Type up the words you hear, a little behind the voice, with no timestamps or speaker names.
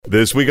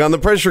This week on the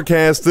Pressure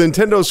Cast, the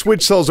Nintendo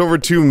Switch sells over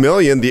 2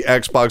 million, the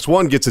Xbox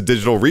One gets a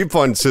digital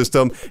refund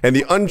system, and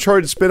the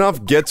Uncharted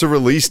spin-off gets a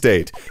release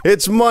date.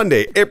 It's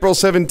Monday, April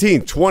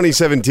 17th,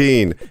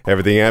 2017.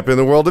 Everything happening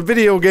in the world of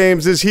video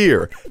games is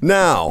here,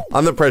 now,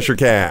 on the Pressure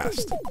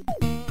Cast.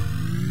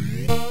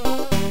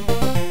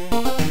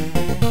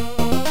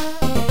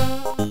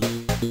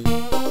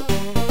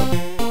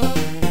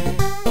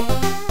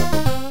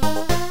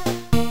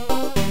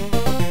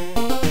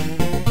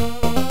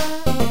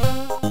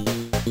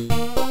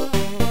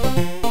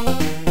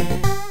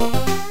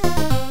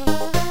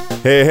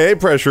 Hey,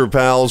 Pressure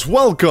Pals.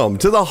 Welcome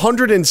to the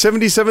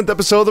 177th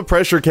episode of the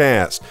Pressure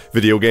Cast,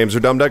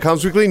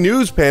 VideoGamesAreDumb.com's weekly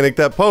news panic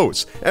that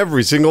posts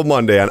every single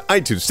Monday on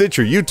iTunes,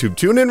 Stitcher, YouTube,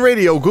 TuneIn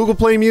Radio, Google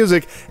Play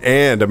Music,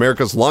 and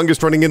America's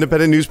longest-running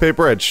independent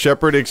newspaper at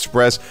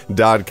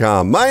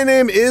ShepherdExpress.com. My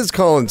name is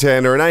Colin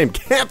Tanner, and I am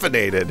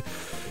caffeinated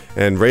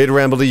and ready to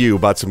ramble to you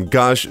about some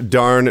gosh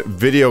darn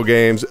video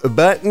games.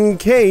 But in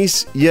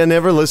case you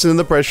never listened to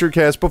the Pressure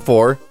Cast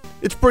before,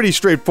 it's pretty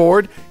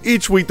straightforward.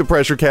 Each week, the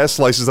Pressure Cast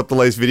slices up the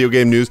latest video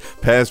game news,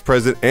 past,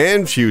 present,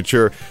 and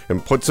future,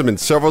 and puts them in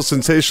several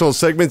sensational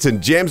segments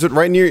and jams it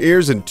right in your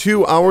ears in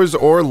 2 hours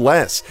or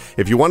less.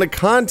 If you want to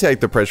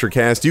contact the Pressure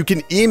Cast, you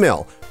can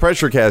email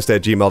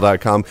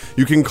pressurecast@gmail.com.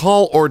 You can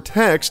call or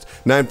text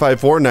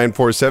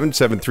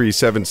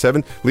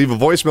 954-947-7377. Leave a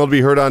voicemail to be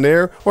heard on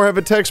air, or have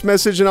a text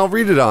message and I'll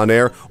read it on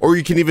air. Or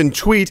you can even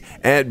tweet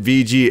at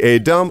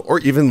VGADumb, or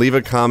even leave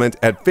a comment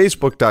at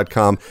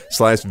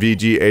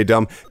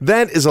facebook.com/VGADumb.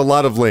 That is a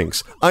lot of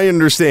links. I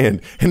understand.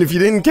 And if you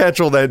didn't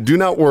catch all that, do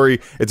not worry.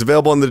 It's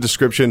available in the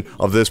description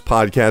of this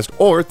podcast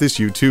or this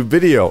YouTube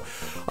video.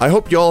 I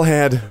hope you all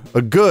had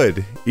a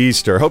good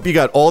Easter. I hope you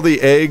got all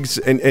the eggs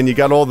and you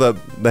got all the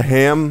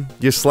ham.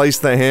 You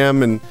sliced the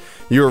ham and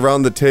you were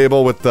around the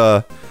table with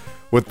the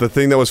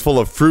thing that was full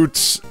of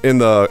fruits in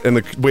the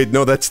wait,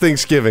 no, that's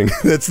Thanksgiving.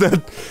 That's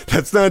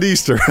not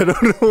Easter. I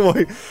don't know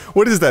why.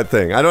 What is that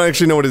thing? I don't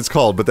actually know what it's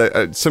called,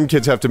 but some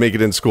kids have to make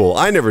it in school.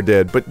 I never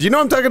did, but do you know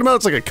what I'm talking about?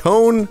 It's like a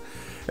cone.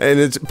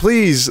 And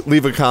please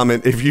leave a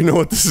comment if you know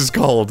what this is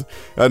called,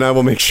 and I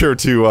will make sure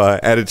to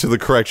add it to the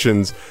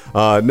corrections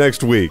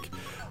next week.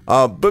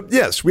 But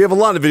yes, we have a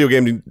lot of video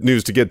game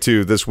news to get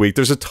to this week.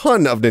 There's a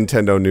ton of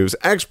Nintendo news.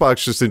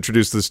 Xbox just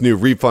introduced this new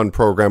refund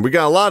program. We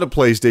got a lot of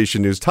PlayStation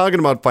news, talking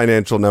about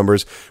financial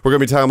numbers. We're going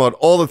to be talking about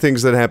all the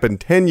things that happened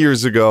 10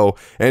 years ago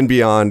and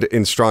beyond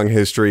in strong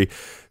history.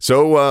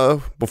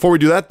 So before we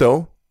do that,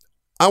 though,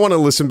 I want to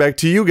listen back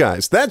to you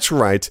guys. That's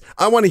right.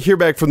 I want to hear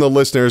back from the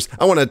listeners.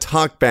 I want to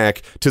talk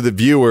back to the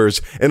viewers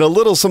in a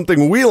little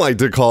something we like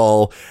to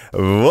call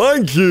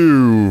thank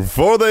you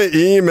for the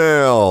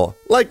email.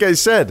 Like I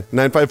said,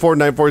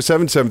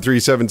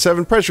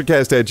 954-947-7377,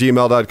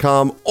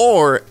 pressurecast@gmail.com,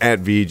 or at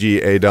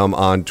VGADumb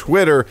on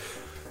Twitter.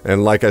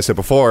 And like I said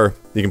before,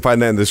 you can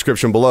find that in the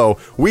description below.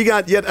 We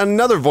got yet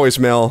another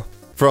voicemail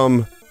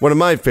from one of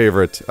my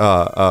favorite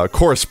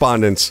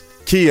correspondents,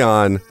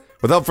 Keon.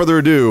 Without further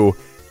ado,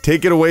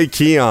 take it away,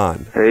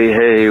 Keon.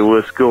 Hey,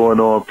 what's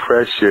going on,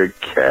 Pressure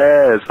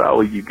Cast? How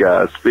are you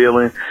guys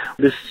feeling?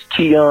 This is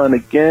Keon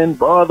again,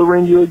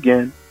 bothering you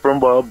again from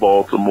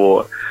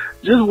Baltimore.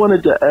 Just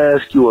wanted to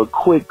ask you a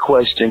quick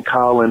question,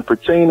 Colin,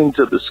 pertaining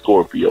to the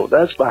Scorpio.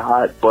 That's the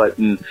hot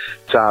button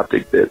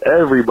topic that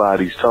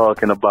everybody's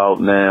talking about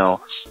now.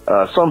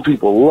 Some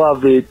people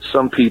love it,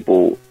 some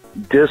people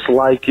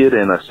dislike it,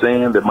 and are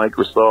saying that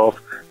Microsoft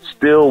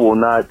still will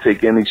not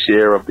take any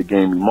share of the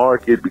gaming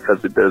market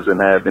because it doesn't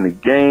have any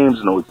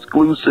games, no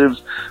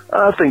exclusives.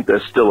 I think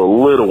that's still a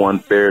little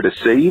unfair to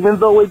say, even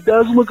though it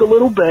does look a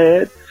little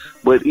bad.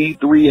 But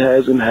E3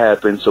 hasn't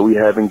happened, so we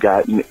haven't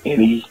gotten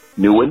any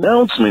new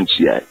announcements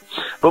yet.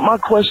 But my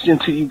question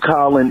to you,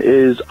 Colin,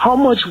 is how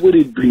much would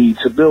it be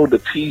to build a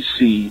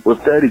PC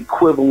with that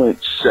equivalent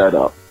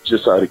setup?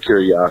 Just out of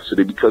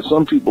curiosity, because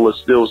some people are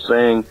still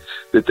saying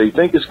that they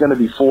think it's going to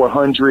be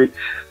 $400.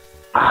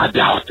 I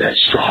doubt that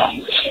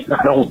strongly.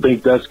 I don't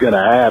think that's going to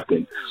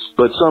happen.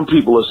 But some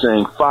people are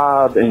saying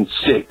 5 and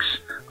 6.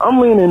 I'm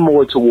leaning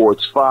more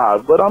towards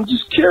 5, but I'm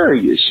just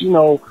curious,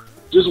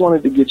 just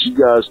wanted to get you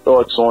guys'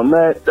 thoughts on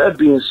that. That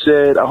being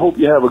said, I hope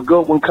you have a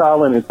good one,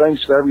 Colin, and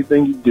thanks for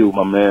everything you do,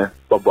 my man.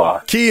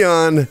 Bye-bye.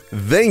 Keon,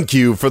 thank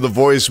you for the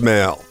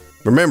voicemail.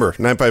 Remember,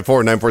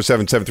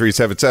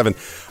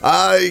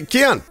 954-947-7377.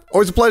 Keon,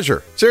 always a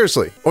pleasure.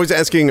 Seriously, always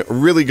asking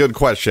really good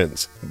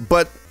questions.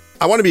 But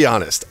I want to be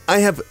honest, I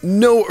have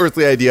no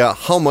earthly idea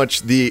how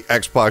much the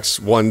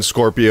Xbox One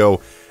Scorpio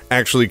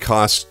actually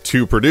costs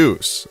to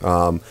produce.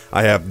 I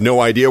have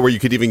no idea where you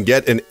could even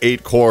get an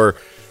 8-core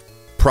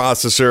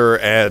processor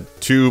at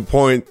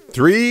 2.3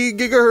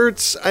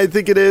 gigahertz, I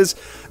think it is.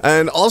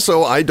 And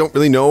also, I don't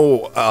really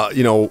know,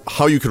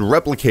 how you could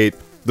replicate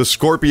the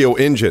Scorpio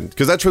engine,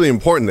 because that's really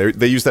important.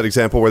 They used that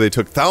example where they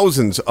took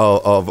thousands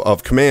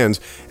of commands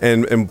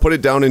and put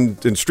it down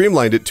and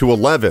streamlined it to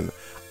 11.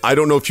 I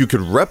don't know if you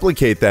could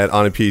replicate that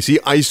on a PC.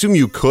 I assume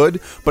you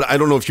could, but I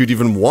don't know if you'd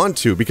even want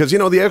to, because, the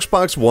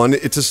Xbox One,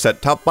 it's a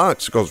set-top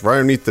box. It goes right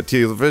underneath the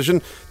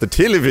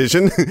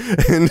television,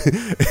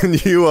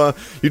 and you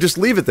just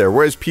leave it there.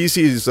 Whereas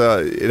PCs,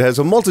 it has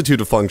a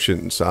multitude of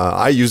functions.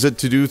 I use it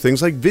to do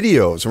things like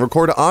videos and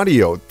record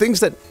audio, things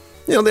that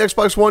the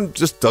Xbox One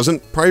just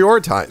doesn't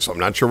prioritize. So I'm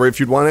not sure if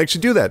you'd want to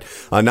actually do that.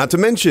 Not to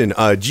mention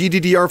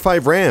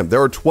GDDR5 RAM.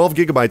 There are 12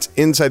 gigabytes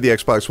inside the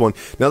Xbox One.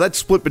 Now that's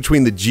split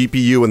between the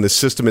GPU and the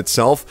system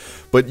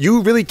itself, but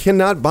you really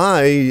cannot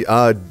buy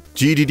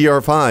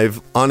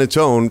GDDR5 on its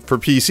own for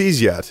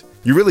PCs yet.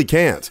 You really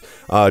can't.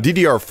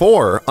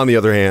 DDR4, on the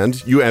other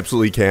hand, you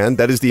absolutely can.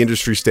 That is the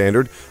industry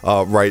standard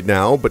right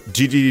now. But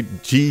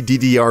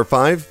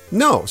GDDR5,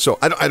 no. So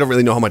I don't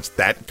really know how much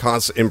that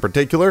costs in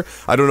particular.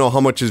 I don't know how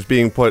much is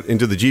being put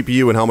into the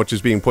GPU and how much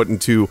is being put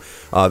into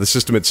the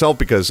system itself,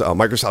 because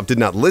Microsoft did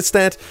not list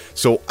that.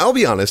 So I'll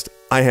be honest,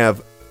 I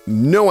have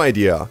no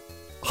idea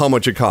how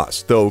much it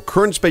costs, though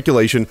current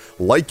speculation,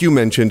 like you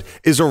mentioned,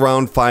 is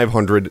around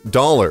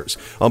 $500.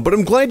 But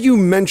I'm glad you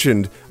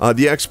mentioned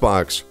the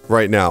Xbox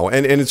right now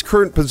and its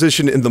current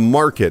position in the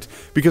market,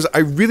 because I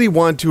really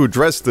want to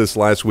address this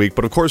last week.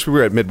 But of course, we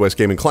were at Midwest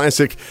Gaming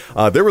Classic.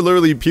 There were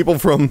literally people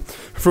from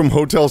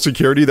hotel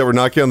security that were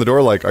knocking on the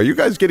door like, "Are you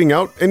guys getting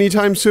out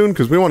anytime soon?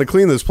 Because we want to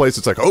clean this place."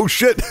 It's like, oh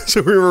shit!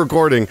 So we were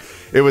recording.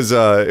 It was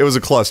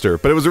a cluster,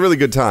 but it was a really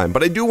good time.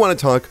 But I do want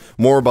to talk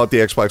more about the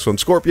Xbox One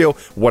Scorpio,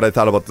 what I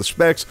thought about the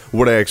specs,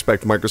 what I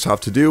expect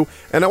Microsoft to do,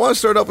 and I want to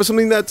start off with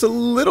something that's a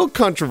little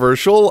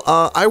controversial.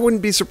 I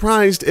wouldn't be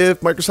surprised if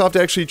Microsoft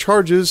actually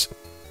charges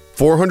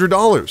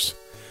 $400.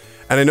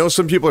 And I know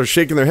some people are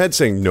shaking their heads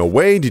saying, no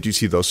way, did you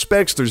see those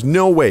specs? There's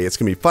no way. It's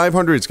going to be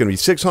 $500, it's going to be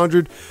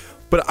 $600.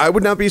 But I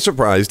would not be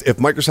surprised if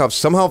Microsoft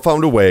somehow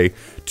found a way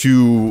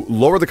to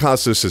lower the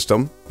cost of the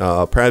system,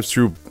 perhaps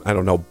through, I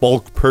don't know,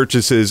 bulk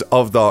purchases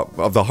of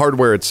the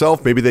hardware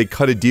itself. Maybe they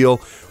cut a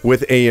deal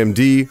with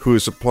AMD, who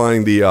is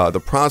supplying the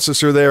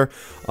processor there.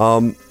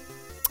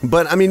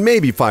 But I mean,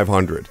 maybe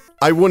 500.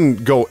 I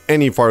wouldn't go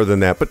any farther than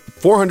that. But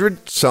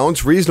 400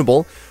 sounds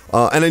reasonable.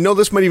 And I know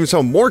this might even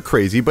sound more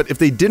crazy, but if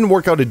they didn't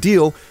work out a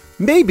deal,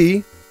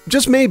 maybe,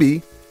 just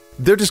maybe,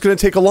 they're just going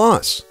to take a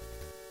loss.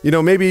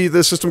 Maybe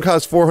the system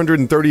costs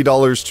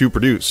 $430 to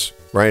produce,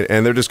 right?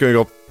 And they're just going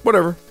to go,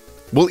 whatever,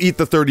 we'll eat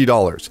the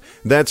 $30.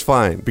 That's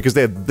fine, because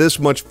they have this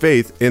much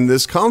faith in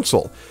this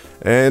console.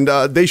 And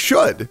they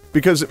should,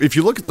 because if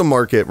you look at the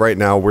market right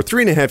now, we're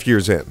 3.5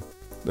 years in.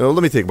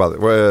 Let me think about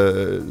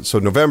it. So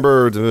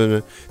November,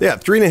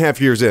 3.5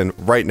 years in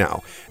right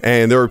now.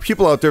 And there are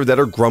people out there that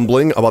are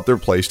grumbling about their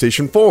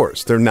PlayStation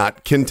 4s. They're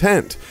not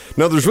content.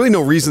 Now, there's really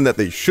no reason that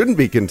they shouldn't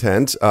be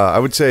content. I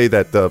would say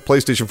that the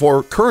PlayStation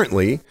 4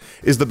 currently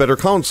is the better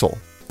console.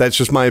 That's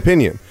just my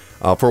opinion.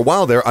 For a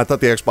while there, I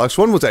thought the Xbox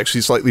One was actually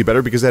slightly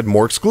better because it had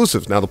more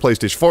exclusives. Now, the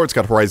PlayStation 4, it's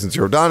got Horizon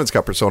Zero Dawn, it's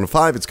got Persona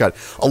 5, it's got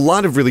a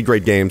lot of really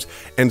great games.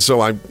 And so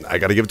I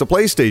got to give it to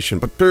PlayStation.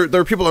 But there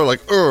are people that are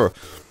like,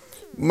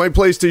 my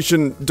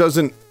PlayStation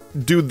doesn't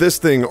do this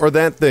thing or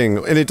that thing,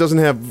 and it doesn't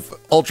have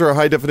ultra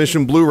high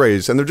definition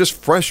Blu-rays, and they're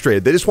just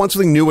frustrated. They just want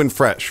something new and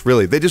fresh,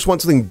 really. They just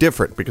want something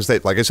different, because they,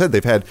 like I said,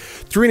 they've had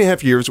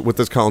 3.5 years with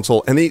this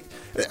console, and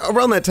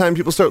around that time,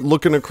 people start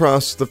looking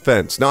across the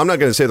fence. Now, I'm not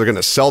going to say they're going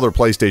to sell their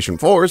PlayStation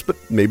 4s, but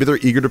maybe they're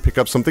eager to pick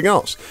up something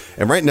else.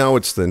 And right now,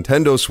 it's the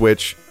Nintendo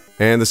Switch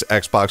and this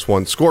Xbox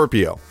One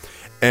Scorpio.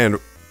 And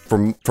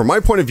from my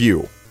point of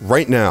view,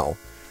 right now,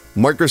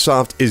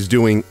 Microsoft is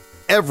doing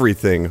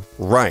everything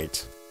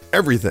right.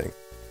 Everything.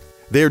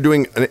 They are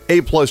doing an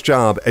A+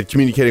 job at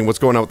communicating what's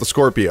going on with the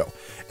Scorpio.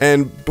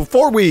 And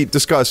before we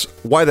discuss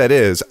why that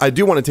is, I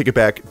do want to take it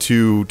back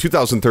to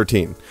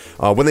 2013,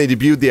 when they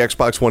debuted the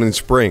Xbox One in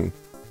spring.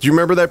 Do you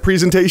remember that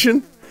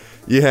presentation?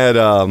 You had,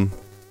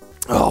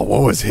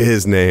 what was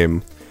his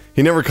name?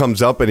 He never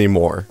comes up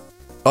anymore.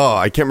 Oh,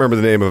 I can't remember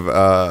the name of,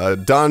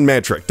 Don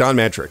Mattrick. Don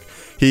Mattrick.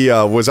 He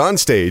was on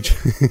stage.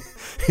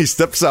 He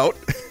steps out.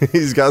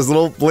 He's got his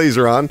little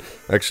blazer on.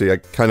 Actually, I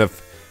kind of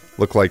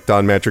look like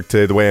Don Mattrick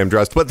today, the way I'm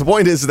dressed. But the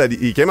point is that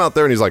he came out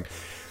there and he's like,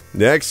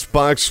 the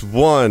Xbox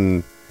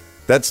One,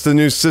 that's the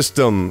new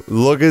system.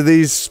 Look at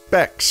these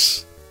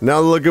specs. Now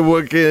look at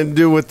what it can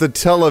do with the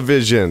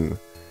television.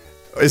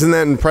 Isn't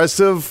that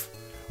impressive?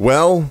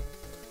 Well,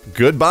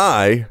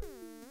 goodbye.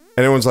 And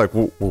everyone's like,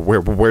 well,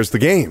 where's the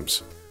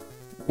games?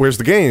 Where's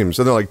the games?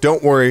 And they're like,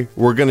 don't worry,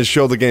 we're going to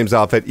show the games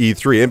off at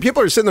E3. And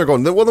people are sitting there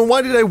going, well, then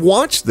why did I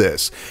watch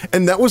this?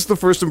 And that was the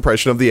first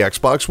impression of the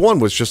Xbox One,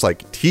 was just like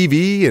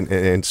TV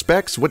and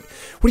specs. What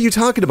are you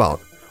talking about?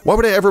 Why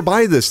would I ever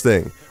buy this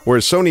thing?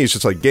 Whereas Sony is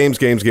just like games.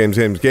 That,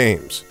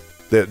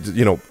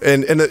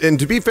 and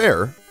to be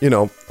fair,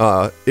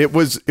 it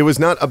was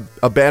not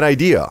a bad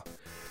idea.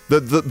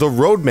 The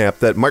roadmap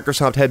that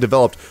Microsoft had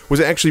developed was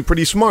actually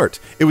pretty smart.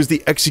 It was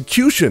the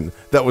execution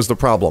that was the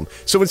problem.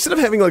 So instead of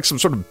having like some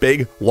sort of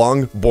big,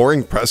 long,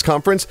 boring press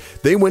conference,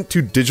 they went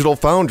to Digital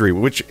Foundry,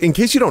 which, in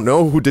case you don't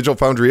know who Digital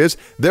Foundry is,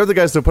 they're the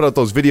guys that put out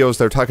those videos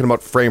that are talking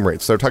about frame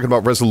rates, they're talking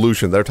about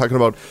resolution, they're talking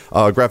about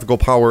graphical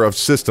power of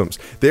systems.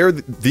 They're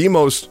the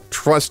most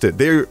trusted.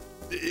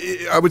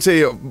 I would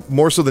say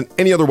more so than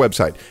any other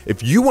website.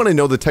 If you want to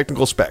know the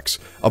technical specs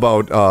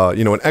about,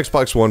 an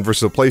Xbox One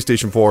versus a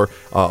PlayStation 4,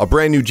 a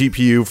brand new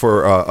GPU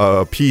for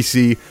a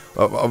PC,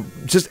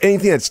 just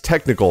anything that's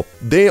technical,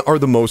 they are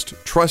the most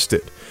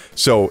trusted.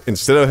 So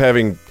instead of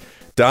having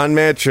Don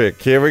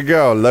Matrick, here we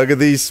go, look at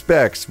these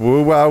specs,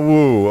 woo wah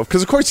woo,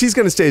 because of course he's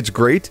going to say it's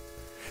great.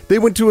 They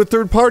went to a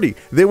third party.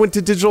 They went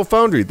to Digital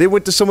Foundry. They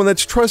went to someone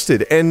that's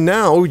trusted. And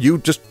now you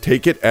just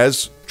take it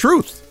as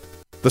truth.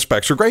 The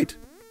specs are great.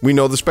 We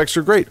know the specs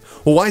are great.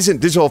 Well, why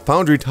isn't Digital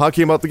Foundry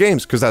talking about the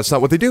games? Because that's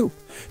not what they do.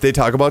 They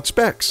talk about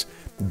specs.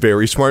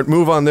 Very smart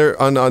move on there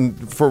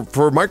for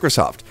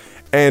Microsoft.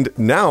 And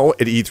now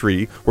at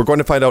E3, we're going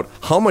to find out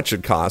how much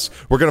it costs.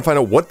 We're going to find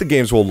out what the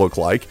games will look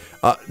like.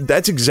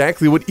 That's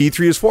exactly what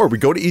E3 is for. We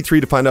go to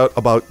E3 to find out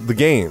about the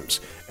games.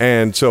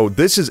 And so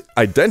this is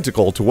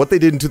identical to what they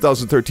did in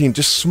 2013,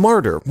 just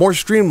smarter, more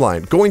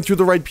streamlined, going through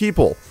the right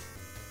people.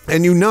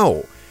 And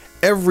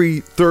every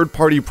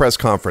third-party press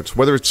conference,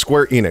 whether it's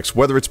Square Enix,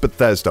 whether it's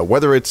Bethesda,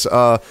 whether it's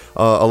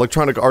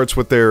Electronic Arts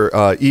with their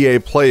EA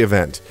Play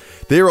event,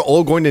 they are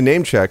all going to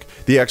name-check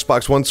the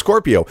Xbox One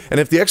Scorpio. And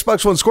if the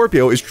Xbox One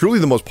Scorpio is truly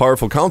the most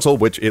powerful console,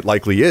 which it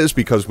likely is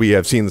because we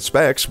have seen the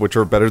specs, which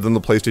are better than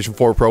the PlayStation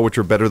 4 Pro, which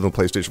are better than the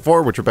PlayStation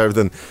 4, which are better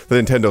than the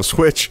Nintendo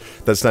Switch,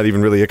 that's not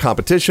even really a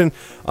competition,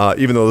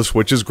 even though the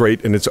Switch is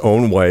great in its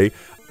own way,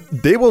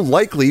 they will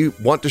likely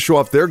want to show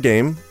off their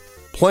game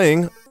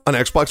playing on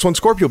Xbox One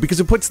Scorpio because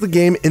it puts the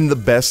game in the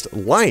best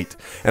light.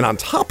 And on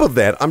top of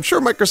that, I'm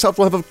sure Microsoft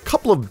will have a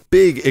couple of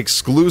big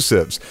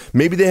exclusives.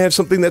 Maybe they have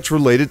something that's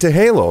related to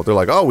Halo. They're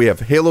like, oh, we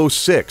have Halo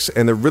 6,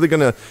 and they're really going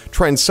to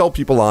try and sell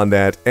people on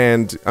that.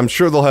 And I'm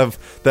sure they'll have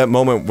that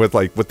moment with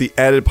the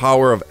added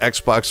power of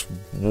Xbox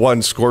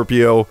One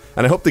Scorpio.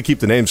 And I hope they keep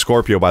the name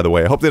Scorpio, by the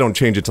way. I hope they don't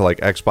change it to like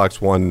Xbox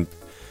One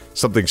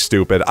something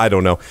stupid. I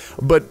don't know.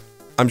 But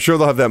I'm sure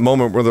they'll have that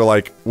moment where they're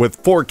like,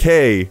 with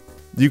 4K,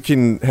 you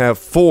can have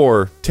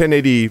 4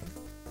 1080,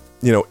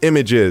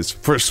 images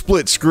for a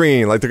split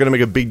screen. Like they're going to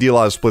make a big deal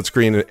out of split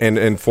screen and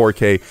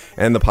 4K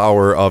and the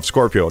power of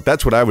Scorpio.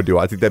 That's what I would do.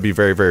 I think that'd be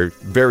very, very,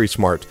 very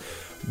smart.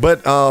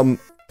 But,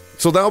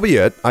 so that'll be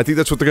it. I think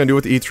that's what they're going to do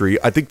with E3.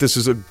 I think this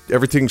is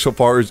everything so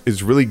far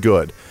is really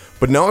good.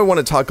 But now I want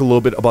to talk a little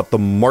bit about the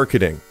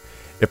marketing.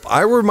 If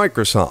I were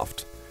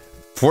Microsoft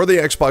for the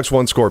Xbox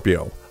One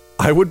Scorpio,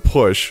 I would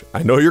push,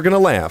 I know you're going to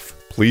laugh.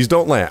 Please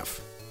don't laugh.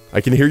 I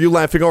can hear you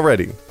laughing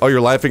already. Oh,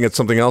 you're laughing at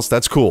something else?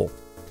 That's cool.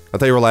 I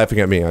thought you were laughing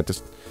at me. I'm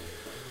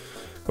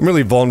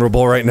really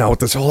vulnerable right now with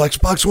this whole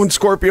Xbox One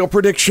Scorpio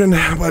prediction.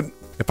 But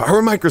if I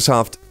were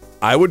Microsoft,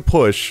 I would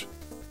push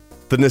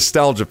the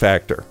nostalgia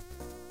factor.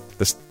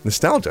 This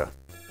nostalgia?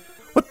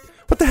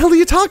 What the hell are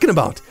you talking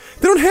about?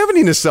 They don't have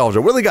any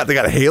nostalgia. What do they got? They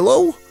got a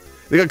Halo?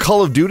 They got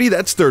Call of Duty?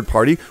 That's third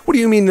party. What do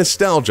you mean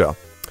nostalgia?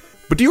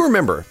 But do you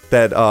remember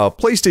that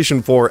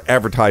PlayStation 4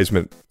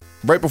 advertisement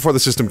right before the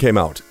system came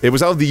out? It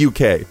was out of the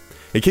UK.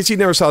 In case you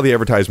never saw the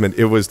advertisement,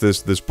 it was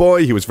this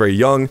boy. He was very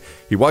young.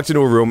 He walked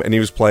into a room and he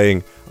was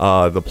playing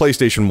the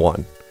PlayStation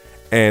 1.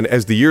 And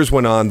as the years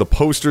went on, the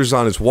posters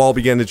on his wall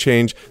began to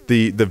change.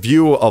 The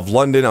view of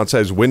London outside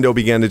his window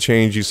began to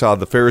change. You saw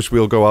the Ferris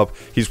wheel go up.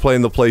 He's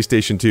playing the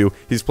PlayStation 2.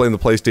 He's playing the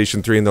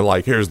PlayStation 3. And they're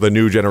like, here's the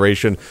new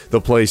generation, the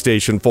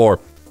PlayStation 4.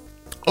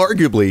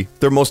 Arguably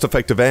their most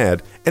effective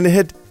ad, and it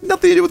had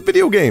nothing to do with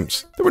video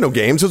games. There were no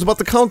games, it was about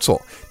the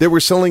console. They were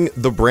selling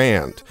the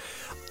brand.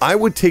 I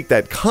would take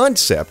that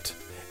concept,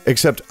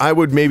 except I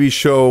would maybe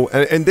show,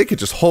 and they could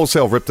just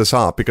wholesale rip this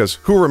off, because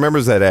who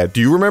remembers that ad?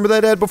 Do you remember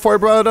that ad before I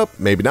brought it up?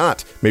 Maybe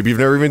not. Maybe you've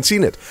never even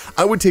seen it.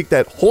 I would take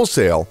that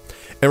wholesale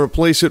and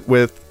replace it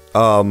with,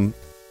 the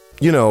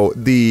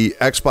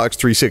Xbox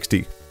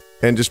 360,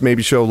 and just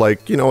maybe show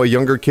a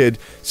younger kid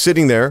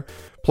sitting there,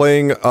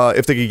 playing,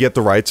 if they could get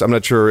the rights. I'm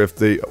not sure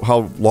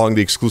how long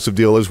the exclusive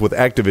deal is with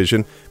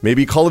Activision.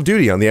 Maybe Call of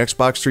Duty on the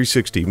Xbox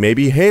 360.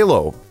 Maybe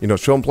Halo.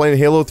 Show them playing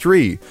Halo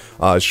 3.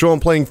 Show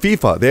them playing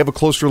FIFA. They have a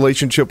close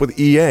relationship with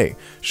EA.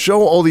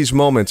 Show all these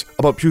moments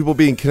about people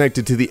being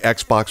connected to the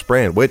Xbox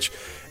brand, which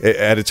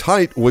at its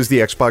height was the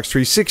Xbox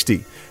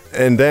 360.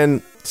 And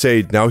then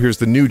say, now here's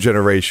the new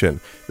generation,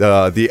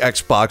 the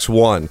Xbox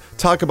One.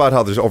 Talk about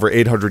how there's over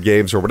 800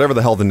 games or whatever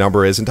the hell the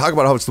number is, and talk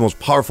about how it's the most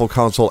powerful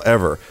console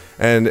ever.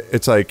 And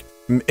it's like,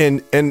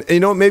 and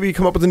maybe you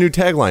come up with a new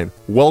tagline,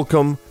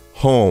 welcome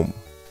home.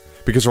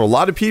 Because for a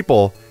lot of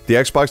people, the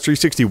Xbox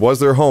 360 was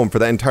their home for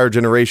that entire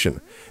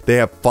generation. They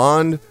have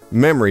fond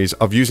memories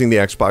of using the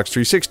Xbox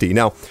 360.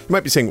 Now, you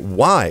might be saying,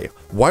 why?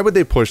 Why would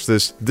they push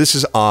this? This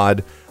is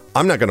odd.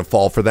 I'm not going to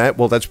fall for that.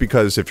 Well, that's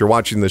because if you're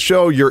watching the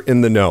show, you're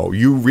in the know.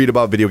 You read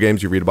about video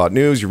games, you read about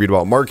news, you read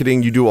about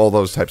marketing, you do all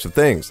those types of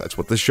things. That's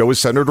what this show is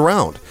centered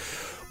around.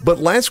 But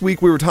last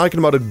week we were talking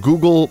about a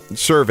Google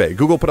survey.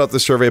 Google put out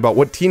this survey about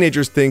what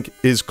teenagers think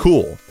is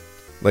cool.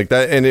 Like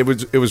that, and it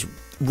was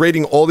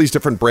rating all these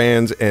different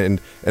brands and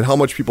how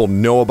much people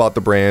know about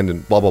the brand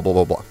and blah, blah, blah,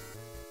 blah, blah.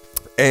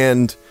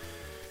 And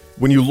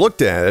when you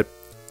looked at it,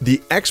 the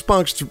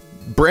Xbox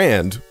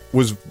brand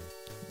was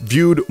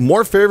viewed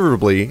more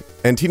favorably,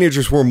 and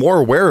teenagers were more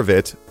aware of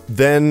it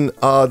than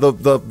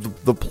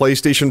the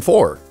PlayStation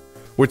 4.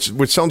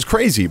 which sounds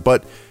crazy,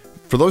 but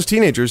for those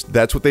teenagers,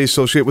 that's what they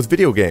associate with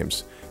video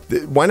games.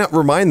 Why not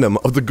remind them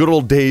of the good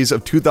old days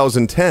of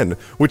 2010,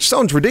 which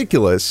sounds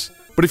ridiculous,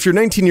 but if you're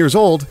 19 years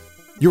old,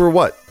 you were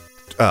what,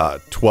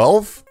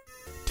 12?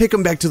 Take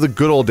them back to the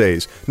good old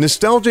days.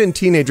 Nostalgia in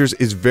teenagers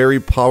is very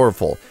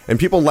powerful, and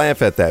people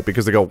laugh at that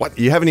because they go, what,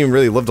 you haven't even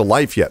really lived a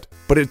life yet.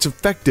 But it's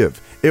effective.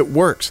 It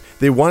works.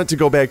 They want it to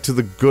go back to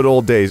the good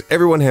old days.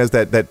 Everyone has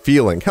that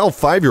feeling. Hell,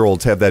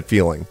 5-year-olds have that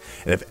feeling.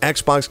 And if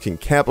Xbox can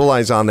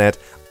capitalize on that,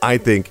 I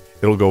think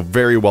it'll go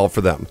very well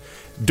for them.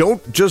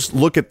 Don't just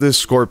look at this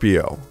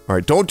Scorpio. All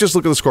right, don't just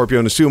look at the Scorpio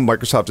and assume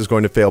Microsoft is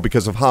going to fail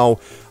because of how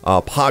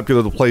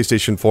popular the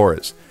PlayStation 4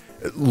 is.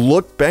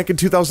 Look back in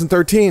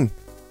 2013.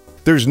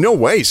 There's no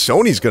way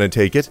Sony's going to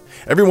take it.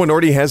 Everyone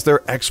already has their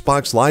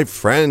Xbox Live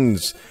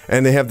friends,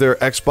 and they have their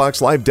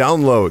Xbox Live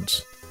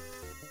downloads.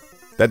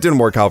 That didn't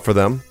work out for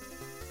them.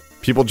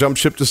 People jumped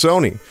ship to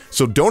Sony.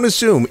 So don't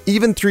assume,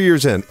 even 3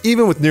 years in,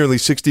 even with nearly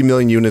 60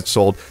 million units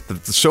sold,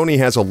 that Sony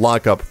has a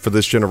lockup for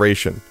this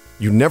generation.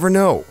 You never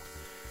know.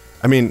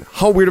 I mean,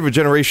 how weird of a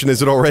generation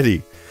is it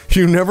already?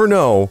 You never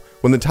know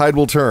when the tide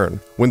will turn,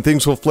 when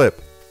things will flip.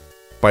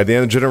 By the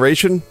end of the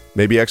generation,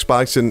 maybe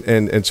Xbox and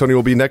Sony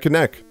will be neck and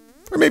neck.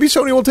 Or maybe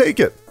Sony will take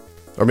it.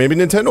 Or maybe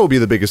Nintendo will be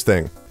the biggest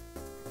thing.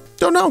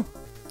 Don't know.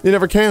 You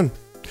never can.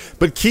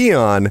 But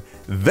Keon,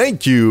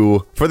 thank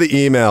you for the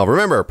email.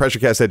 Remember,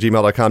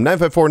 pressurecast@gmail.com,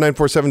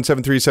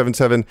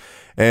 954-947-7377,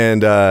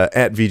 and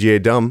at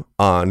VGADumb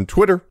on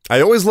Twitter. I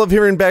always love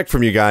hearing back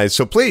from you guys,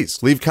 so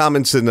please leave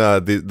comments in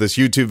this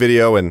YouTube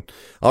video, and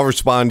I'll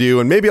respond to you,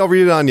 and maybe I'll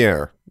read it on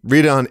air.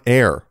 Read it on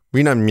air.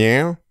 Read on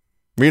meow.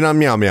 Read on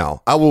meow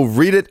meow. I will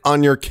read it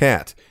on your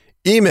cat.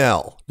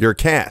 Email your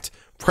cat.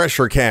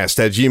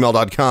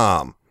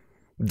 pressurecast@gmail.com.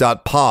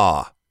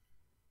 .paw.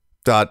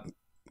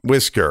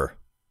 .whisker.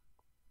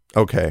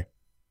 Okay,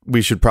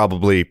 we should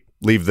probably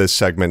leave this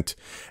segment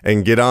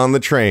and get on the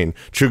train.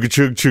 Chug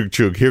chug chug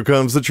chug. Here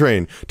comes the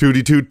train.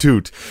 Tooty toot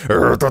toot.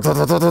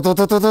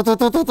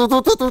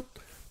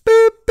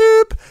 Boop,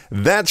 boop.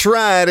 That's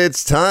right,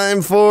 it's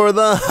time for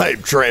the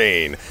Hype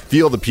Train.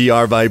 Feel the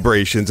PR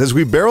vibrations as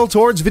we barrel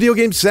towards Video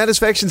Game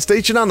Satisfaction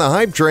Station on the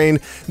Hype Train.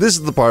 This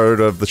is the part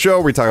of the show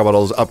where we talk about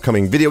all those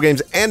upcoming video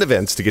games and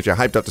events to get you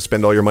hyped up to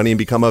spend all your money and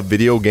become a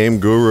video game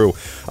guru.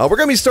 We're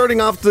going to be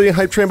starting off the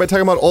Hype Train by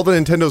talking about all the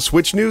Nintendo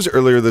Switch news.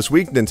 Earlier this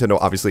week, Nintendo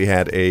obviously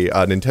had a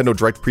Nintendo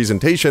Direct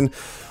presentation.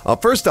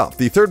 First off,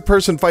 the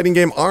third-person fighting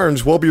game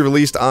ARMS will be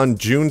released on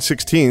June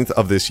 16th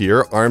of this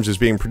year. ARMS is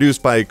being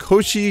produced by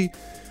Kosuke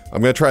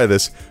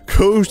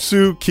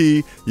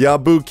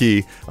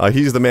Yabuki.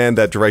 He's the man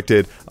that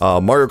directed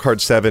Mario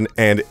Kart 7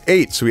 and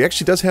 8, so he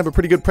actually does have a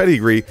pretty good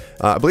pedigree.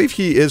 I believe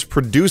he is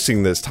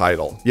producing this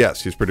title.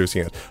 Yes, he's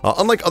producing it.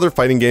 Unlike other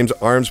fighting games,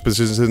 ARMS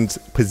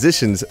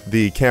positions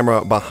the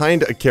camera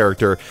behind a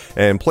character,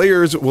 and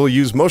players will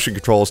use motion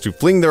controls to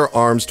fling their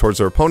arms towards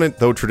their opponent,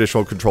 though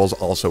traditional controls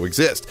also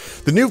exist.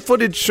 The new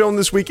footage shown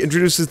this week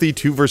introduces the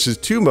 2 versus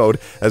 2 mode,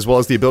 as well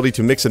as the ability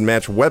to mix and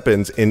match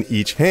weapons in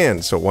each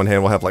hand. So one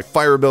hand will have like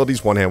fire abilities,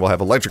 one hand will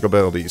have electric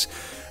abilities.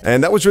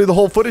 And that was really the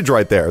whole footage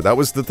right there. That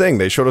was the thing.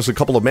 They showed us a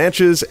couple of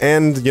matches,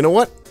 and you know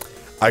what?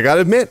 I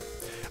gotta admit,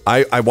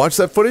 I watched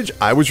that footage,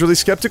 I was really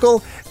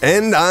skeptical,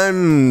 and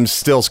I'm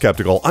still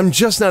skeptical. I'm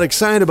just not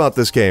excited about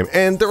this game.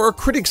 And there are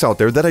critics out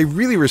there that I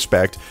really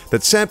respect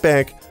that sat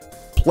back,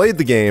 played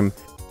the game,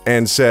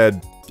 and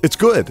said, it's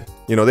good.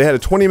 You know, they had a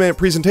 20-minute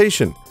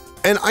presentation.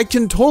 And I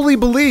can totally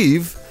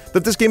believe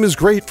that this game is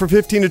great for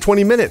 15 to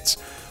 20 minutes.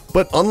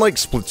 But unlike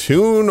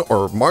Splatoon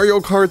or Mario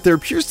Kart, there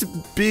appears to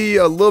be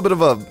a little bit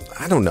of a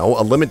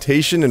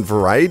limitation in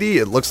variety.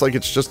 It looks like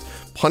it's just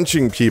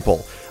punching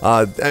people.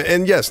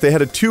 And yes, they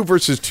had a 2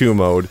 versus 2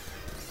 mode.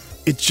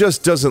 It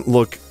just doesn't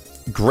look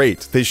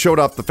great. They showed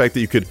off the fact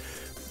that you could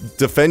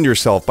defend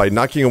yourself by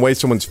knocking away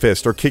someone's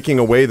fist or kicking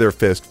away their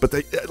fist, but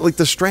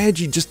the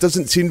strategy just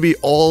doesn't seem to be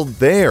all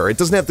there. It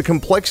doesn't have the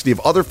complexity of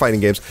other fighting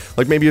games,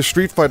 like maybe a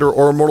Street Fighter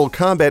or a Mortal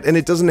Kombat, and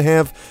it doesn't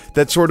have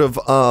that sort of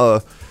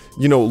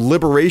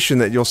liberation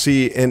that you'll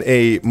see in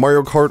a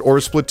Mario Kart or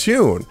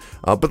Splatoon.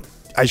 But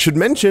I should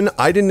mention,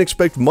 I didn't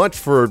expect much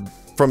from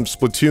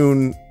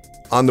Splatoon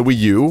on the Wii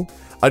U.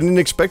 I didn't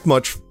expect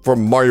much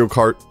from Mario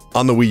Kart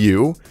on the Wii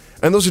U.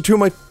 And those are 2 of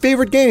my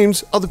favorite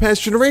games of the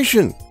past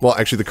generation. Well,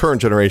 actually, the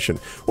current generation.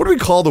 What do we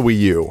call the Wii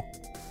U?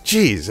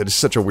 Jeez, it is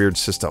such a weird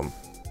system.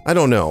 I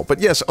don't know. But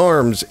yes,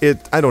 ARMS,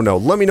 I don't know.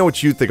 Let me know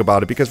what you think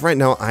about it, because right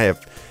now I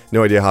have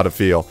no idea how to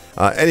feel.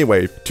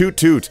 Anyway, toot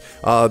toot.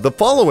 The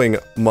following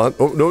month...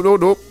 Oh, no.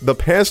 The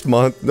past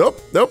month... Nope.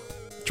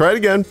 Try it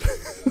again.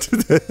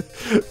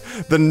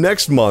 The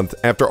next month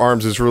after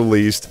ARMS is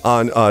released,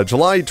 on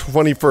July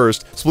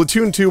 21st,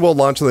 Splatoon 2 will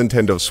launch on the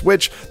Nintendo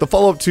Switch. The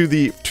follow-up to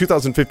the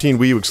 2015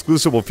 Wii U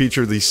exclusive will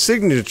feature the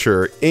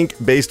signature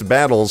ink-based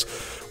battles,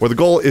 where the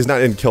goal is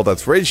not in kill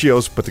death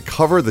ratios, but to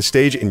cover the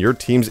stage in your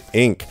team's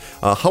ink.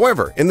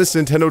 However, in this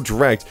Nintendo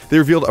Direct, they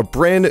revealed a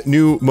brand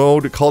new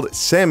mode called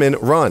Salmon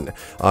Run.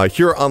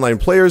 Here, online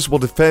players will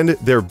defend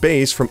their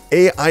base from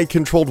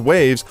AI-controlled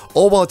waves,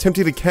 all while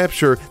attempting to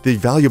capture the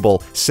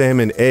valuable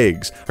salmon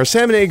eggs. Are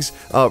salmon eggs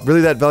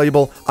really that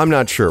valuable? I'm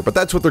not sure, but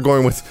that's what they're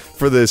going with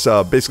for this,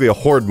 basically a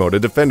horde mode, a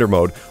defender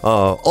mode.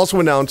 Also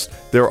announced,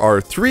 there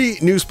are 3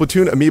 new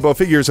Splatoon amiibo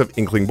figures of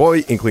Inkling Boy,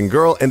 Inkling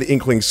Girl, and the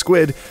Inkling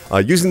Squid.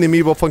 Using the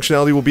amiibo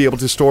functionality, will be able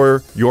to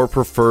store your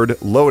preferred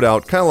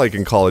loadout, kind of like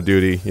in Call of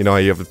Duty. You know how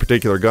you have a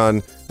particular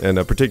gun and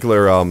a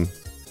particular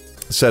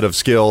set of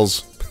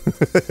skills.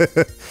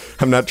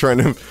 I'm not trying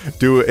to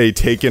do a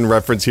Taken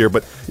reference here,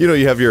 but you know,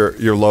 you have your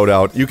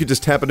loadout. You could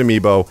just tap an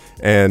amiibo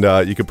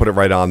and you could put it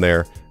right on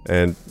there.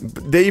 And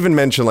they even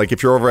mention, like,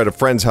 if you're over at a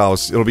friend's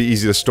house, it'll be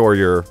easy to store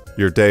your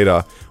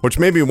data, which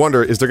made me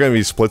wonder, is there going to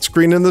be split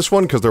screen in this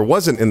one? Because there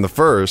wasn't in the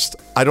first.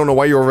 I don't know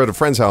why you're over at a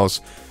friend's house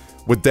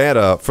with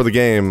data for the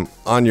game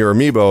on your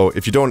amiibo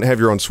if you don't have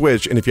your own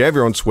Switch. And if you have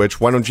your own Switch,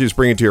 why don't you just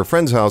bring it to your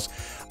friend's house?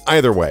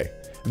 Either way,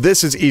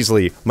 this is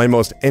easily my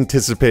most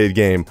anticipated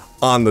game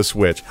on the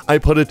Switch. I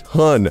put a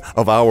ton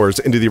of hours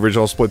into the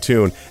original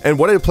Splatoon, and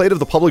what I played of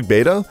the public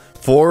beta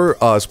for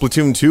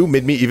Splatoon 2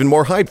 made me even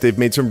more hyped. They've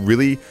made some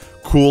really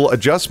cool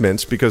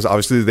adjustments because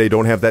obviously they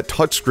don't have that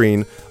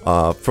touchscreen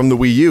from the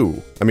Wii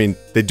U. I mean,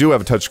 they do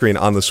have a touchscreen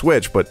on the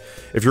Switch, but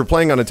if you're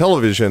playing on a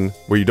television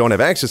where you don't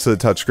have access to the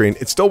touchscreen,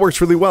 it still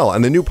works really well,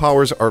 and the new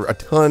powers are a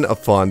ton of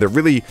fun. They're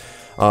really,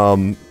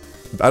 I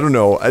don't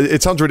know,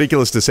 it sounds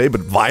ridiculous to say,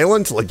 but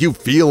violent. Like, you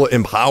feel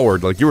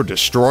empowered, like you were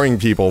destroying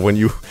people when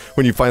you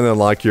finally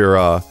unlock your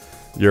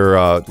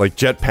like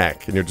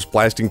jetpack and you're just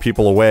blasting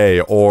people away,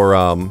 or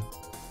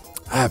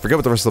I forget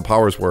what the rest of the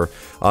powers were.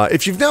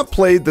 If you've not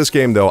played this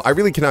game, though, I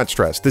really cannot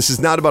stress, this is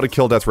not about a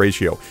kill-death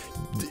ratio.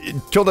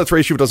 Kill-death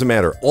ratio doesn't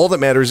matter. All that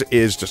matters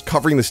is just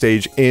covering the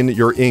stage in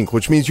your ink,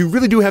 which means you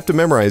really do have to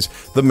memorize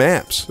the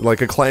maps, like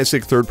a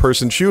classic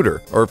third-person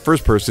shooter, or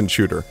first-person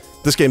shooter.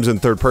 This game's in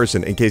third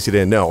person, in case you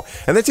didn't know.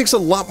 And that takes a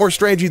lot more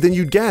strategy than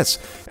you'd guess.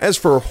 As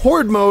for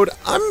Horde mode,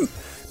 I'm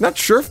not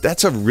sure if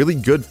that's a really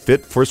good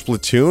fit for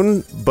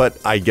Splatoon, but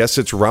I guess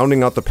it's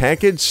rounding out the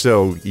package,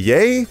 so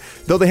yay.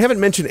 Though they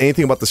haven't mentioned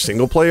anything about the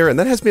single player, and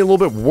that has me a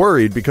little bit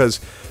worried because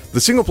the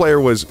single player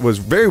was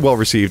very well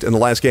received in the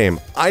last game.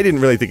 I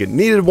didn't really think it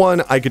needed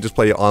one. I could just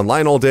play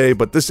online all day,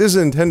 but this is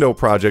a Nintendo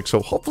project,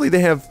 so hopefully they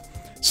have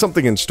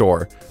something in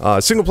store.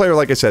 Single player,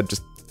 like I said,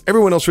 just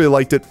everyone else really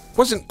liked it.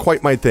 Wasn't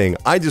quite my thing.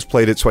 I just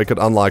played it so I could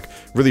unlock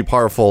really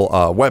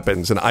powerful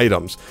weapons and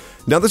items.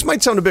 Now, this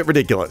might sound a bit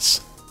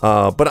ridiculous,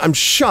 but I'm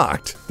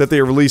shocked that they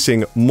are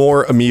releasing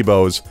more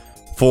amiibos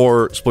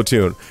for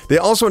Splatoon. They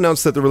also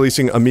announced that they're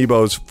releasing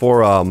amiibos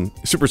for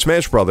Super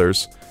Smash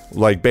Bros.,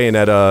 like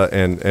Bayonetta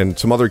and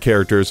some other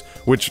characters,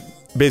 which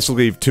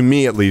basically, to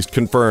me at least,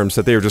 confirms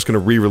that they are just going to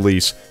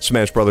re-release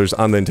Smash Bros.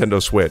 On the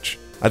Nintendo Switch.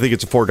 I think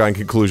it's a foregone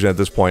conclusion at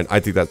this point. I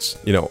think that's,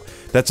 you know,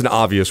 that's an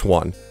obvious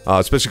one,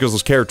 especially because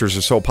those characters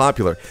are so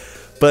popular.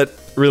 But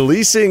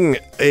releasing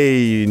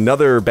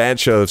another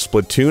batch of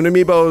Splatoon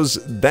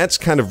amiibos, that's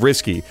kind of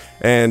risky.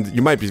 And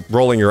you might be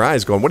rolling your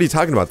eyes going, what are you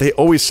talking about? They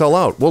always sell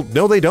out. Well,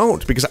 no, they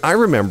don't. Because I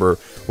remember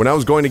when I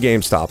was going to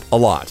GameStop a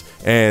lot,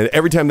 and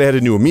every time they had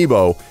a new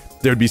amiibo,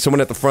 there'd be someone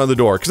at the front of the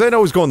door, because I'd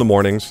always go in the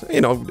mornings, you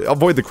know,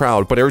 avoid the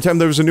crowd, but every time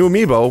there was a new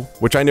amiibo,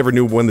 which I never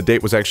knew when the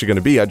date was actually going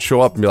to be, I'd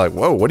show up and be like,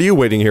 whoa, what are you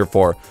waiting here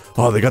for?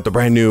 Oh, they got the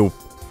brand new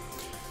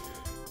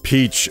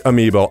Peach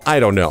amiibo. I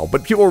don't know,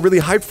 but people were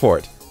really hyped for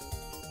it.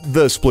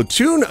 The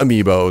Splatoon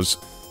amiibos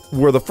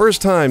were the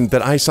first time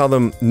that I saw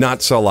them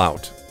not sell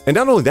out. And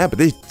not only that, but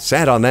they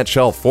sat on that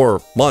shelf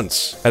for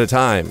months at a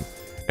time.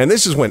 And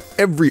this is when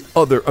every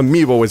other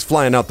amiibo was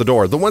flying out the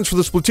door. The ones for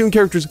the Splatoon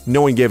characters,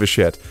 no one gave a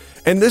shit.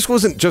 And this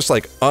wasn't just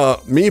like a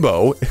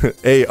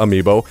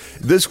amiibo.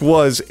 This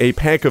was a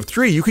pack of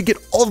 3. You could get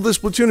all of the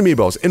Splatoon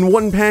amiibos in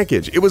one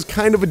package. It was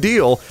kind of a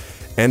deal,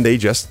 and they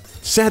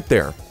just sat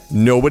there.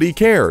 Nobody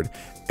cared.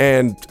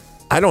 And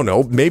I don't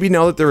know, maybe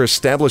now that they're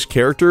established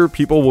character,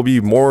 people will be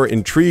more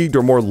intrigued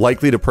or more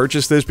likely to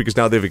purchase this because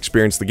now they've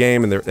experienced the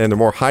game and they're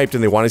more hyped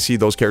and they want to see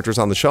those characters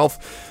on the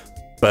shelf.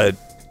 But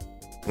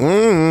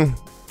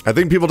I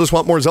think people just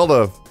want more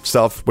Zelda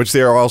stuff, which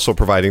they are also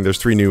providing. There's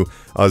 3 new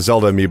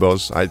Zelda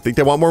amiibos. I think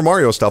they want more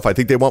Mario stuff. I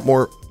think they want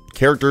more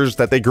characters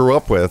that they grew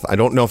up with. I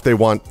don't know if they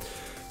want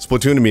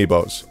Splatoon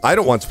amiibos. I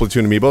don't want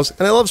Splatoon amiibos,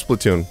 and I love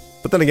Splatoon.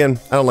 But then again,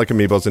 I don't like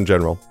amiibos in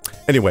general.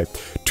 Anyway,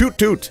 toot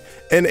toot.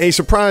 And a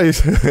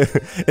surprise,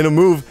 in a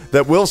move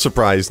that will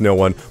surprise no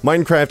one,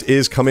 Minecraft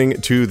is coming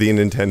to the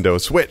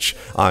Nintendo Switch.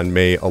 On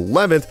May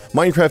 11th,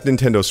 Minecraft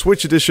Nintendo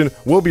Switch Edition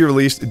will be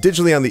released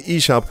digitally on the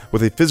eShop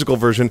with a physical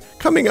version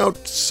coming out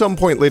some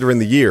point later in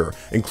the year.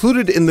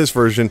 Included in this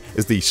version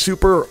is the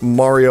Super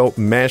Mario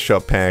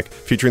Mashup Pack,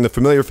 featuring the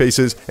familiar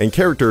faces and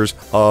characters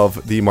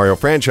of the Mario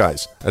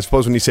franchise. I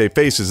suppose when you say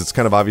faces, it's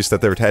kind of obvious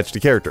that they're attached to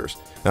characters.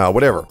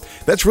 Whatever.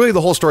 That's really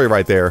the whole story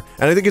right there,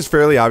 and I think it's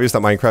fairly obvious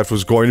obvious that Minecraft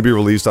was going to be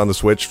released on the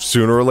Switch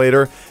sooner or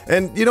later.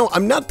 And, you know,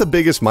 I'm not the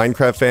biggest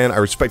Minecraft fan. I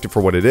respect it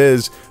for what it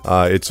is.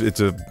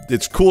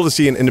 It's cool to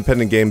see an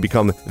independent game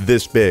become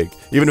this big,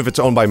 even if it's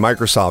owned by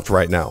Microsoft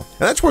right now.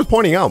 And that's worth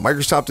pointing out.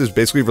 Microsoft is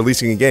basically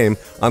releasing a game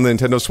on the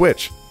Nintendo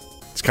Switch.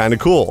 It's kind of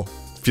cool.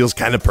 Feels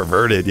kind of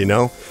perverted, you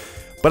know?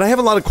 But I have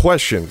a lot of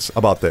questions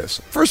about this.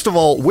 First of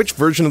all, which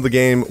version of the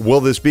game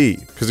will this be?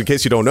 Because in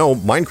case you don't know,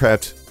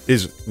 Minecraft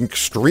is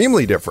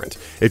extremely different.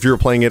 If you're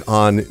playing it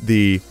on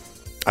the,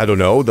 I don't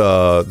know,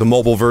 the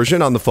mobile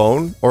version on the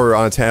phone or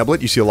on a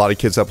tablet, you see a lot of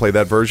kids that play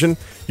that version,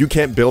 you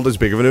can't build as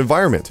big of an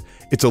environment.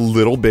 It's a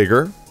little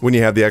bigger when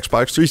you have the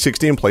Xbox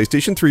 360 and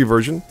PlayStation 3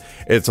 version.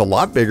 It's a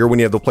lot bigger when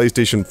you have the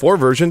PlayStation 4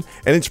 version,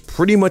 and it's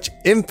pretty much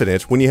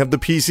infinite when you have the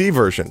PC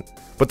version.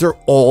 But they're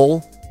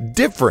all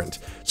different.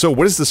 So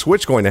what is the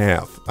Switch going to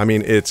have? I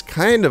mean, it's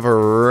kind of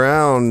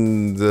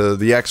around the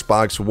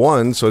Xbox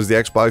One, so is the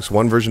Xbox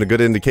One version a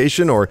good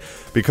indication? Or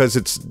because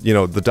it's, you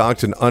know, the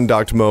docked and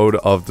undocked mode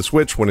of the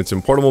Switch, when it's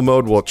in portable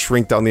mode, will it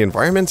shrink down the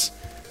environments?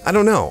 I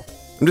don't know.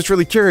 I'm just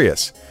really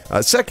curious.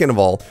 Second of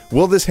all,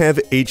 will this have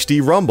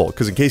HD Rumble?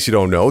 Because in case you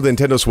don't know, the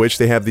Nintendo Switch,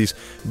 they have these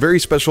very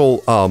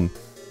special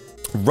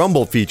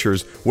rumble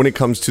features when it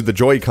comes to the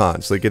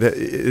Joy-Cons. Like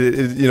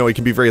you know, it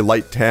can be very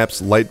light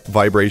taps, light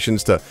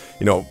vibrations to,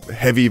 you know,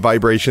 heavy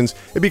vibrations.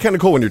 It'd be kind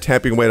of cool when you're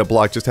tapping away at a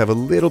block, just have a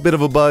little bit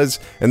of a buzz,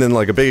 and then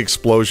like a big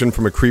explosion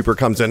from a creeper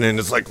comes in and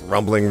it's like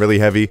rumbling really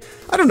heavy.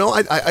 I don't know.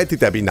 I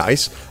think that'd be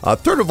nice.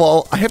 Third of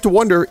all, I have to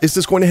wonder, is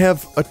this going to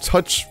have a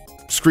touch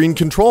screen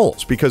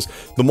controls? Because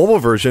the mobile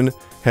version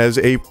has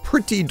a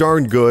pretty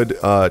darn good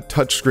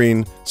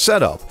touchscreen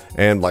setup.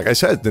 And like I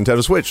said,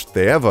 Nintendo Switch,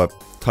 they have a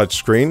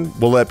touchscreen.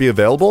 Will that be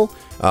available?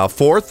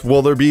 Fourth,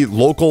 will there be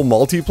local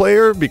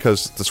multiplayer?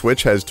 Because the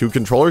Switch has 2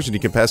 controllers and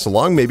you can pass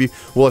along. Maybe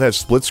will it have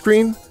split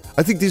screen?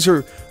 I think these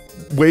are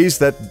ways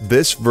that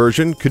this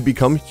version could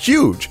become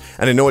huge.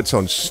 And I know it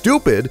sounds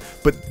stupid,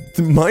 but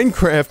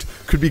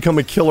Minecraft could become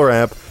a killer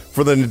app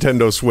for the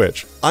Nintendo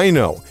Switch. I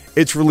know.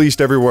 It's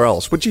released everywhere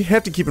else, but you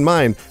have to keep in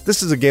mind,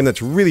 this is a game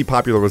that's really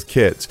popular with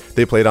kids.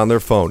 They play it on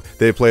their phone,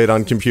 they play it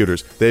on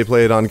computers, they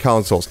play it on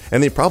consoles,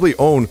 and they probably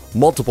own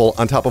multiple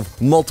on top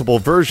of multiple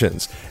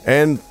versions.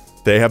 And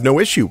they have no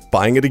issue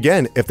buying it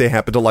again if they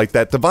happen to like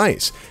that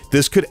device.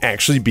 This could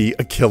actually be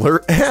a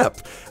killer app,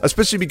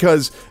 especially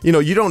because, you know,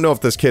 you don't know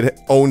if this kid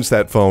owns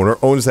that phone or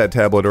owns that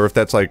tablet, or if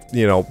that's like,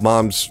 you know,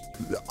 mom's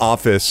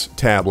office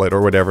tablet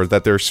or whatever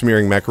that they're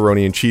smearing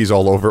macaroni and cheese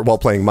all over while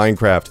playing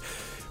Minecraft.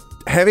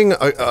 Having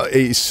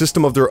a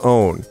system of their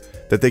own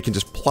that they can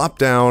just plop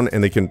down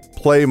and they can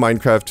play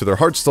Minecraft to their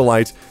heart's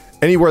delight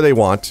anywhere they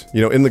want,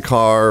 you know, in the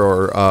car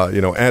or, you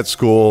know, at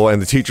school,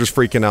 and the teacher's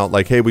freaking out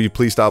like, hey, will you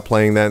please stop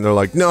playing that? And they're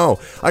like, no,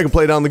 I can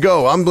play it on the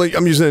go. I'm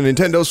using a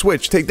Nintendo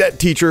Switch. Take that,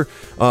 teacher.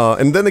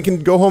 And then they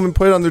can go home and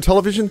play it on their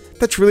television.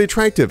 That's really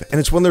attractive. And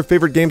it's one of their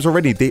favorite games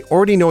already. They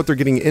already know what they're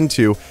getting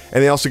into,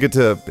 and they also get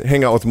to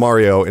hang out with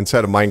Mario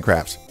instead of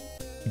Minecraft.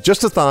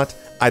 Just a thought.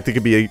 I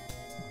think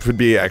could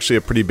be actually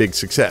a pretty big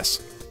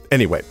success.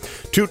 Anyway,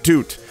 toot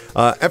toot.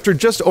 After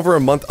just over a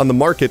month on the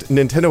market,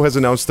 Nintendo has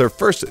announced their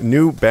first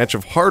new batch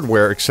of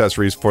hardware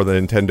accessories for the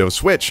Nintendo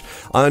Switch.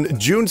 On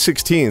June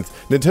 16th,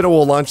 Nintendo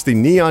will launch the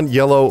neon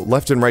yellow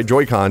left and right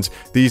Joy-Cons.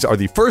 These are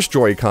the first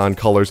Joy-Con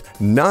colors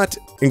not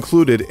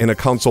included in a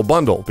console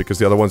bundle, because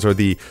the other ones are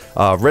the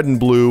red and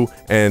blue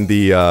and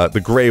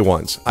the gray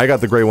ones. I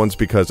got the gray ones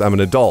because I'm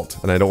an adult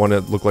and I don't want to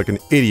look like an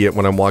idiot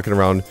when I'm walking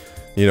around,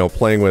 you know,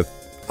 playing with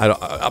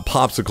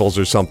popsicles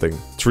or something.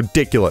 It's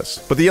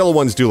ridiculous. But the yellow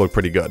ones do look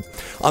pretty good.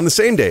 On the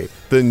same day,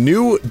 the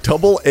new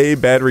AA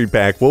battery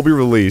pack will be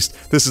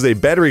released. This is a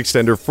battery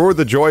extender for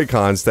the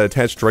Joy-Cons that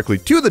attach directly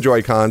to the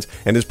Joy-Cons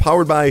and is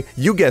powered by,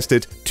 you guessed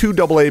it, 2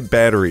 AA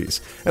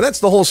batteries. And that's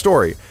the whole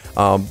story.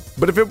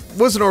 But if it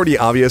wasn't already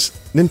obvious,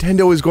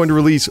 Nintendo is going to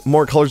release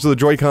more colors of the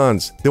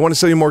Joy-Cons. They want to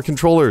sell you more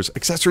controllers.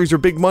 Accessories are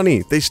big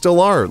money. They still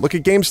are. Look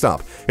at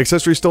GameStop.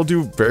 Accessories still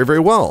do very,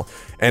 very well.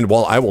 And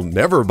while I will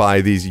never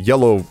buy these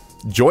yellow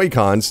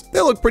Joy-Cons, they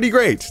look pretty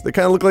great. They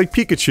kind of look like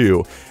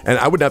Pikachu. And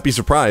I would not be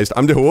surprised.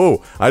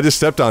 Whoa, I just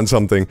stepped on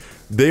something.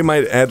 They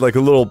might add like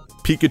a little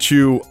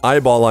Pikachu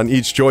eyeball on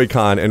each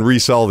Joy-Con and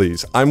resell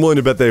these. I'm willing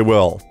to bet they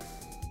will.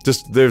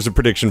 Just, there's a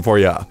prediction for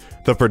ya.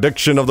 The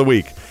prediction of the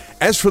week.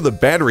 As for the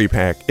battery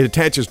pack, it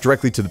attaches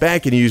directly to the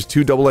back and you use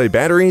 2 AA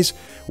batteries.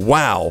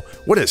 Wow,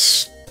 what a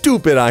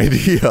stupid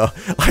idea.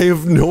 I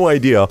have no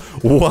idea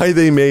why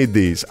they made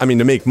these. I mean,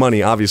 to make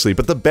money, obviously,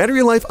 but the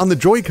battery life on the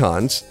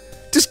Joy-Cons,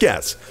 just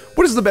guess.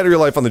 What is the battery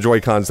life on the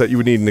Joy-Cons that you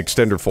would need an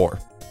extender for?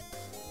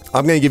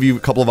 I'm going to give you a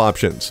couple of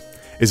options.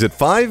 Is it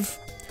 5?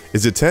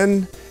 Is it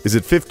 10? Is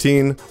it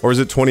 15? Or is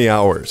it 20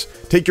 hours?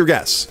 Take your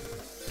guess.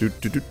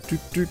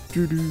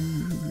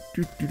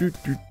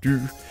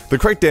 The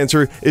correct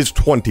answer is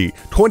 20.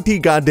 20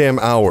 goddamn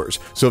hours.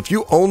 So if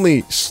you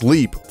only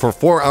sleep for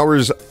 4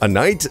 hours a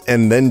night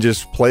and then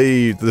just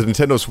play the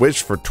Nintendo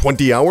Switch for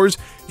 20 hours,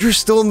 you're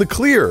still in the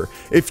clear.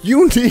 If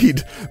you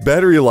need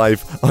battery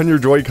life on your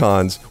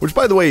Joy-Cons, which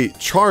by the way,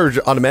 charge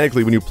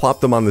automatically when you plop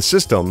them on the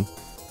system,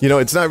 You know,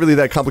 it's not really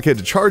that complicated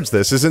to charge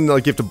this. Isn't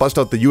like you have to bust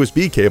out the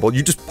USB cable.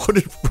 You just put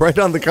it right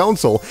on the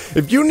console.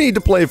 If you need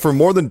to play for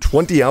more than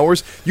 20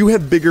 hours, you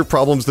have bigger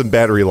problems than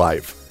battery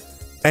life.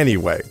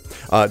 Anyway,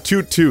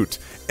 toot toot.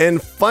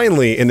 And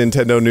finally, in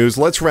Nintendo news,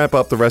 let's wrap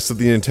up the rest of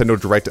the Nintendo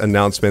Direct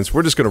announcements.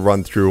 We're just going to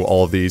run through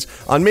all of these.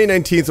 On May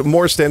 19th,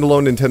 more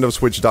standalone Nintendo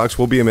Switch docks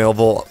will be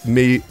available.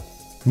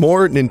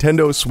 More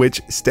Nintendo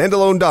Switch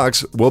standalone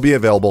docks will be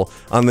available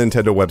on the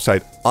Nintendo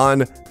website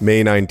on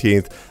May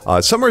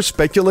 19th. Some are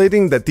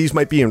speculating that these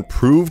might be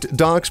improved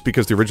docks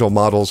because the original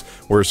models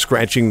were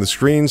scratching the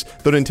screens,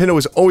 though Nintendo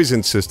has always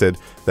insisted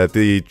that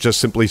they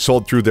just simply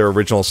sold through their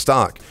original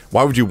stock.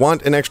 Why would you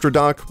want an extra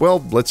dock?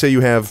 Well, let's say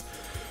you have,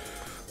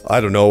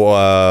 I don't know,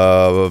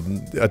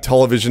 a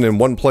television in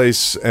one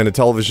place and a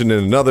television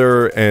in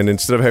another, and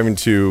instead of having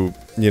to,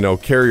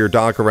 carry your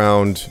dock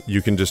around,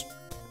 you can just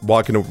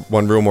walk into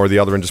one room or the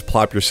other and just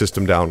plop your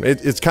system down.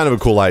 It's kind of a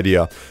cool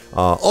idea.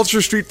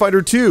 Ultra Street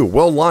Fighter 2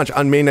 will launch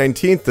on May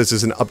 19th. This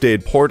is an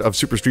updated port of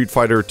Super Street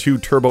Fighter 2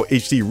 Turbo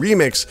HD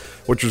Remix,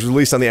 which was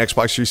released on the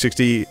Xbox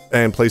 360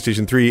 and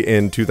PlayStation 3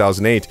 in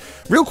 2008.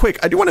 Real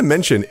quick, I do want to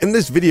mention, in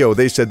this video,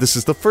 they said this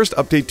is the first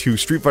update to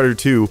Street Fighter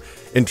 2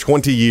 in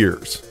 20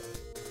 years.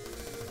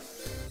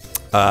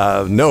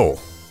 No.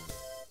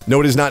 No,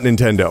 it is not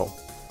Nintendo.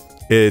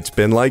 It's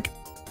been like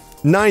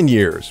 9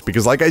 years,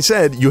 because like I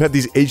said, you have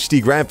these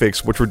HD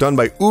graphics, which were done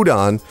by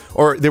Udon,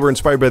 or they were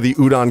inspired by the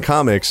Udon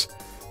comics,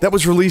 that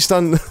was released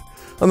on the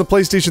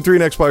PlayStation 3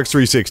 and Xbox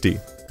 360.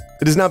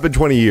 It has not been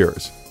 20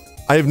 years.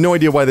 I have no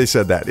idea why they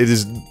said that. It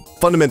is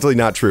fundamentally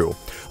not true.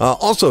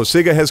 Also,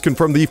 Sega has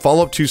confirmed the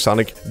follow-up to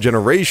Sonic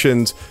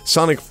Generations,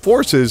 Sonic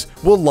Forces,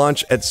 will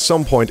launch at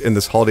some point in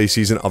this holiday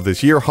season of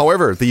this year.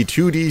 However, the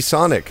 2D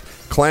Sonic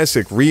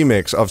classic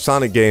remix of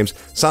Sonic games,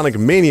 Sonic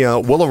Mania,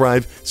 will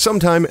arrive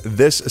sometime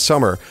this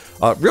summer.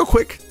 Real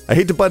quick, I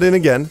hate to butt in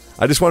again,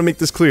 I just want to make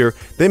this clear.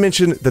 They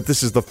mentioned that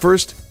this is the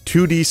first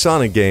 2D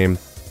Sonic game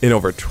in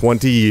over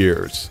 20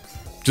 years.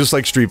 Just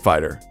like Street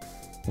Fighter.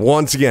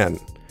 Once again,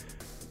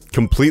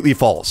 completely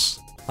false.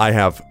 I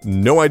have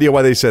no idea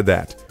why they said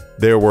that.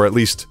 There were at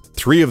least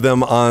 3 of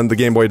them on the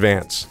Game Boy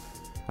Advance.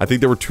 I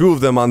think there were 2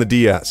 of them on the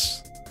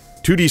DS.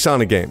 2D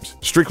Sonic games.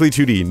 Strictly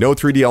 2D. No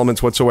 3D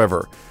elements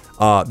whatsoever.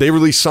 They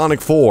released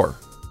Sonic 4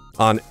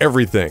 on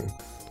everything.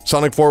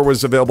 Sonic 4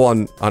 was available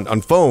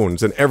on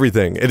phones and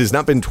everything. It has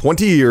not been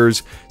 20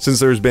 years since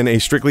there's been a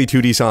strictly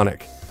 2D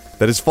Sonic.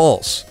 That is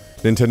false.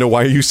 Nintendo,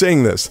 why are you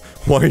saying this?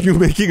 Why are you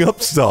making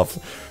up stuff?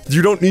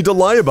 You don't need to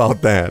lie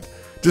about that.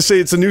 Just say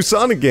it's a new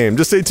Sonic game.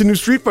 Just say it's a new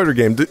Street Fighter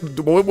game.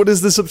 What is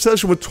this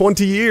obsession with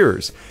 20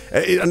 years?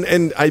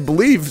 And I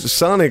believe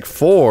Sonic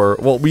 4,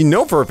 well, we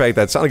know for a fact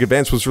that Sonic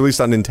Advance was released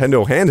on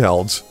Nintendo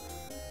handhelds.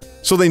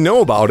 So they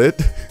know about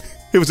it.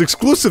 It was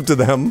exclusive to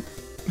them.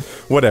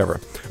 Whatever.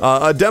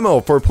 A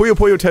demo for Puyo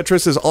Puyo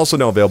Tetris is also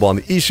now available on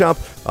the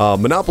eShop.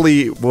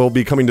 Monopoly will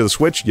be coming to the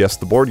Switch, yes,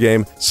 the board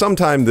game,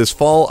 sometime this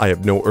fall. I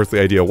have no earthly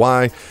idea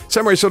why.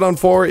 Samurai Shodown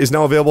 4 is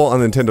now available on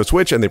the Nintendo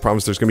Switch, and they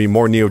promise there's going to be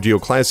more Neo Geo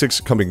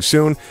classics coming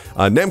soon.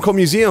 Namco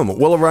Museum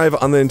will arrive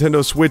on the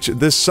Nintendo Switch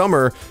this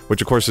summer,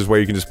 which of course is where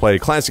you can just play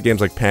classic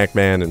games like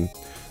Pac-Man and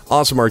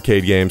awesome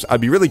arcade games.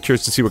 I'd be really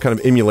curious to see what kind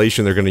of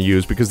emulation they're going to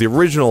use, because the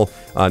original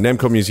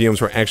Namco Museums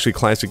were actually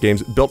classic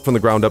games built from the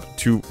ground up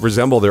to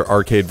resemble their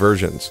arcade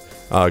versions,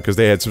 because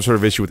they had some sort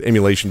of issue with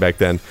emulation back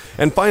then.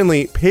 And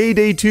finally,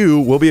 Payday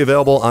 2 will be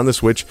available on the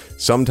Switch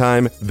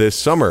sometime this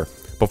summer.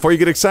 Before you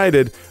get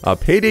excited,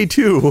 Payday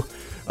 2,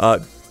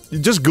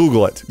 just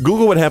Google it.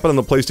 Google what happened on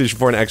the PlayStation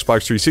 4 and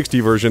Xbox 360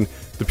 version.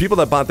 The people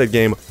that bought that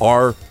game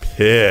are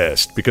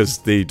pissed because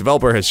the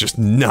developer has just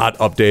not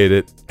updated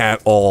it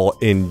at all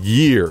in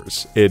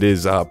years. It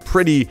is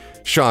pretty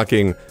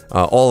shocking,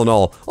 all in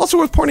all. Also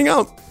worth pointing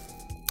out,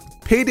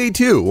 Payday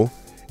 2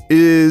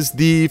 is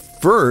the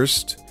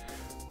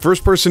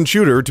first-person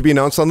shooter to be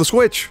announced on the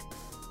Switch,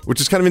 which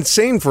is kind of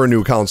insane for a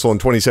new console in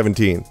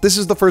 2017. This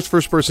is the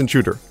first-person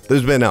shooter that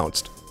has been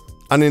announced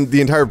on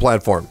the entire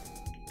platform.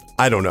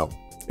 I don't know.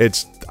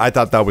 I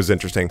thought that was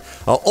interesting.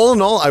 All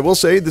in all, I will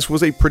say this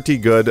was a pretty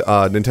good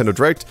Nintendo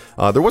Direct.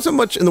 There wasn't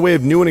much in the way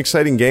of new and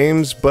exciting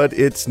games, but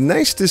it's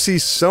nice to see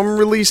some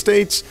release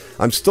dates.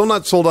 I'm still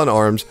not sold on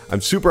ARMS. I'm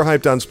super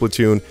hyped on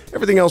Splatoon.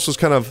 Everything else was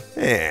kind of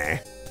meh.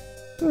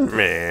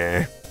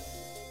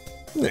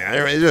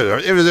 Yeah,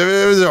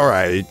 it was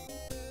alright.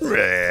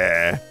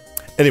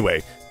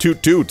 Anyway,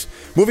 toot toot.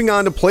 Moving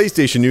on to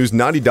PlayStation news,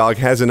 Naughty Dog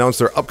has announced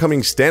their upcoming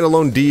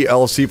standalone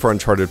DLC for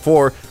Uncharted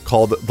 4,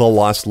 called The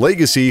Lost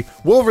Legacy,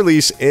 will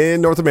release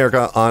in North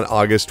America on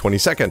August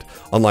 22nd.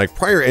 Unlike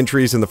prior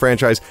entries in the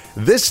franchise,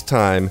 this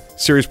time,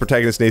 series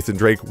protagonist Nathan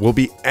Drake will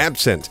be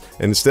absent.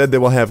 Instead, they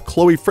will have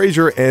Chloe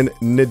Fraser and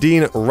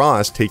Nadine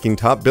Ross taking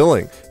top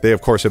billing. They,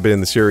 of course, have been in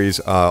the series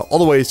all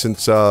the way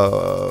since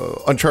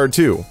Uncharted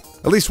 2.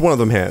 At least one of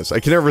them has. I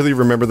can never really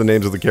remember the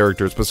names of the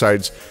characters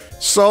besides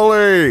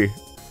Sully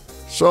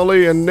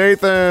and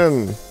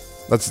Nathan.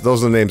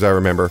 Those are the names I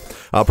remember.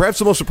 Perhaps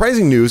the most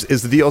surprising news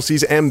is the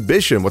DLC's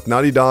ambition, with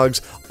Naughty Dog's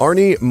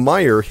Arnie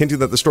Meyer hinting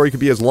that the story could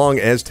be as long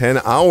as 10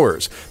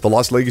 hours. The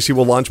Lost Legacy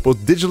will launch both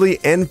digitally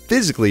and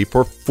physically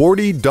for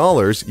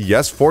 $40.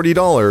 Yes,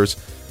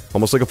 $40.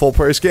 Almost like a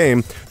full-price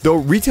game, though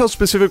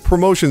retail-specific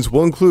promotions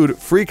will include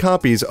free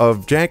copies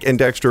of Jak and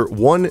Daxter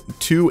 1,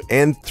 2,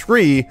 and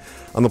 3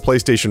 on the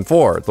PlayStation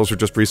 4. Those were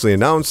just recently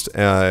announced,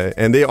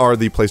 and they are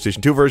the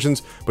PlayStation 2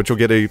 versions, but you'll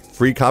get a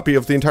free copy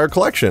of the entire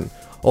collection.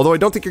 Although I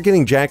don't think you're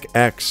getting Jak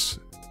X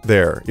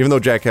there, even though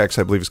Jak X,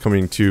 I believe, is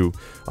coming to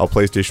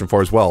PlayStation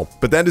 4 as well.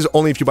 But that is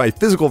only if you buy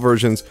physical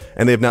versions,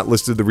 and they have not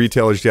listed the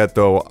retailers yet,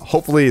 though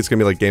hopefully it's going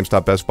to be like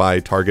GameStop, Best Buy,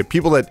 Target,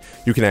 people that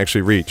you can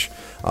actually reach.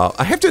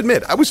 I have to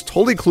admit, I was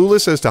totally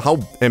clueless as to how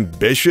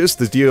ambitious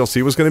this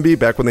DLC was going to be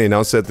back when they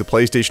announced it at the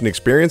PlayStation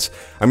Experience.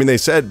 I mean, they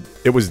said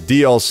it was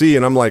DLC,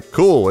 and I'm like,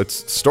 cool,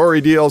 it's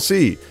story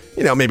DLC.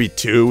 You know, maybe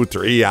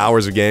 2-3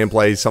 hours of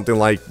gameplay, something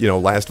like,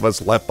 Last of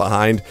Us Left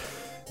Behind.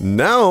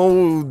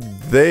 Now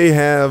they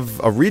have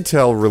a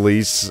retail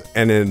release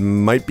and it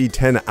might be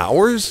 10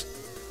 hours?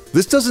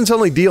 This doesn't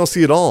sound like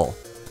DLC at all.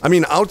 I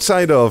mean,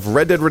 outside of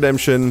Red Dead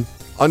Redemption,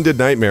 Undead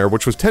Nightmare,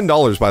 which was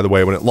 $10 by the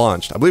way when it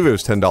launched. I believe it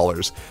was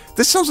 $10.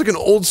 This sounds like an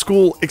old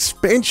school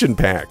expansion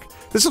pack.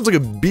 This sounds like a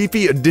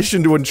beefy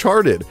addition to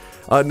Uncharted.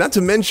 Not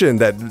to mention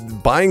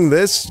that buying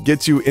this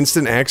gets you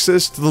instant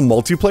access to the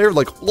multiplayer,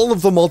 like all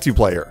of the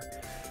multiplayer,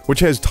 which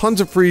has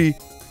tons of free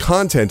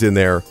content in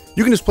there.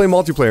 You can just play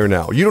multiplayer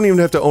now. You don't even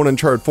have to own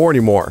Uncharted 4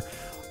 anymore.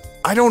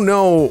 I don't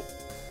know.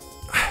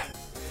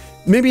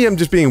 Maybe I'm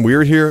just being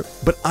weird here,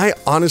 but I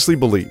honestly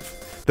believe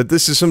that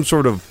this is some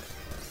sort of...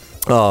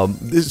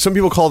 some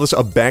people call this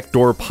a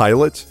backdoor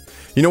pilot.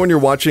 You know when you're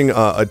watching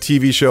a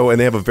TV show and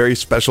they have a very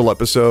special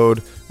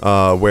episode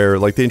where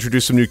like they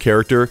introduce some new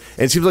character,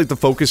 and it seems like the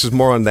focus is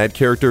more on that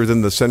character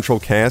than the central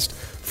cast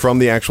from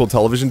the actual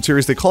television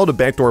series. They call it a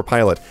backdoor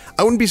pilot.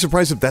 I wouldn't be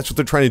surprised if that's what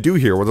they're trying to do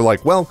here, where they're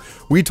like, well,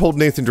 we told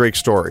Nathan Drake's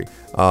story.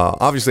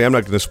 Obviously, I'm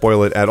not going to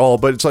spoil it at all,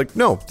 but it's like,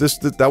 no,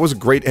 that was a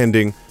great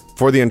ending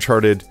for the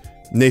Uncharted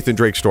Nathan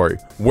Drake story.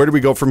 Where do we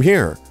go from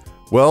here?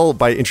 Well,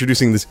 by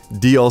introducing this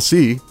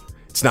DLC.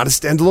 It's not a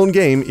standalone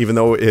game, even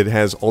though it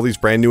has all these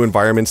brand new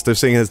environments. They're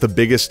saying it has the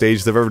biggest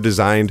stage they've ever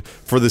designed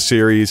for the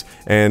series,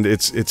 and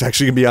it's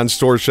actually going to be on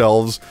store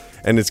shelves,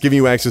 and it's giving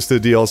you access to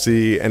the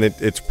DLC, and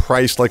it's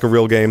priced like a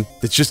real game.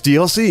 It's just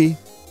DLC.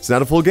 It's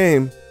not a full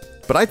game.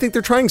 But I think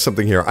they're trying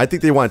something here. I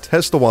think they want to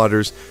test the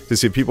waters to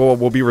see if people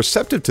will be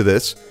receptive to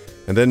this,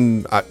 and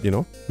then,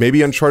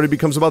 maybe Uncharted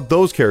becomes about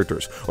those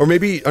characters. Or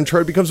maybe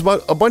Uncharted becomes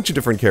about a bunch of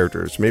different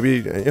characters.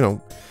 Maybe,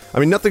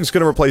 nothing's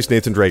going to replace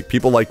Nathan Drake.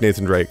 People like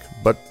Nathan Drake,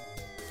 but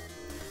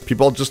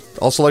people just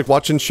also like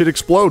watching shit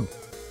explode.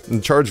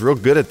 Uncharted's real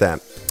good at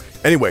that.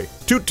 Anyway,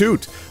 toot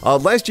toot.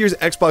 Last year's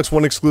Xbox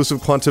One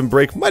exclusive Quantum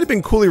Break might have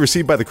been coolly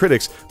received by the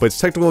critics, but its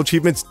technical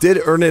achievements did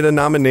earn it a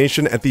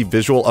nomination at the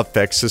Visual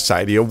Effects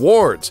Society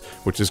Awards,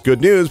 which is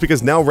good news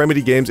because now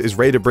Remedy Games is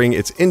ready to bring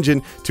its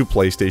engine to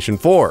PlayStation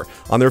 4.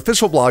 On their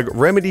official blog,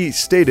 Remedy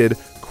stated,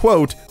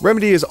 quote,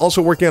 Remedy is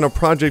also working on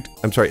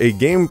a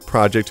game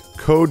project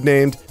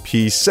codenamed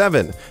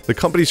P7. The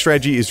company's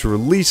strategy is to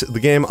release the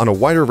game on a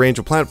wider range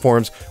of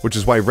platforms, which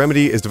is why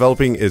Remedy is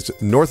developing its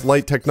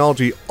Northlight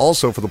technology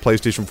also for the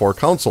PlayStation 4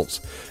 consoles.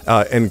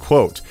 End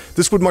quote.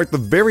 This would mark the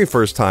very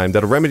first time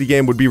that a Remedy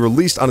game would be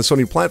released on a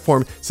Sony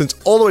platform since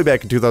all the way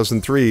back in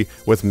 2003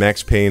 with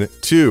Max Payne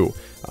 2.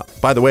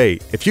 By the way,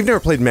 if you've never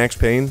played Max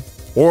Payne,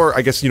 or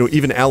I guess,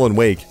 even Alan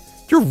Wake,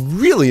 you're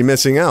really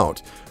missing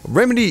out.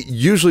 Remedy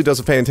usually does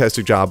a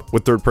fantastic job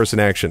with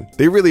third-person action.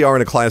 They really are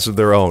in a class of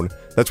their own.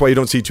 That's why you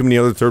don't see too many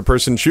other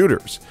third-person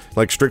shooters,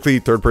 like strictly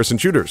third-person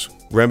shooters.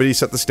 Remedy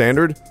set the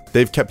standard.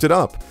 They've kept it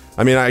up.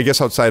 I mean, I guess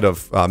outside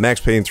of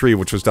Max Payne 3,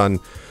 which was done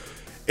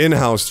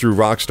in-house through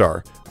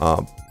Rockstar.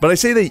 But I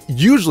say they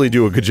usually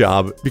do a good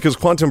job because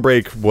Quantum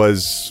Break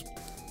was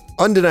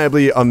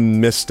undeniably a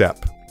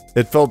misstep.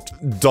 It felt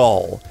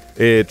dull.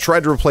 It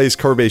tried to replace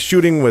cover-based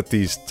shooting with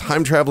these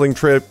time-traveling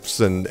trips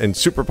and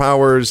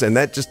superpowers, and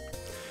that just...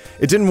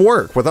 It didn't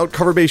work without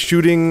cover-based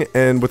shooting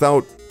and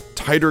without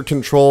tighter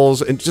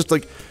controls, and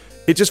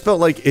it just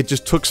felt like it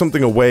just took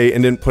something away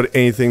and didn't put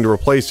anything to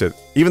replace it.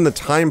 Even the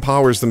time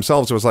powers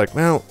themselves, it was like,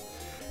 well,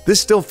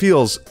 this still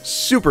feels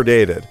super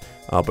dated.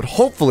 But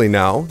hopefully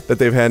now that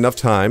they've had enough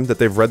time, that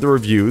they've read the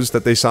reviews,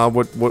 that they saw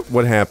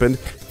what happened,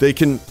 they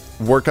can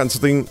work on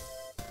something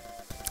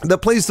that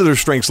plays to their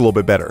strengths a little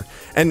bit better.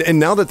 And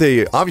now that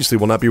they obviously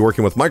will not be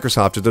working with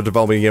Microsoft if they're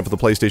developing a game for the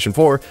PlayStation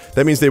 4,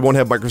 that means they won't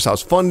have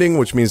Microsoft's funding,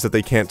 which means that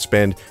they can't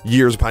spend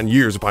years upon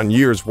years upon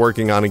years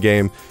working on a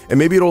game, and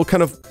maybe it'll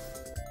kind of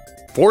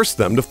force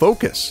them to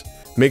focus,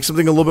 make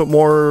something a little bit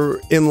more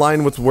in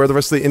line with where the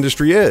rest of the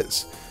industry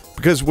is.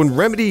 Because when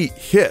Remedy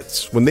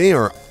hits, when they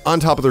are on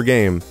top of their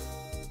game,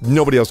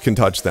 nobody else can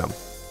touch them.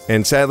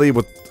 And sadly,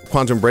 with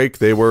Quantum Break,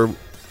 they were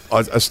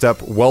a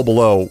step well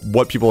below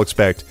what people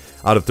expect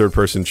out of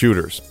third-person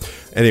shooters.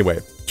 Anyway,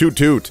 Toot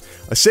toot.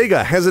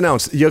 Sega has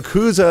announced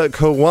Yakuza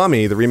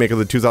Kiwami, the remake of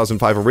the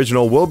 2005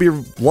 original, will be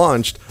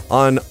launched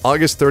on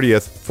August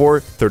 30th for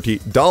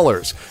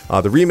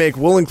 $30. The remake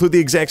will include the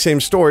exact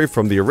same story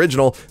from the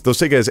original, though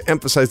Sega has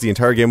emphasized the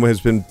entire game has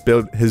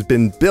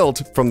been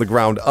built from the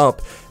ground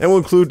up, and will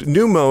include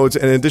new modes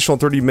and an additional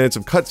 30 minutes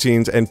of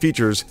cutscenes and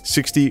features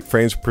 60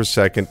 frames per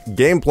second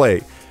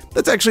gameplay.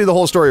 That's actually the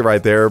whole story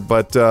right there,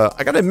 but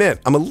I gotta admit,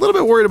 I'm a little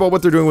bit worried about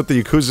what they're doing with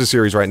the Yakuza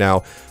series right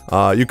now.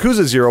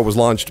 Yakuza 0 was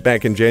launched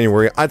back in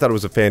January. I thought it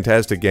was a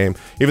fantastic game,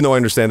 even though I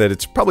understand that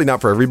it's probably not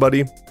for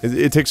everybody.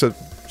 It takes a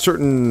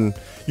certain...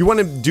 You want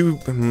to do...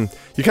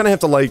 You kind of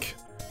have to like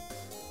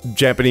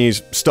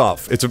Japanese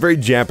stuff. It's a very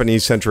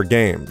Japanese-centric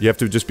game. You have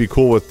to just be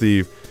cool with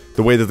the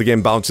way that the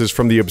game bounces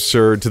from the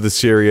absurd to the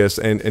serious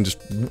and just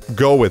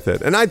go with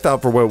it. And I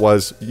thought for what it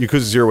was,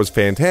 Yakuza 0 was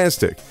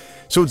fantastic.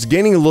 So it's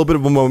gaining a little bit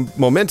of a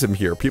momentum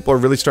here. People are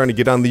really starting to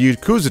get on the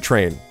Yakuza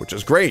train, which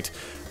is great.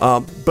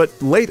 But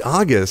late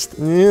August,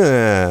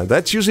 yeah,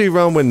 that's usually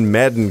around when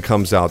Madden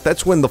comes out.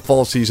 That's when the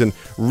fall season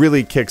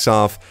really kicks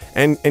off,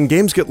 and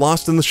games get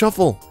lost in the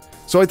shuffle.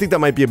 So I think that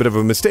might be a bit of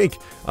a mistake.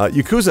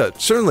 Yakuza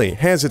certainly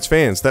has its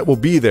fans that will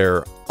be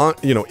there,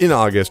 in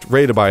August,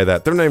 ready to buy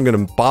that. They're not even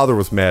going to bother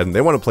with Madden.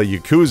 They want to play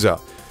Yakuza.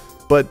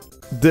 But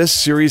this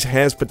series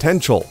has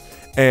potential.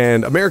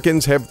 And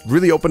Americans have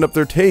really opened up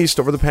their taste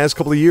over the past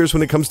couple of years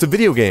when it comes to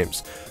video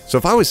games. So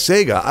if I was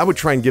Sega, I would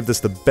try and give this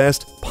the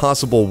best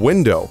possible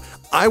window.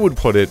 I would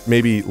put it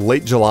maybe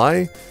late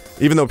July,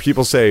 even though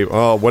people say,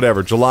 oh,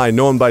 whatever, July,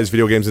 no one buys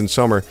video games in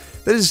summer.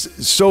 That is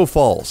so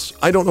false.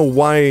 I don't know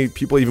why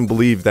people even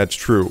believe that's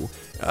true.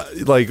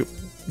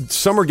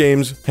 Summer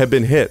games have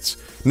been hits.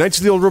 Knights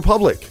of the Old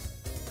Republic.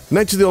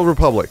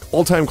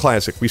 All-time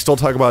classic. We still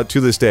talk about it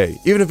to this day.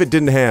 Even if it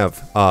didn't have...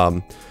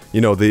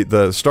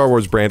 the Star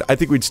Wars brand, I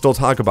think we'd still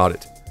talk about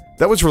it.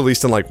 That was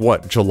released in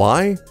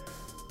July?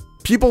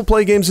 People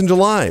play games in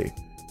July.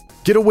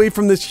 Get away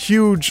from this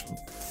huge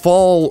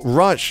fall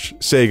rush,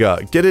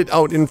 Sega. Get it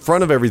out in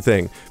front of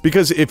everything.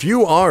 Because if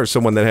you are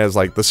someone that has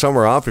the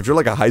summer off, if you're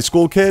like a high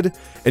school kid,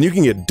 and you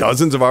can get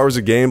dozens of hours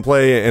of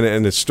gameplay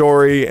and a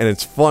story, and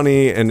it's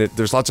funny, and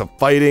there's lots of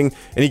fighting,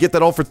 and you get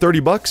that all for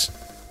 $30,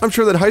 I'm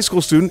sure that high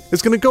school student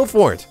is going to go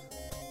for it.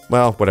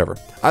 Well, whatever.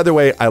 Either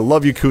way, I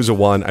love Yakuza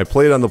 1. I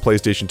played it on the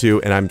PlayStation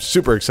 2, and I'm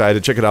super excited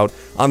to check it out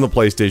on the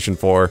PlayStation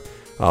 4.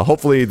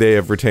 Hopefully, they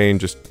have retained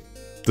just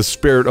the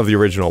spirit of the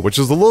original, which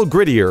is a little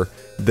grittier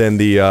than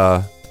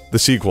the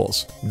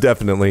sequels.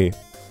 Definitely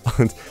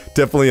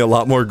a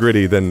lot more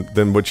gritty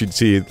than what you'd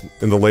see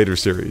in the later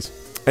series.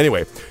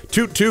 Anyway,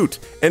 toot toot.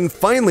 And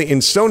finally, in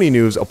Sony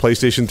news, a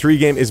PlayStation 3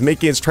 game is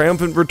making its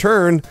triumphant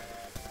return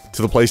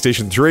to the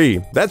PlayStation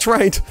 3. That's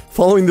right.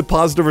 Following the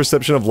positive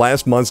reception of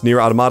last month's Nier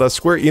Automata,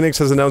 Square Enix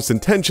has announced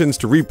intentions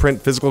to reprint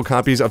physical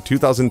copies of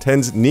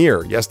 2010's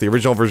Nier. Yes, the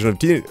original version of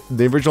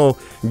the original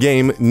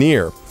game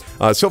Nier.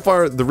 So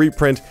far, the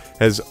reprint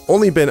has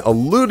only been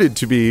alluded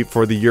to be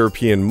for the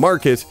European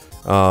market,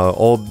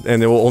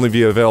 and it will only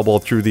be available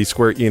through the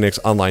Square Enix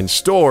online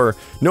store.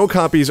 No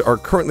copies are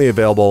currently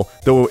available,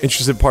 though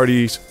interested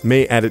parties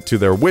may add it to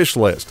their wish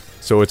list.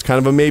 So it's kind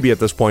of a maybe at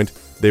this point.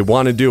 They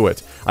want to do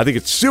it. I think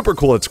it's super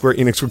cool that Square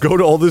Enix would go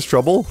to all this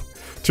trouble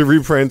to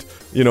reprint,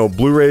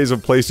 Blu-rays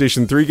of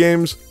PlayStation 3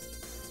 games.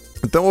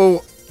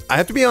 Though, I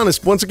have to be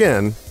honest, once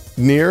again,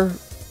 Nier,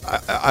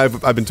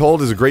 I've been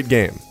told is a great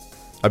game.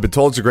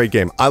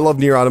 I love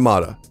Nier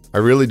Automata. I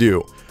really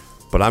do.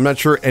 But I'm not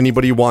sure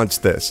anybody wants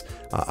this.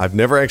 I've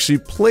never actually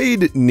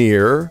played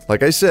Nier,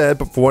 like I said,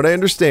 but from what I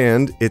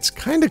understand, it's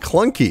kind of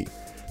clunky.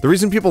 The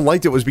reason people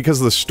liked it was because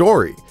of the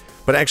story.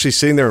 But actually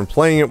sitting there and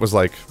playing it was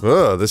like,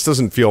 ugh, this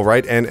doesn't feel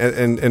right.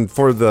 And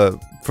for the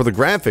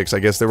graphics, I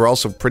guess they were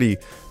also pretty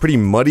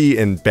muddy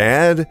and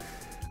bad.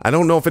 I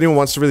don't know if anyone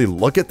wants to really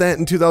look at that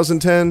in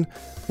 2010,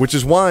 which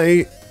is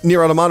why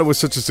Nier Automata was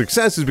such a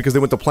success, is because they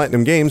went to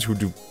Platinum Games, who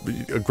do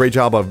a great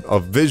job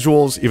of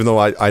visuals, even though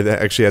I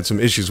actually had some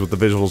issues with the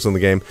visuals in the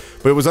game.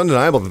 But it was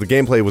undeniable that the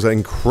gameplay was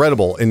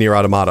incredible in Nier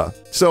Automata.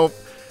 So,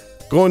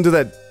 going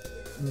to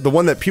the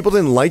one that people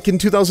didn't like in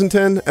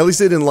 2010, at least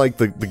they didn't like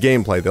the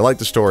gameplay, they liked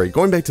the story.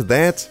 Going back to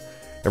that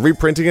and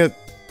reprinting it,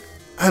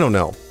 I don't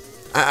know.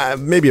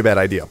 Maybe a bad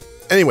idea.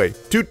 Anyway,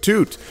 toot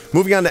toot.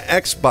 Moving on to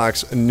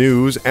Xbox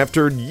news.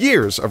 After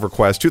years of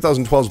requests,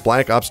 2012's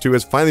Black Ops 2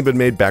 has finally been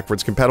made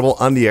backwards compatible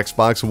on the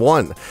Xbox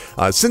One.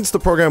 Since the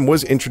program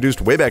was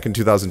introduced way back in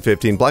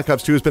 2015, Black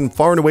Ops 2 has been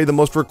far and away the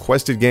most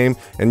requested game,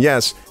 and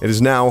yes, it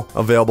is now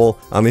available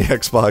on the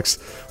Xbox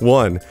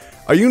One.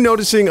 Are you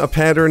noticing a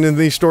pattern in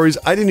these stories?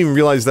 I didn't even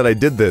realize that I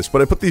did this,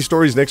 but I put these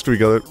stories next to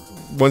each other.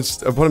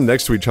 Once I put them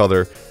next to each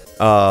other,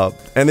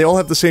 and they all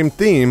have the same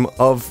theme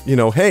of,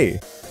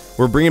 hey,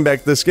 we're bringing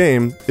back this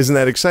game. Isn't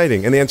that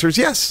exciting? And the answer is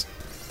yes.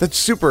 That's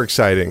super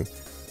exciting.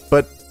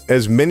 But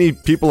as many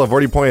people have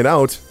already pointed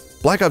out,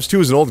 Black Ops 2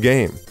 is an old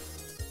game.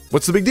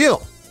 What's the big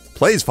deal?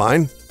 Plays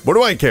fine. What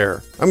do I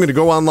care? I'm going to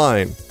go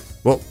online.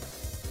 Well,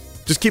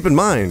 just keep in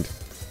mind,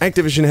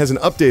 Activision hasn't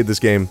updated this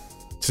game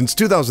since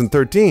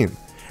 2013.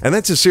 And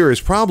that's a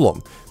serious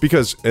problem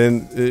because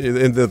in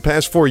the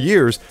past 4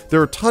 years,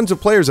 there are tons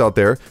of players out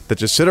there that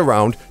just sit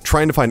around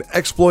trying to find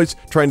exploits,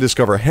 trying to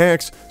discover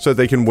hacks so that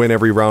they can win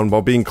every round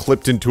while being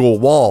clipped into a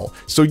wall.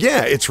 So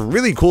yeah, it's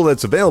really cool that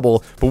it's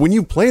available, but when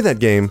you play that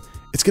game,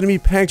 it's going to be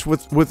packed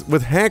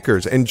with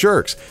hackers and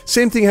jerks.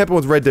 Same thing happened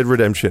with Red Dead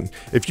Redemption.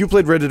 If you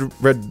played Red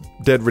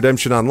Dead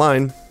Redemption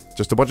Online,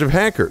 just a bunch of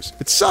hackers.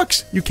 It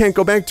sucks. You can't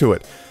go back to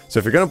it. So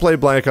if you're going to play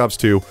Black Ops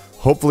 2,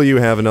 hopefully you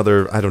have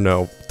another,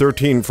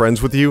 13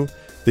 friends with you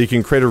that you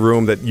can create a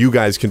room that you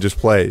guys can just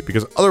play.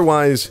 Because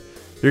otherwise,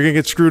 you're going to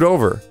get screwed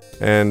over.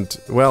 And,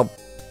 well,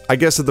 I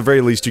guess at the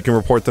very least you can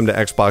report them to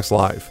Xbox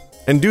Live.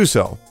 And do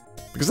so.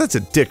 Because that's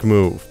a dick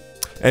move.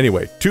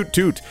 Anyway, toot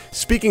toot.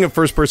 Speaking of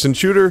first-person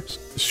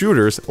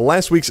shooters,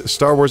 last week's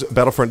Star Wars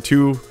Battlefront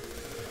 2...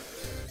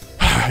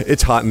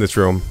 It's hot in this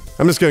room.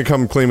 I'm just gonna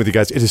come clean with you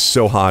guys. It is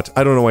so hot.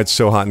 I don't know why it's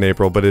so hot in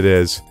April, but it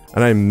is.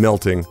 And I'm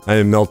melting. I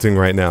am melting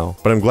right now.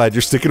 But I'm glad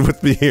you're sticking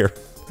with me here.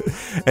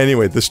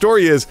 Anyway, the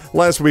story is,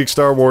 last week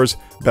Star Wars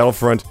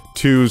Battlefront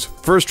 2's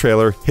first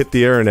trailer hit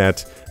the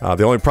internet.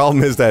 The only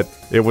problem is that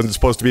it wasn't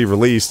supposed to be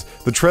released.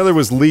 The trailer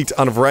was leaked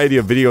on a variety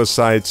of video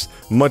sites,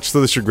 much to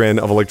the chagrin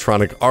of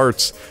Electronic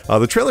Arts.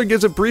 The trailer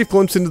gives a brief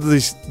glimpse into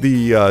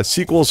the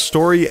sequel's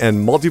story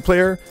and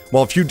multiplayer.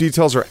 While a few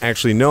details are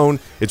actually known,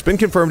 it's been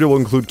confirmed it will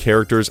include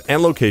characters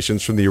and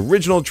locations from the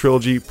original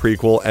trilogy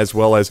prequel as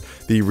well as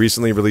the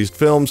recently released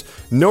films.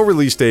 No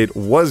release date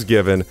was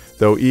given,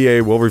 though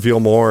EA will reveal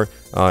more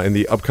in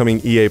the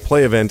upcoming EA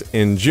Play event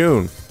in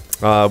June.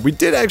 We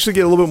did actually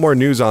get a little bit more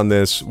news on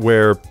this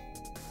where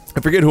I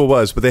forget who it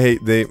was, but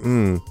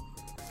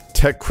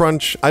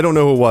TechCrunch, I don't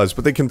know who it was,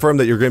 but they confirmed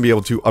that you're going to be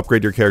able to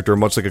upgrade your character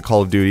much like a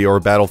Call of Duty or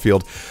a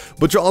Battlefield,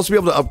 but you'll also be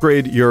able to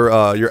upgrade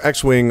your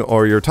X-Wing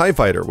or your TIE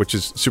Fighter, which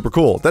is super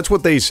cool. That's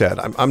what they said.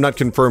 I'm not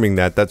confirming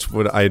that. That's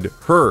what I'd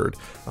heard.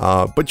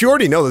 But you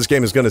already know this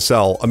game is going to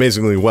sell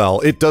amazingly well.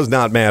 It does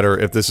not matter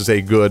if this is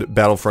a good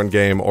Battlefront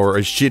game or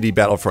a shitty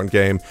Battlefront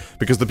game,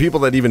 because the people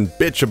that even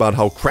bitch about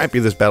how crappy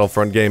this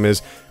Battlefront game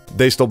is,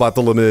 they still bought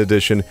the limited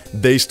edition,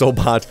 they still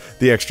bought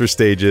the extra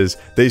stages,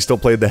 they still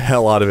played the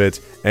hell out of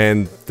it,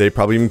 and they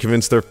probably even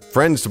convinced their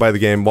friends to buy the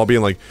game while being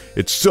like,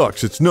 it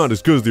sucks, it's not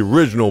as good as the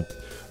original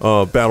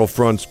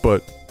Battlefronts,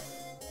 but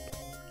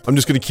I'm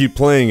just gonna keep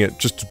playing it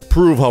just to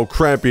prove how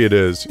crappy it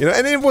is. You know,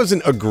 and it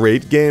wasn't a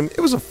great game, it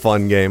was a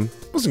fun game.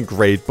 It wasn't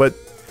great, but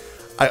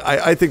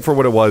I think for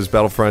what it was,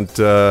 Battlefront,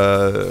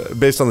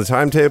 based on the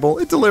timetable,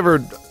 it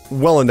delivered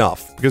well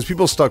enough, because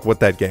people stuck with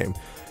that game.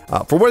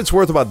 For what it's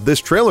worth about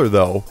this trailer,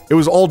 though, it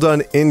was all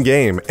done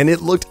in-game, and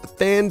it looked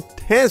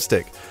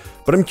fantastic.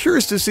 But I'm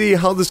curious to see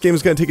how this game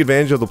is going to take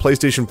advantage of the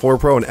PlayStation 4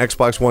 Pro and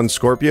Xbox One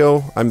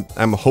Scorpio.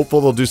 I'm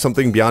hopeful they'll do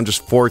something beyond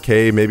just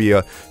 4K, maybe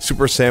a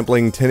super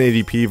sampling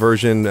 1080p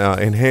version,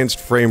 enhanced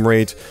frame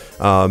rate,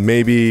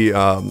 maybe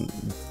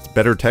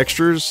better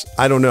textures.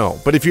 I don't know.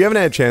 But if you haven't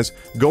had a chance,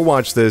 go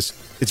watch this.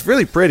 It's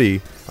really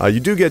pretty. You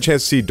do get a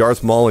chance to see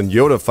Darth Maul and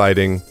Yoda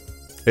fighting,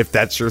 if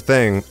that's your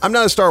thing. I'm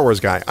not a Star Wars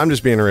guy. I'm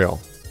just being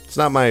real. It's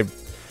not my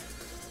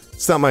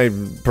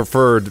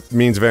preferred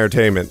means of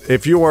entertainment.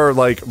 If you are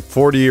like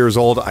 40 years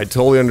old, I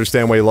totally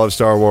understand why you love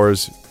Star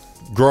Wars.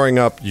 Growing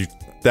up,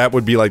 that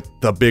would be like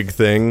the big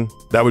thing.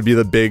 That would be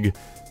the big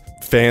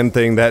fan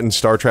thing, that in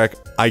Star Trek.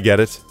 I get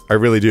it. I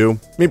really do.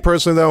 Me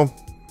personally, though,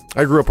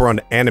 I grew up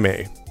around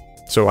anime,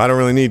 so I don't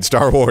really need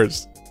Star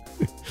Wars.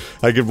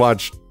 I could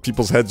watch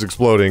people's heads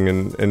exploding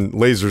and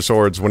laser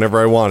swords whenever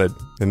I wanted,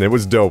 and it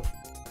was dope.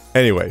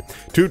 Anyway,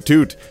 toot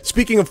toot.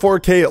 Speaking of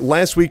 4K,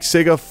 last week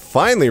Sega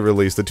finally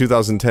released the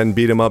 2010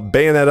 beat-em-up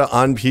Bayonetta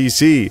on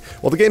PC.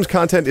 While the game's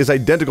content is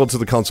identical to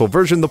the console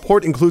version, the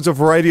port includes a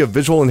variety of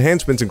visual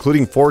enhancements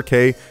including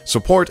 4K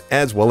support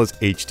as well as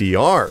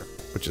HDR,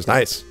 which is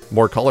nice.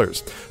 More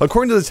colors.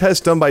 According to the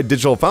test done by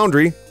Digital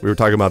Foundry, we were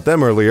talking about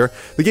them earlier,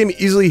 the game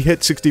easily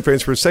hit 60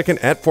 frames per second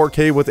at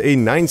 4K with a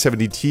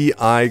 970 Ti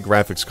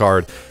graphics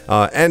card,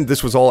 and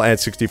this was all at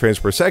 60 frames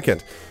per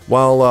second.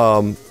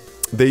 While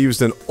they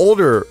used an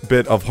older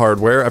bit of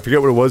hardware. I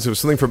forget what it was. It was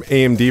something from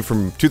AMD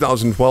from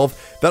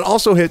 2012 that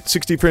also hit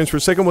 60 frames per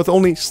second with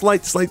only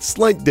slight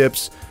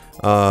dips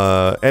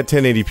at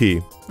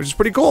 1080p, which is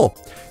pretty cool.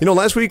 You know,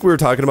 last week we were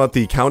talking about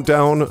the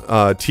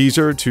countdown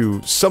teaser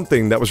to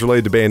something that was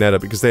related to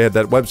Bayonetta because they had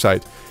that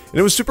website. And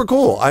it was super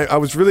cool. I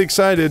was really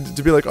excited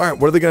to be like, all right,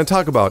 what are they going to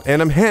talk about?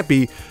 And I'm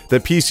happy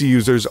that PC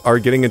users are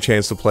getting a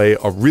chance to play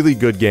a really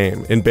good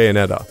game in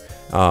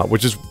Bayonetta,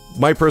 which is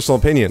my personal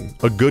opinion,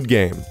 a good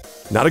game.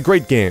 Not a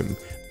great game.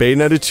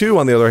 Bayonetta 2,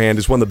 on the other hand,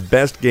 is one of the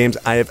best games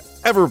I have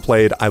ever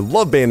played. I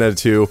love Bayonetta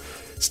 2.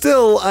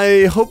 Still,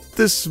 I hope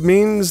this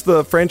means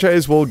the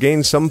franchise will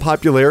gain some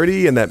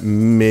popularity and that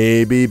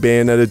maybe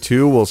Bayonetta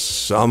 2 will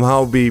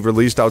somehow be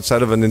released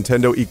outside of a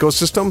Nintendo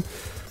ecosystem.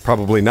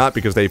 Probably not,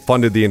 because they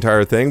funded the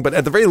entire thing, but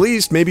at the very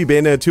least, maybe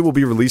Bayonetta 2 will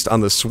be released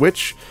on the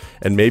Switch,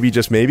 and maybe,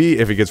 just maybe,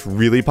 if it gets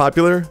really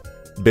popular,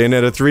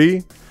 Bayonetta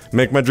 3...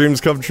 Make my dreams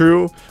come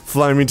true,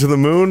 fly me to the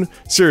moon.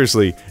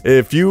 Seriously,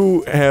 if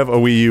you have a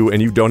Wii U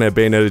and you don't have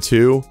Bayonetta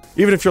 2,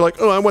 even if you're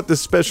like, oh, I want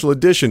this special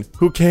edition,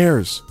 who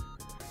cares?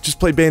 just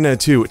play Bayonetta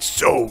 2. It's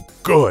so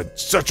good.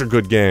 Such a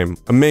good game.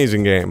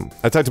 Amazing game.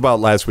 I talked about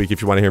it last week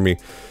if you want to hear me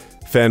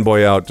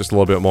fanboy out just a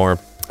little bit more.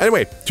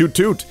 Anyway, toot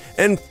toot.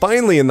 And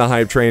finally in the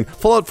hype train,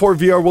 Fallout 4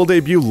 VR will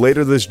debut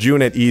later this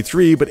June at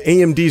E3, but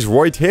AMD's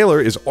Roy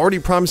Taylor is already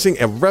promising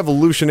a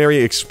revolutionary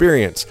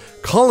experience,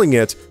 calling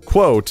it,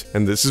 quote,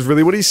 and this is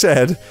really what he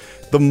said,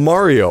 the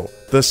Mario,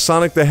 the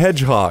Sonic the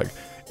Hedgehog.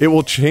 It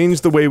will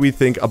change the way we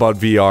think about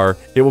VR.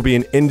 It will be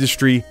an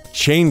industry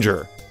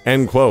changer,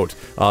 end quote.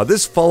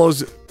 This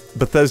follows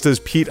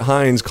Bethesda's Pete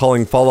Hines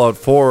calling Fallout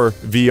 4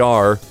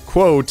 VR,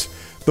 quote,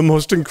 the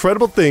most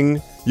incredible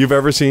thing you've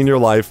ever seen in your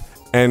life,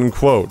 end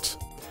quote.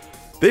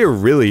 They are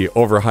really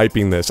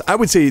overhyping this. I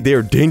would say they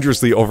are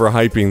dangerously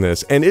overhyping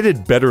this, and it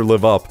had better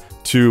live up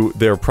to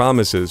their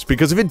promises,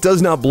 because if it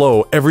does not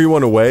blow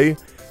everyone away,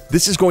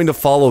 this is going to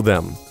follow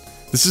them.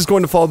 This is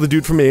going to follow the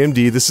dude from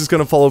AMD. This is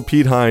going to follow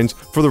Pete Hines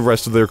for the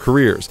rest of their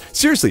careers.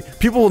 Seriously,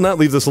 people will not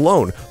leave this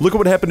alone. Look at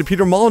what happened to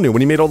Peter Molyneux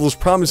when he made all those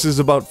promises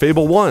about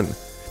Fable 1.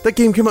 That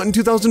game came out in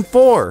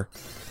 2004.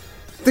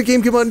 The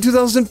game came out in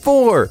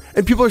 2004,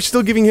 and people are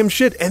still giving him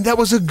shit, and that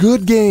was a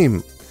good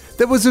game.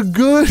 That was a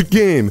good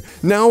game.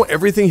 Now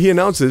everything he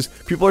announces,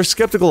 people are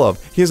skeptical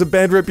of. He has a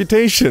bad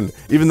reputation,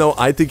 even though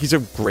I think he's a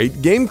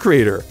great game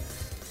creator.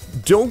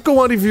 Don't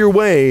go out of your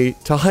way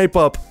to hype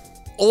up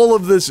all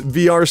of this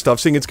VR stuff,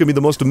 saying it's going to be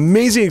the most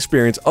amazing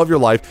experience of your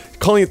life,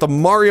 calling it the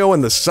Mario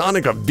and the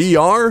Sonic of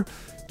VR.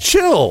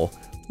 Chill.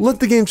 Let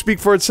the game speak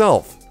for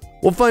itself.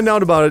 We'll find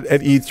out about it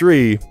at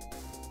E3.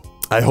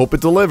 I hope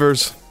it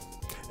delivers.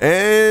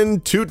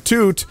 And toot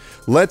toot,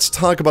 let's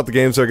talk about the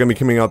games that are going to be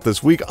coming out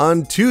this week.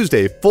 On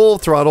Tuesday, Full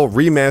Throttle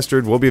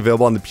Remastered will be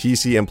available on the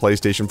PC and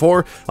PlayStation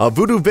 4.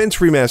 Voodoo Vince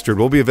Remastered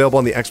will be available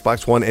on the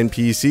Xbox One and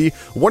PC.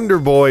 Wonder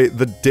Boy,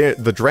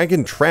 the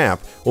Dragon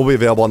Trap will be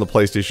available on the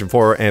PlayStation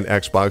 4 and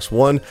Xbox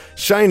One.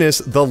 Shyness,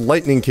 The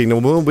Lightning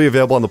Kingdom will be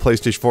available on the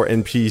PlayStation 4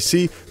 and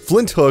PC.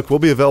 Flint Hook will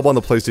be available on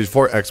the PlayStation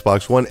 4,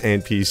 Xbox One,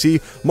 and PC.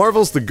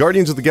 Marvel's The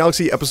Guardians of the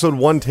Galaxy Episode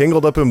 1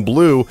 Tangled Up in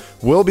Blue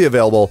will be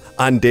available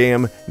on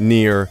damn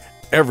near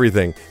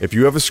everything. If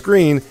you have a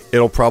screen,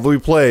 it'll probably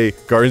play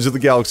Guardians of the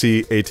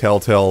Galaxy, a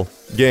Telltale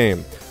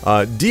game.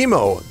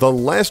 Demo, The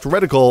Last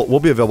Reticle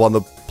will be available on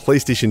the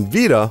PlayStation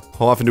Vita.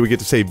 How often do we get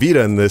to say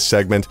Vita in this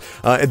segment?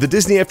 The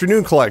Disney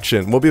Afternoon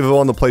Collection will be available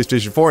on the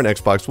PlayStation 4 and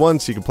Xbox One,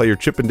 so you can play your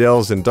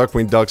Chippendales and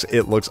Duckwing Ducks.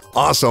 It looks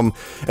awesome.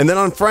 And then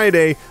on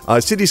Friday,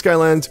 City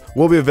Skylines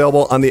will be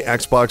available on the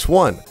Xbox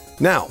One.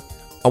 Now,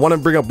 I want to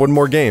bring up one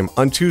more game.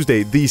 On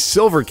Tuesday, the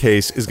Silver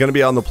Case is going to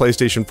be on the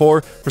PlayStation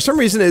 4. For some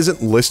reason, it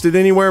isn't listed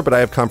anywhere, but I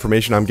have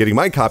confirmation I'm getting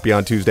my copy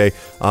on Tuesday.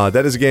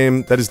 That is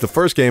the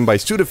first game by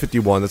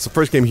Suda51. That's the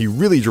first game he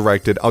really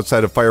directed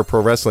outside of Fire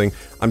Pro Wrestling.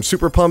 I'm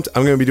super pumped.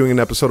 I'm going to be doing an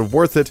episode of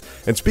Worth It.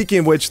 And speaking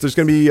of which, there's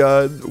going to be,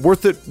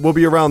 Worth It will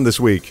be around this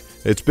week.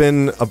 It's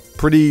been a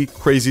pretty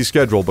crazy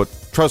schedule, but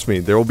trust me,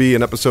 there will be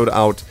an episode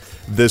out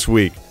this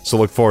week. So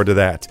look forward to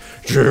that.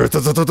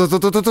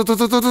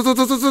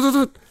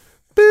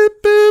 Beep,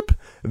 beep.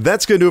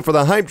 That's going to do it for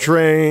the hype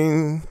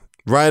train.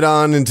 Right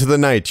on into the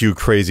night, you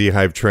crazy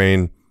hype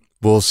train.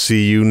 We'll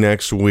see you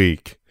next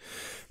week.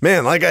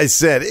 Man, like I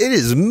said, it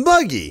is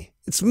muggy.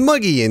 It's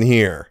muggy in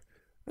here.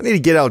 I need to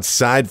get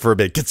outside for a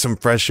bit, get some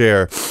fresh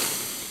air.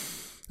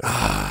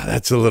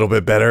 That's a little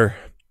bit better.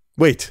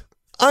 Wait,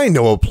 I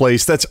know a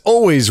place that's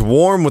always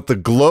warm with the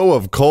glow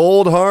of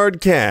cold, hard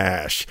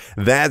cash.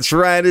 That's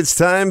right, it's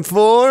time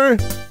for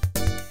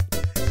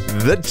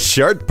the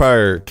Chart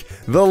Park.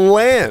 The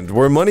land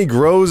where money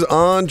grows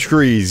on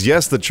trees.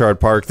 Yes, the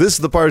Chart Park. This is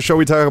the part of the show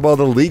we talk about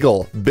the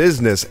legal,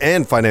 business,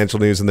 and financial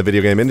news in the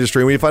video game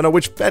industry. And we find out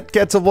which fat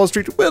cats of Wall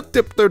Street will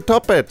tip their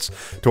tuppets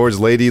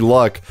towards Lady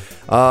Luck.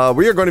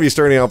 We are going to be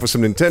starting off with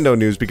some Nintendo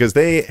news because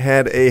they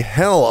had a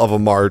hell of a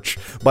March.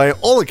 By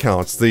all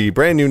accounts, the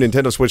brand new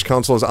Nintendo Switch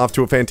console is off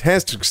to a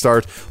fantastic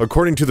start.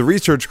 According to the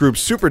research group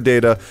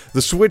SuperData,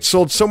 the Switch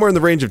sold somewhere in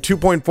the range of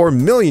 2.4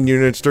 million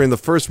units during the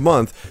first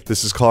month.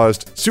 This has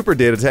caused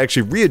SuperData to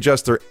actually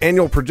readjust their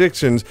annual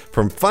predictions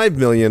from 5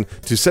 million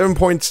to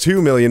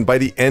 7.2 million by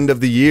the end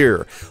of the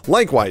year.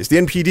 Likewise, the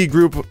NPD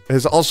group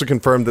has also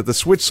confirmed that the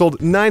Switch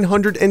sold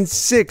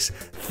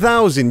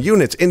 906,000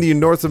 units in the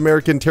North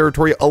American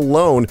territory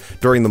alone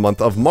during the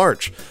month of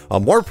March.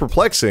 More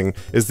perplexing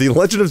is The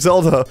Legend of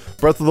Zelda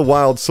Breath of the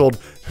Wild sold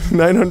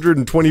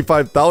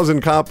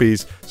 925,000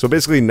 copies, so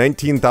basically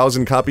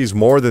 19,000 copies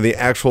more than the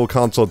actual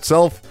console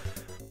itself.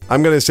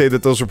 I'm going to say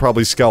that those are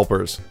probably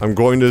scalpers. I'm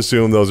going to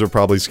assume those are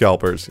probably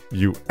scalpers.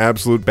 You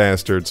absolute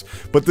bastards.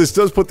 But this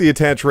does put the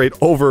attach rate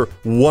over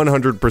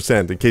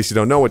 100%. In case you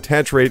don't know,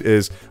 attach rate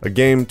is a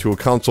game to a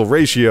console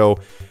ratio.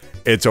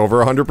 It's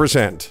over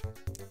 100%.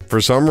 For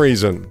some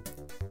reason.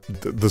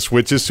 The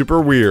Switch is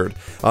super weird.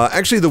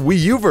 Actually, the Wii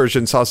U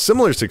version saw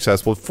similar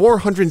success with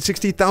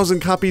 460,000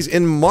 copies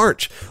in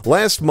March.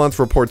 Last month,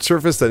 reports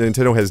surfaced that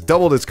Nintendo has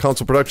doubled its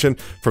console production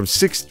from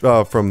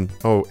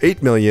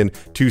 8 million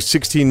to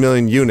 16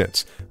 million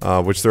units,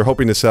 which they're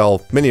hoping to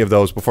sell many of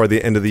those before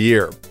the end of the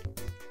year.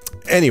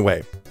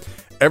 Anyway,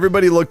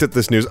 everybody looked at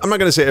this news. I'm not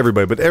going to say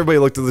everybody, but everybody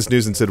looked at this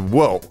news and said,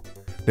 whoa,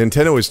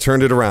 Nintendo has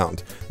turned it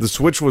around. The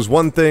Switch was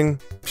one thing.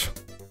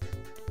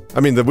 I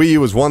mean, the Wii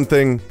U was one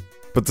thing,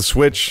 but the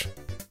Switch,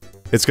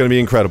 it's going to be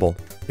incredible.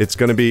 It's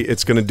going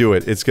to do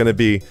it. It's going to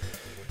be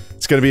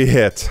a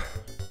hit.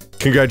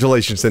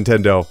 Congratulations,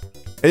 Nintendo.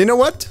 And you know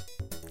what?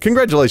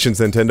 Congratulations,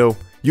 Nintendo.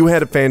 You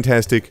had a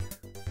fantastic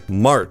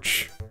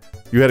March.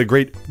 You had a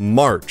great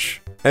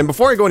March. And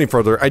before I go any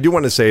further, I do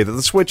want to say that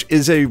the Switch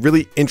is a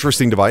really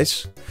interesting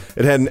device.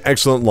 It had an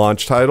excellent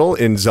launch title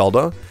in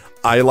Zelda.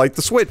 I like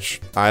the Switch.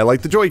 I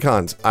like the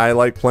Joy-Cons. I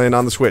like playing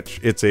on the Switch.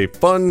 It's a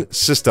fun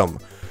system.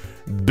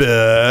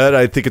 But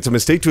I think it's a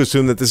mistake to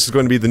assume that this is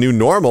going to be the new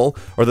normal,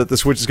 or that the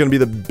Switch is going to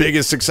be the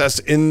biggest success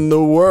in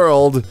the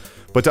world.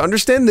 But to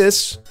understand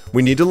this,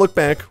 we need to look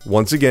back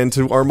once again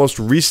to our most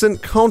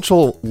recent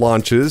console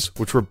launches,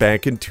 which were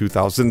back in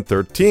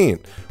 2013.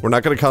 We're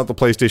not going to count the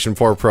PlayStation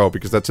 4 Pro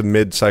because that's a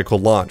mid-cycle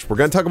launch. We're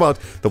going to talk about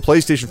the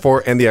PlayStation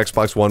 4 and the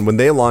Xbox One when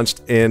they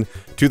launched in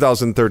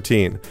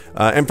 2013.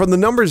 And from the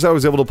numbers I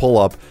was able to pull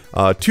up,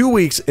 2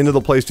 weeks into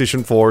the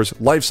PlayStation 4's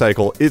life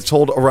cycle, it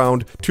sold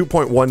around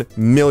 2.1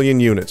 million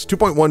units.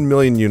 2.1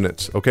 million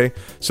units, okay?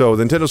 So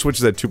the Nintendo Switch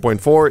is at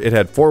 2.4. It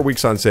had 4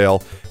 weeks on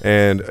sale,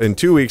 and in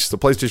 2 weeks, the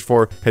PlayStation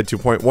 4 had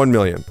 2.1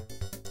 million.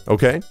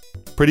 Okay?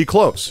 Pretty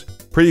close,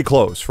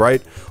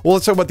 right? Well,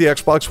 let's talk about the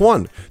Xbox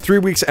One. 3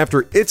 weeks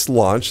after its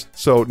launch,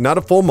 so not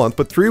a full month,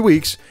 but 3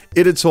 weeks,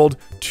 it had sold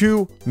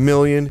 2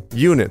 million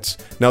units.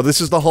 Now,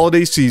 this is the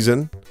holiday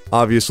season,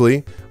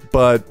 obviously,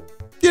 but,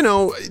 you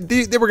know,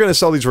 they were going to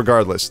sell these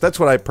regardless. That's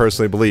what I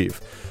personally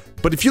believe.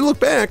 But if you look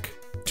back,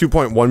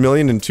 2.1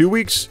 million in 2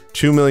 weeks,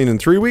 2 million in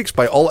 3 weeks,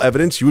 by all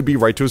evidence, you would be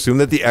right to assume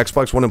that the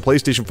Xbox One and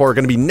PlayStation 4 are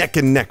going to be neck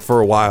and neck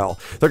for a while.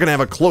 They're going to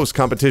have a close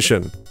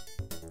competition.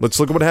 Let's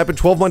look at what happened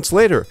 12 months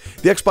later.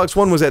 The Xbox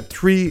One was at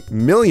 3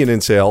 million in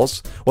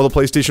sales, while the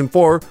PlayStation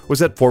 4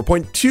 was at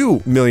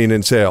 4.2 million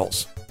in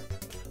sales.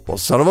 Well,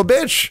 son of a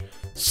bitch.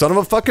 Son of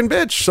a fucking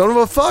bitch. Son of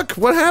a fuck.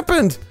 What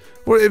happened?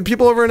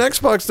 People over in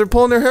Xbox, they're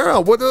pulling their hair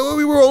out.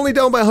 We were only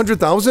down by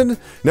 100,000?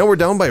 Now we're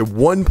down by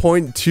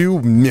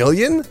 1.2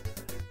 million?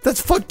 That's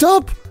fucked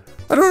up.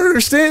 I don't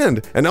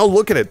understand. And now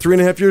look at it,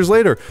 3.5 years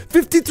later,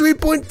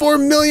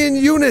 53.4 million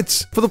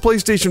units for the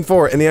PlayStation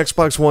 4, and the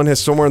Xbox One has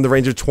somewhere in the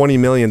range of 20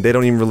 million. They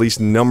don't even release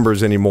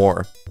numbers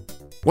anymore.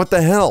 What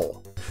the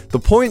hell? The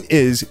point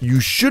is, you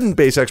shouldn't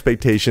base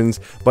expectations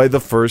by the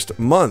first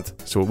month.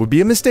 So it would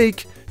be a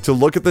mistake to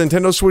look at the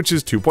Nintendo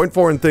Switch's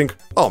 2.4 and think,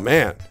 oh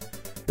man,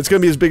 it's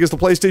going to be as big as the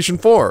PlayStation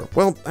 4.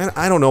 Well,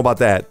 I don't know about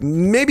that.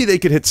 Maybe they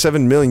could hit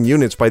 7 million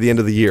units by the end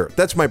of the year.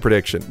 That's my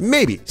prediction.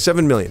 Maybe.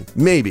 7 million.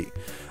 Maybe.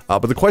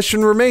 But the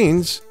question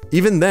remains,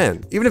 even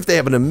then, even if they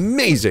have an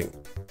amazing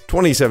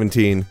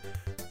 2017,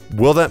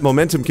 will that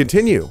momentum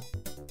continue?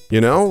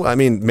 You know, I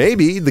mean,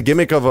 maybe the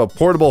gimmick of a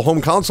portable home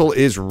console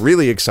is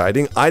really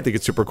exciting. I think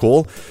it's super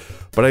cool.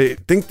 But I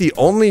think the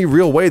only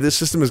real way this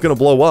system is going to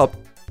blow up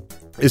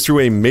is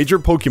through a major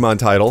Pokemon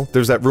title.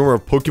 There's that rumor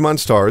of Pokemon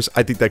Stars.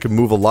 I think that could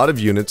move a lot of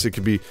units. It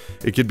could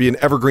be an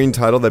evergreen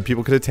title that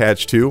people could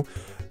attach to.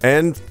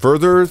 And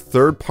further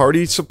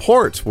third-party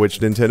support, which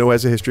Nintendo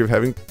has a history of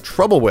having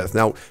trouble with.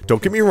 Now,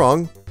 don't get me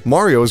wrong,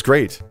 Mario is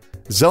great.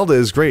 Zelda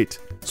is great.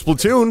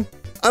 Splatoon,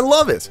 I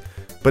love it.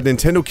 But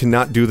Nintendo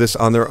cannot do this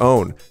on their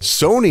own.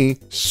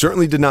 Sony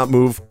certainly did not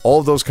move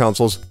all of those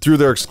consoles through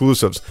their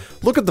exclusives.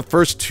 Look at the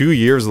first 2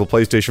 years of the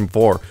PlayStation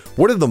 4.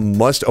 What are the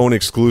must-own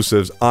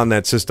exclusives on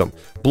that system?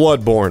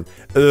 Bloodborne.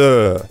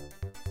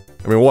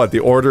 I mean, what? The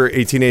Order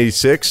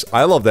 1886?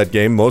 I love that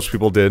game. Most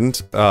people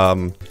didn't.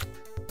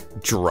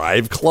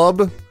 Drive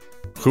Club?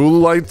 Who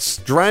likes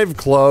Drive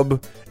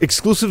Club?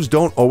 Exclusives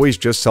don't always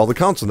just sell the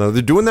console. Now,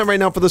 they're doing that right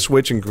now for the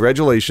Switch, and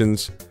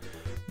congratulations.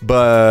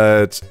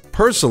 But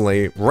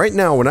personally, right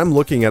now, when I'm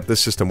looking at this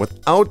system,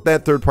 without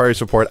that third-party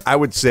support, I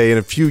would say in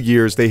a few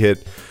years they hit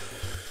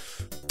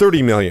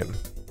 30 million.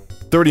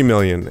 30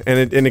 million.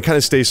 And it kind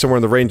of stays somewhere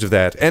in the range of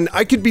that. And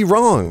I could be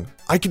wrong.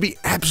 I could be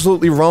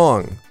absolutely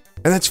wrong.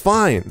 And that's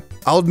fine.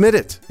 I'll admit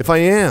it, if I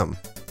am.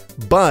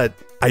 But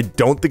I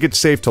don't think it's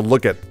safe to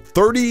look at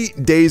 30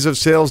 days of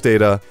sales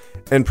data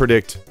and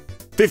predict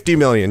 50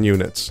 million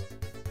units.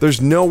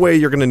 There's no way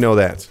you're going to know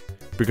that,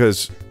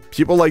 because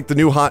people like the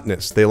new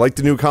hotness, they like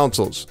the new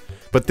consoles,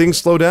 but things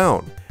slow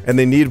down and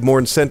they need more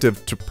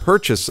incentive to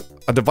purchase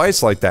a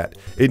device like that.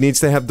 It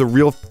needs to have the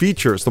real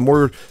features,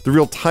 the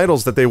real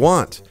titles that they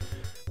want.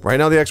 Right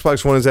now the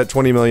Xbox One is at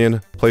 20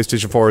 million,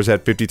 PlayStation 4 is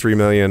at 53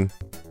 million.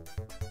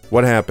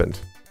 What happened?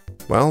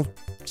 Well,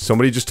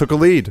 somebody just took a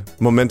lead.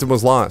 Momentum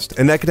was lost.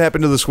 And that could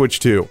happen to the Switch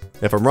too.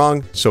 If I'm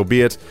wrong, so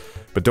be it.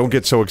 But don't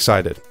get so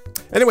excited.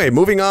 Anyway,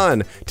 moving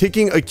on.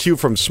 Taking a cue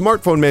from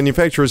smartphone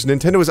manufacturers,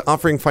 Nintendo is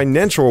offering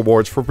financial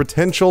rewards for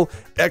potential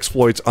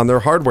exploits on their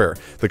hardware.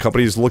 The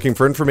company is looking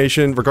for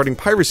information regarding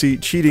piracy,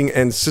 cheating,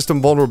 and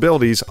system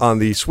vulnerabilities on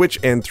the Switch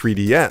and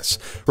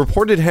 3DS.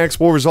 Reported hacks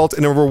will result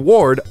in a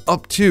reward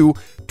up to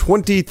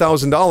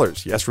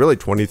 $20,000. Yes, really,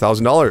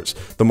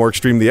 $20,000. The more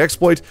extreme the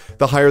exploit,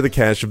 the higher the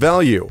cash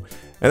value.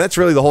 And that's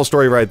really the whole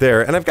story right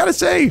there. And I've got to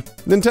say,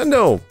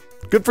 Nintendo,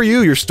 good for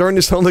you. You're starting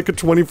to sound like a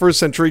 21st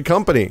century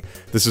company.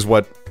 This is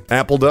what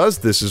Apple does.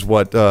 This is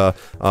what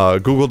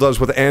Google does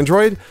with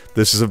Android.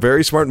 This is a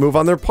very smart move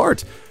on their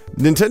part.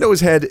 Nintendo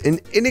has had an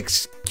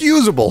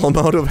inexcusable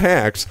amount of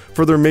hacks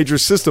for their major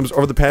systems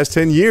over the past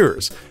 10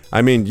 years.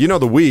 I mean, you know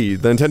the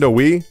Wii, the Nintendo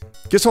Wii?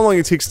 Guess how long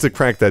it takes to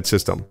crack that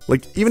system?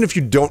 Like, even if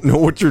you don't know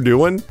what you're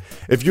doing,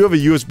 if you have a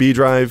USB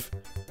drive,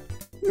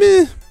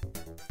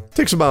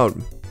 takes about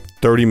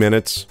 30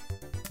 minutes.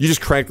 You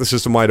just crack the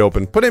system wide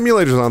open, put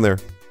emulators on there,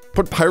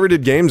 put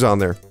pirated games on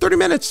there. 30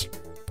 minutes.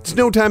 It's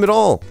no time at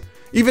all.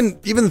 Even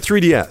the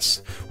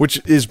 3DS, which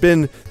has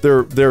been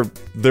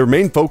their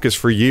main focus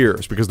for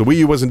years because the Wii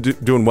U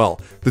wasn't doing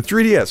well. The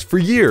 3DS, for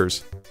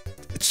years,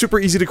 it's super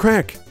easy to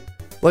crack.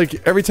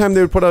 Like, every time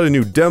they would put out a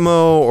new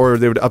demo or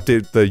they would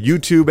update the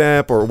YouTube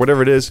app or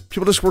whatever it is,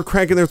 people just were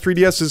cracking their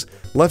 3DSs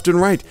left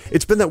and right.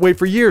 It's been that way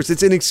for years.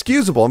 It's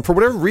inexcusable. And for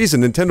whatever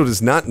reason, Nintendo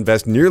does not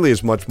invest nearly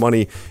as much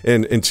money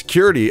in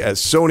security as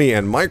Sony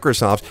and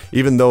Microsoft,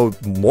 even though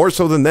more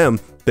so than them,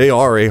 they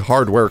are a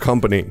hardware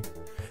company.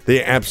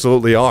 They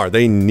absolutely are.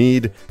 They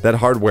need that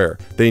hardware.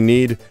 They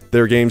need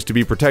their games to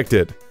be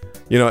protected.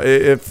 You know,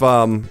 if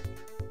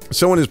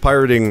someone is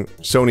pirating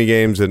Sony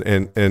games and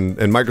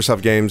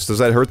Microsoft games, does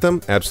that hurt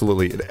them?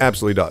 Absolutely. It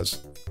absolutely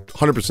does.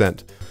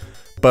 100%.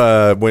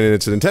 But when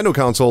it's a Nintendo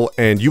console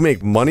and you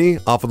make money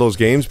off of those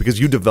games because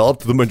you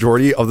developed the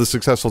majority of the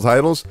successful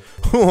titles,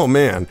 oh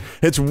man,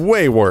 it's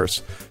way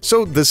worse.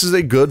 So this is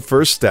a good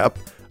first step,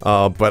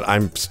 but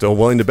I'm still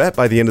willing to bet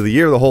by the end of the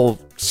year, the whole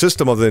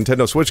system of the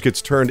Nintendo Switch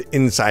gets turned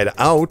inside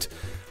out.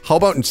 How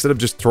about instead of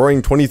just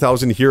throwing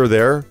 20,000 here or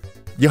there,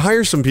 you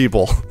hire some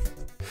people?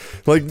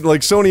 like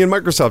Sony and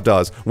Microsoft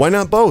does. Why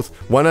not both?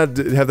 Why not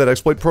have that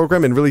exploit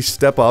program and really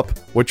step up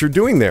what you're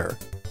doing there?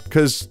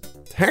 Because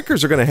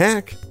hackers are going to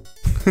hack.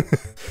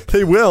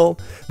 They will.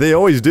 They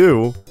always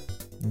do.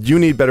 You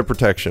need better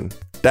protection.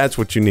 That's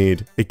what you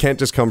need. It can't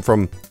just come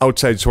from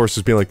outside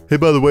sources being like, hey,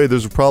 by the way,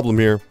 there's a problem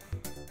here.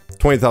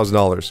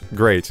 $20,000.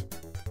 Great.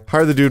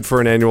 Hire the dude for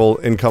an annual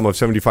income of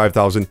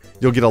 $75,000.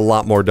 You'll get a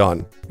lot more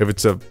done if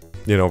it's a,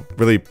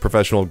 really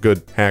professional,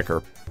 good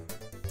hacker.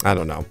 I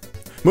don't know.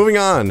 Moving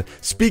on,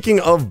 speaking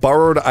of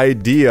borrowed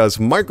ideas,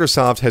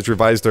 Microsoft has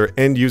revised their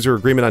end-user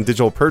agreement on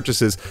digital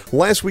purchases.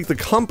 Last week, the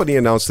company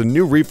announced a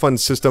new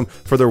refund system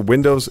for their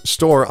Windows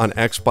Store on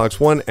Xbox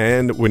One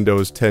and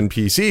Windows 10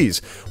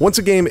 PCs. Once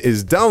a game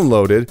is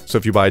downloaded, so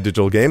if you buy a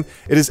digital game,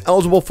 it is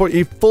eligible for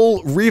a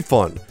full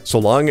refund, so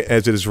long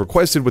as it is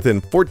requested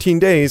within 14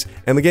 days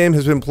and the game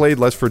has been played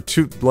less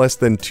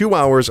than 2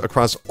 hours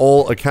across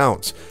all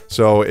accounts.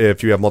 So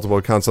if you have multiple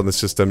accounts on the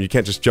system, you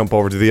can't just jump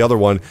over to the other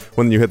one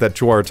when you hit that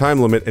 2-hour time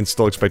limit and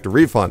still expect a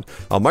refund.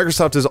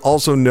 Microsoft has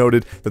also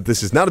noted that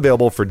this is not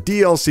available for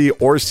DLC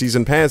or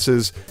season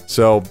passes,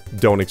 so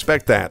don't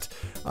expect that.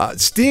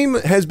 Steam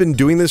has been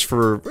doing this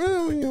for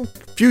a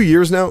few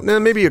years now,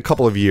 maybe a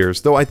couple of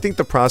years, though I think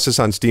the process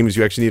on Steam is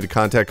you actually need to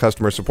contact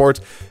customer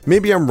support.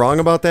 Maybe I'm wrong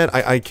about that.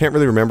 I can't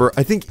really remember.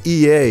 I think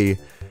EA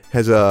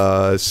has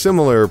a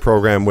similar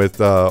program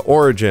with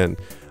Origin.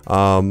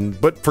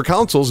 But for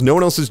consoles, no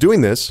one else is doing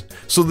this,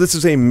 so this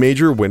is a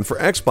major win for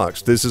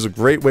Xbox. This is a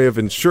great way of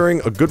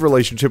ensuring a good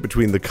relationship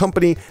between the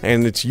company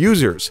and its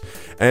users.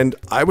 And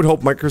I would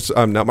hope not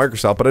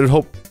Microsoft, but I would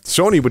hope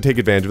Sony would take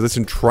advantage of this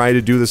and try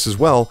to do this as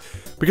well.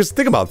 Because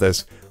think about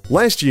this.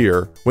 Last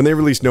year, when they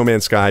released No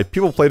Man's Sky,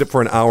 people played it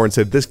for an hour and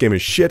said, this game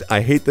is shit, I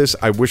hate this,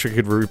 I wish I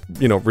could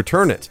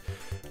return it.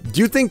 Do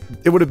you think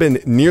it would have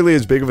been nearly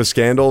as big of a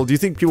scandal? Do you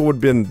think people would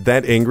have been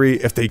that angry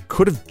if they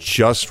could have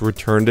just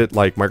returned it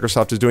like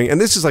Microsoft is doing?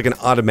 And this is like an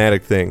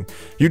automatic thing.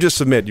 You just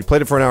submit. You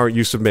played it for an hour,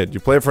 you submit.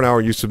 You play it for an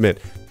hour, you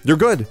submit. You're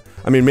good.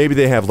 I mean, maybe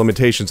they have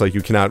limitations like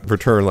you cannot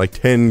return like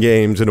 10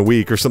 games in a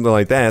week or something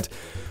like that.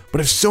 But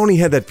if Sony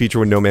had that feature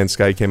when No Man's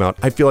Sky came out,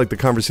 I feel like the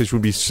conversation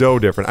would be so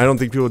different. I don't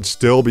think people would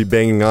still be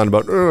banging on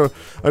about,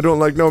 I don't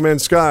like No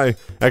Man's Sky.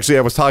 Actually,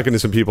 I was talking to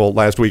some people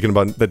last weekend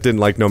about that didn't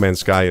like No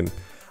Man's Sky, and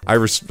I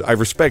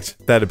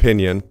respect that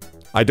opinion.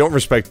 I don't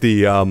respect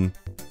the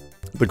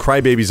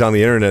crybabies on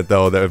the internet,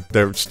 though, that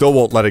they still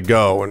won't let it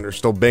go, and they're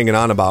still banging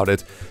on about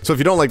it. So if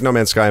you don't like No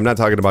Man's Sky, I'm not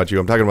talking about you.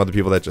 I'm talking about the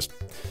people that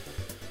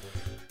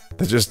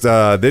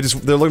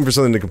they're looking for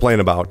something to complain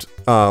about.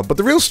 But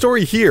the real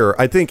story here,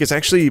 I think, is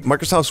actually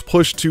Microsoft's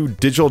push to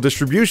digital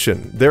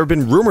distribution. There have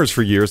been rumors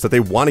for years that they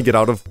want to get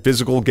out of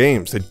physical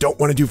games. They don't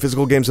want to do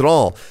physical games at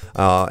all.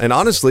 And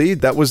honestly,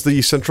 that was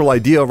the central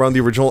idea around the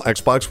original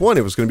Xbox One.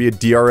 It was going to be a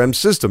DRM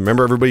system.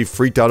 Remember, everybody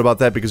freaked out about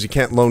that because you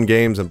can't loan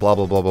games and blah,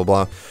 blah, blah, blah,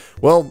 blah.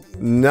 Well,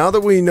 now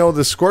that we know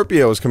the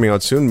Scorpio is coming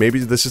out soon, maybe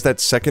this is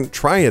that second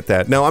try at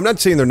that. Now, I'm not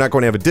saying they're not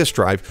going to have a disk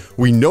drive.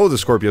 We know the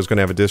Scorpio is going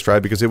to have a disk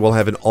drive because it will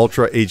have an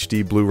Ultra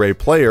HD Blu-ray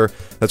player.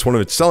 That's one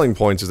of its selling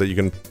points, is that you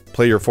can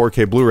play your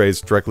 4K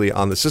Blu-rays directly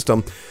on the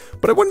system.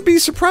 But I wouldn't be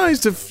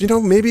surprised if,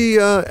 maybe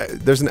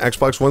there's an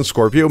Xbox One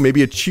Scorpio,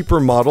 maybe a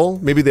cheaper model.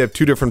 Maybe they have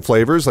two different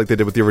flavors like they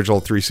did with the original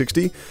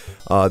 360.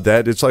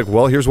 That it's like,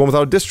 well, here's one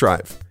without a disk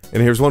drive,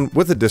 and here's one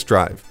with a disk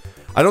drive.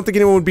 I don't think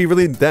anyone would be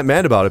really that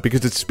mad about it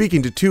because it's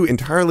speaking to two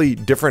entirely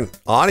different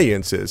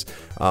audiences.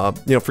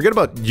 Forget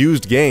about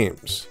used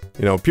games.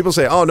 You know, people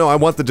say, oh no, I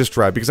want the disc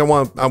drive because I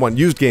want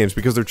used games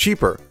because they're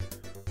cheaper.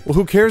 Well,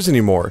 who cares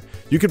anymore?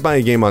 You could buy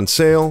a game on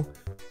sale,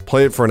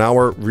 play it for an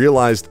hour,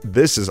 realize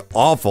this is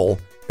awful,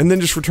 and then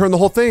just return the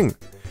whole thing.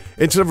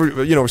 Instead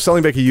of, you know,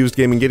 selling back a used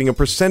game and getting a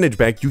percentage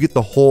back, you get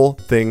the whole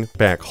thing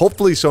back.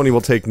 Hopefully Sony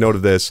will take note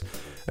of this,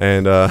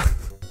 and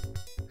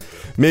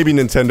maybe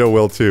Nintendo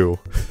will too.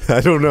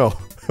 I don't know.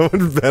 I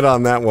wouldn't bet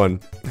on that one.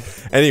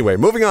 Anyway,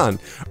 moving on.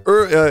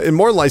 In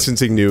more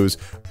licensing news,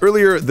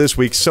 earlier this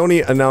week,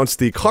 Sony announced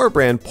the car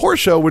brand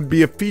Porsche would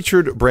be a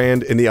featured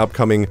brand in the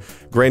upcoming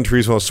Gran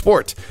Turismo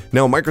Sport.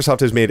 Now,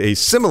 Microsoft has made a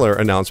similar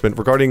announcement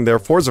regarding their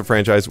Forza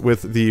franchise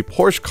with the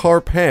Porsche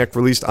car pack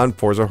released on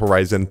Forza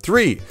Horizon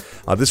 3.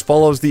 This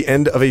follows the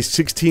end of a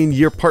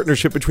 16-year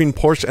partnership between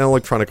Porsche and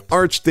Electronic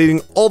Arts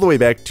dating all the way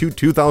back to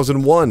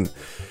 2001.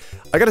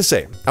 I gotta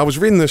say, I was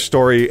reading this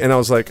story and I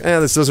was like,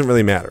 this doesn't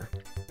really matter.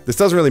 This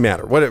doesn't really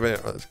matter.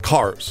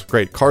 Cars.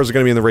 Great. Cars are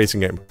going to be in the racing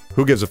game.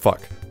 Who gives a fuck?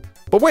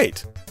 But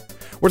wait.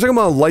 We're talking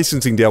about a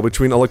licensing deal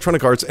between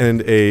Electronic Arts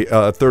and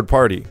a third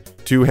party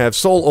to have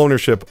sole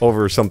ownership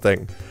over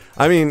something.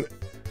 I mean,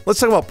 let's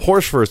talk about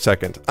Porsche for a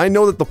second. I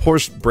know that the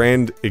Porsche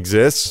brand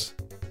exists.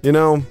 You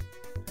know,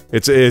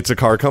 it's a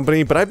car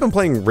company, but I've been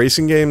playing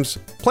racing games,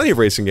 plenty of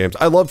racing games.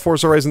 I loved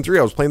Forza Horizon 3.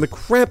 I was playing the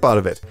crap out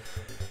of it.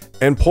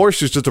 And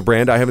Porsche is just a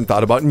brand I haven't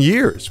thought about in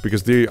years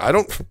because when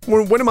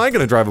am I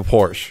going to drive a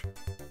Porsche?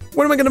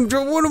 When am I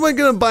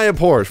gonna buy a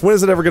Porsche? When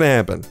is it ever gonna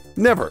happen?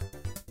 Never.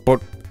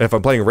 But if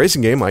I'm playing a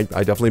racing game, I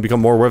definitely become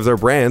more aware of their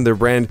brand. Their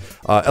brand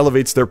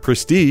elevates their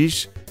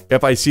prestige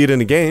if I see it in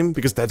a game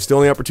because that's the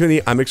only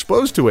opportunity I'm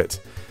exposed to it.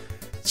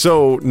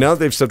 So now that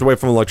they've stepped away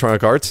from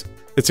Electronic Arts,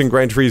 it's in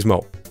Gran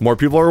Turismo. More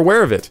people are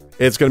aware of it.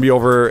 It's gonna be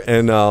over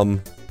in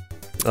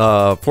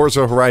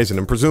Forza Horizon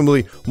and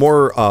presumably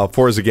more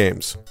Forza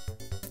games.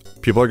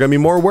 People are gonna be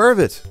more aware of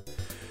it.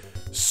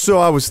 So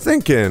I was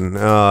thinking,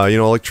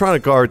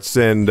 Electronic Arts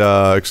and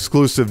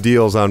exclusive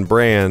deals on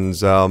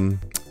brands.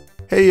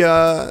 Hey,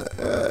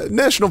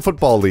 National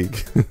Football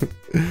League.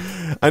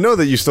 I know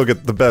that you still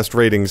get the best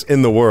ratings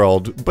in the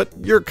world, but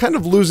you're kind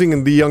of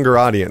losing the younger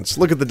audience.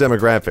 Look at the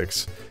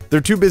demographics.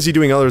 They're too busy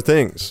doing other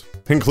things,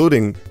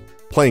 including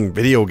playing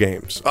video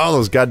games. Oh,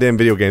 those goddamn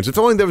video games. If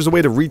only there was a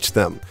way to reach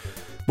them.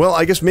 Well,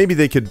 I guess maybe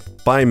they could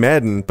buy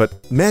Madden,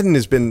 but Madden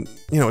has been,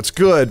 it's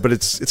good, but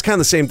it's kind of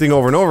the same thing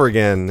over and over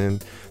again,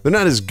 and they're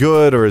not as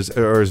good or as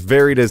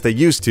varied as they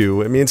used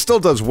to. I mean, it still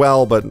does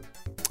well, but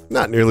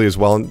not nearly as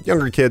well. And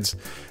younger kids,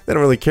 they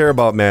don't really care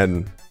about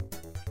Madden.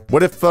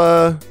 What if,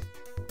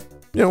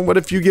 what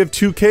if you give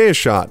 2K a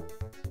shot?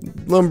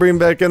 Let them bring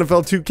back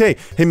NFL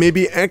 2K. Hey,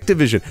 maybe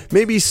Activision,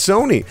 maybe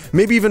Sony,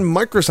 maybe even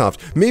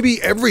Microsoft,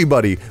 maybe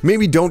everybody.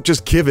 Maybe don't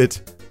just give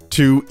it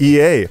to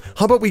EA.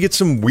 How about we get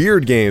some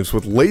weird games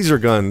with laser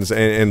guns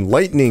and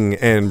lightning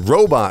and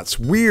robots?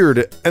 Weird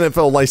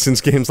NFL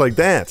licensed games like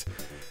that.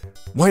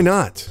 Why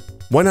not?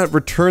 Why not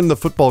return the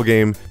football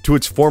game to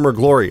its former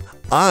glory?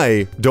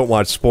 I don't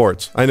watch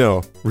sports. I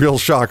know, real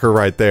shocker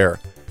right there.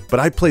 But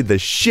I played the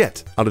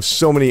shit out of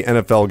so many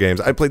NFL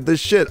games. I played the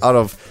shit out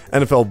of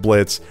NFL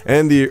Blitz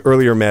and the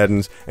earlier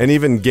Maddens and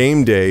even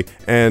Game Day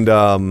and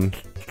I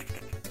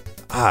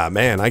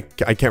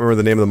can't remember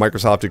the name of the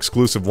Microsoft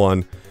exclusive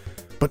one.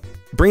 But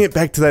bring it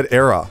back to that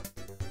era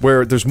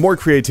where there's more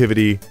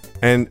creativity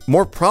and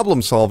more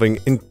problem solving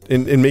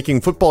in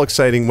making football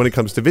exciting when it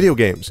comes to video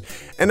games.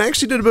 And I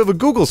actually did a bit of a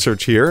Google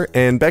search here,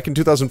 and back in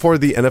 2004,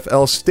 the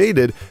NFL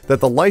stated that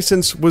the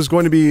license was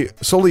going to be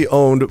solely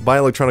owned by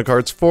Electronic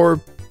Arts for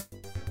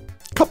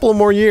a couple of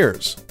more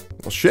years.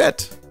 Well,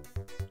 shit.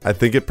 I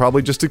think it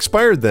probably just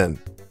expired then.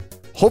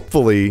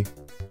 Hopefully,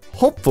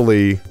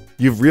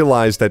 you've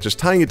realized that just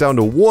tying it down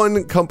to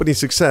one company's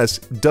success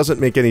doesn't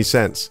make any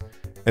sense.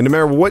 And no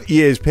matter what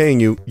EA is paying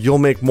you, you'll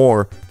make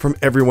more from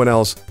everyone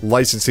else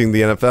licensing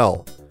the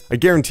NFL. I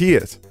guarantee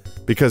it,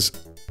 because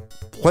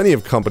plenty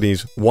of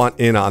companies want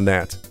in on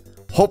that.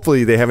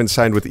 Hopefully they haven't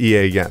signed with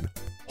EA again.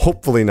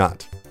 Hopefully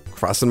not.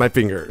 Crossing my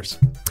fingers.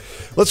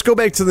 Let's go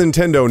back to the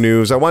Nintendo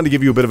news. I wanted to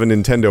give you a bit of a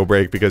Nintendo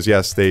break because,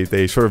 yes,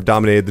 they sort of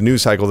dominated the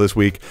news cycle this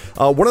week.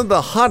 One of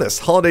the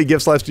hottest holiday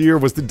gifts last year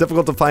was the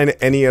difficult-to-find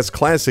NES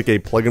Classic, a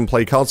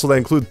plug-and-play console that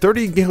includes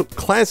 30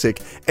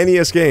 classic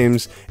NES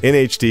games in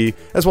HD,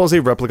 as well as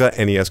a replica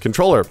NES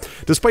controller.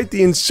 Despite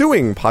the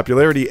ensuing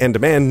popularity and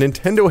demand,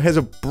 Nintendo has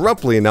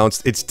abruptly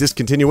announced its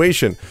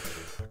discontinuation.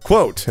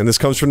 Quote, and this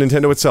comes from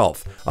Nintendo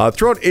itself,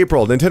 throughout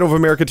April, Nintendo of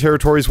America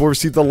territories will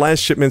receive the last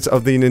shipments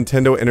of the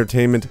Nintendo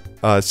Entertainment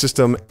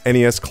System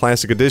NES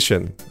Classic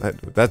Edition.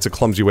 That's a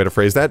clumsy way to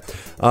phrase that.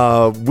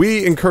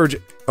 We encourage...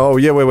 Oh,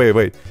 yeah,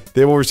 wait.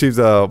 They will receive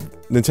the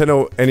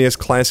Nintendo NES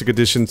Classic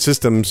Edition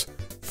systems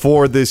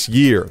for this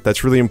year.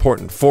 That's really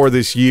important, for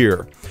this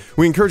year.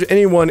 We encourage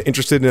anyone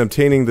interested in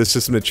obtaining the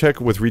system to check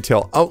with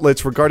retail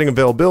outlets regarding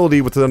availability,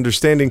 with the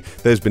understanding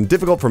that it has been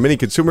difficult for many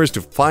consumers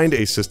to find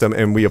a system,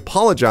 and we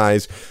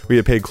apologize. We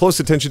have paid close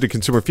attention to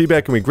consumer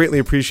feedback, and we greatly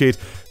appreciate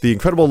the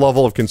incredible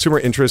level of consumer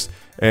interest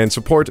and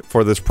support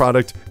for this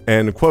product,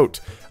 end quote.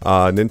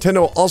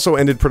 Nintendo also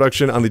ended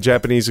production on the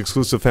Japanese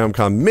exclusive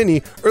Famicom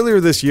Mini. Earlier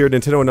this year,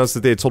 Nintendo announced that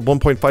they had sold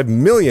 1.5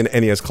 million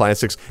NES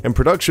Classics, and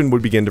production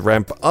would begin to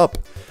ramp up.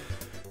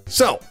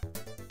 So,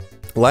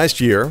 last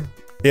year,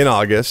 in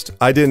August,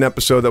 I did an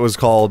episode that was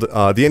called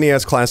The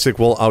NES Classic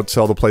Will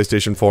Outsell the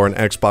PlayStation 4 and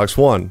Xbox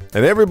One,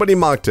 and everybody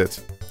mocked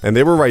it. And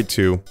they were right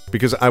to,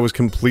 because I was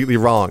completely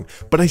wrong.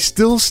 But I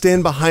still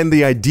stand behind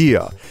the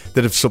idea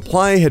that if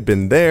supply had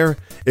been there,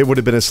 it would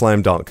have been a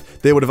slam dunk.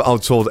 They would have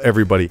outsold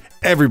everybody.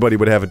 Everybody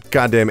would have a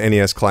goddamn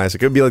NES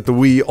Classic. It would be like the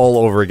Wii all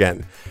over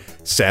again.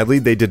 Sadly,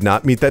 they did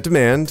not meet that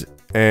demand,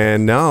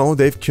 and now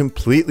they've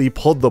completely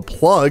pulled the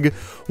plug.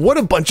 What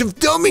a bunch of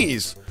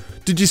dummies!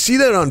 Did you see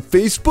that on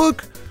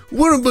Facebook?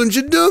 What a bunch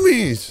of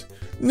dummies!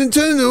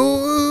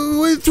 Nintendo,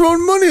 what are you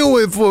throwing money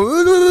away for?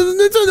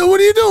 Nintendo, what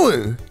are you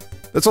doing?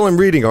 That's all I'm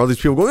reading, all these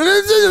people going,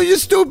 Nintendo, you're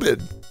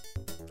stupid!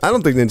 I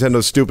don't think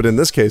Nintendo's stupid in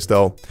this case,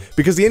 though,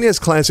 because the NES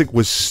Classic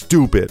was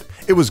stupid.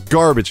 It was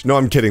garbage. No,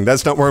 I'm kidding.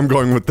 That's not where I'm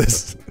going with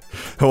this.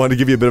 I wanted to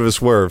give you a bit of a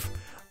swerve.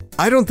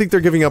 I don't think they're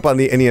giving up on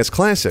the NES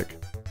Classic.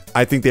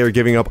 I think they are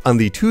giving up on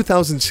the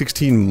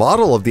 2016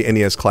 model of the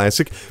NES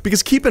Classic,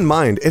 because keep in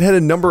mind, it had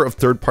a number of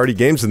third-party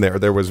games in there.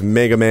 There was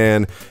Mega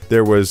Man,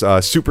 there was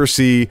Super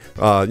C,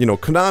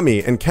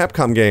 Konami and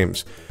Capcom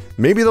games.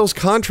 Maybe those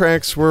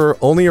contracts were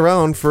only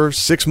around for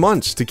 6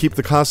 months to keep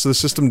the cost of the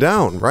system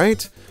down,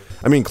 right?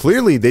 I mean,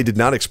 clearly they did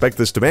not expect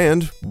this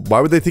demand. Why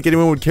would they think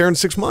anyone would care in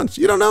 6 months?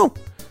 You don't know.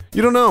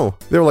 You don't know.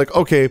 They were like,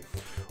 okay,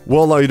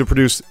 we'll allow you to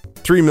produce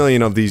 3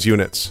 million of these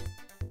units,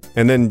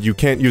 and then you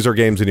can't use our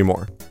games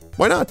anymore.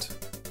 Why not?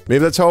 Maybe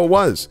that's how it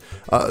was.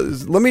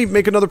 Let me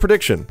make another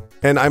prediction,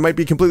 and I might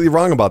be completely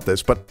wrong about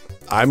this, but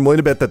I'm willing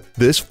to bet that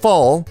this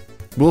fall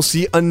we'll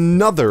see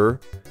another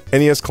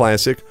NES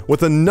Classic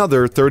with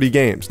another 30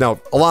 games. Now,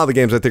 a lot of the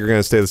games I think are going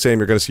to stay the same.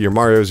 You're going to see your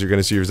Marios, you're going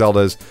to see your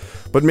Zeldas,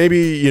 but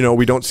maybe,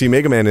 we don't see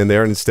Mega Man in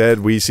there. Instead,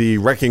 we see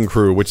Wrecking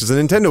Crew, which is a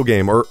Nintendo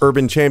game, or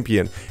Urban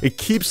Champion. It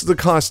keeps the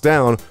cost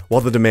down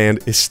while the demand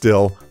is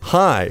still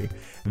high.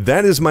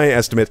 That is my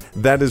estimate.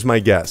 That is my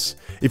guess.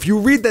 If you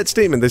read that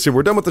statement, they say,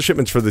 we're done with the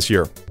shipments for this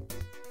year.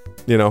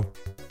 We're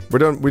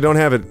done. We don't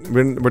have it.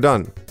 We're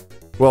done.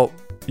 Well,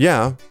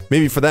 yeah,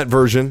 maybe for that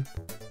version.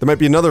 There might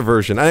be another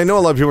version. And I know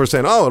a lot of people are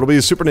saying, oh, it'll be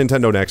a Super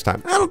Nintendo next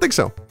time. I don't think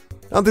so.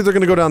 I don't think they're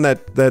going to go down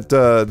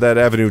that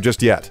avenue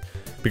just yet.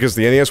 Because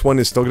the NES one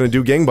is still going to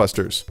do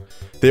gangbusters.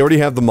 They already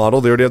have the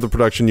model. They already have the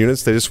production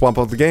units. They just swap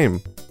out the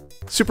game.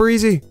 Super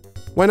easy.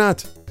 Why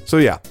not? So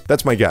yeah,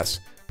 that's my guess.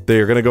 They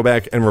are going to go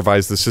back and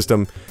revise the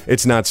system.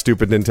 It's not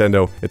stupid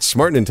Nintendo. It's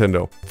smart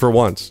Nintendo. For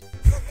once.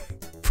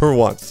 For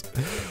once.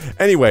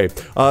 Anyway,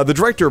 the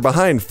director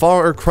behind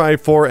Far Cry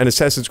 4 and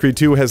Assassin's Creed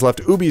 2 has left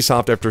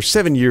Ubisoft after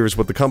 7 years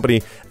with the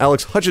company.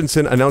 Alex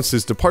Hutchinson announced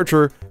his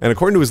departure, and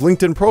according to his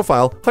LinkedIn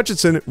profile,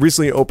 Hutchinson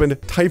recently opened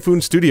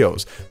Typhoon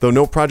Studios, though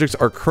no projects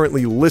are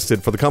currently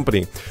listed for the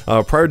company.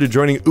 Prior to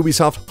joining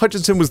Ubisoft,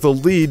 Hutchinson was the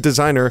lead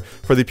designer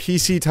for the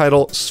PC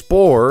title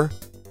Spore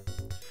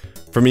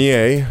from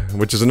EA,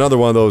 which is another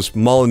one of those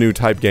Molyneux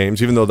type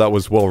games, even though that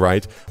was Will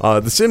Wright.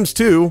 The Sims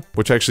 2,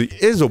 which actually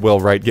is a Will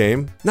Wright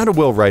game. Not a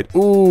Will Wright.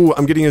 Ooh,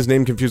 I'm getting his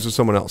name confused with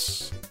someone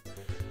else.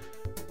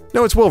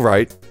 No, it's Will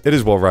Wright. It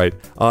is Will Wright.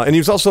 And he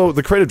was also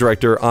the creative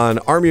director on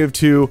Army of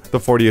Two, The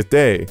 40th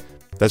Day.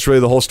 That's really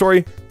the whole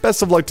story.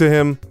 Best of luck to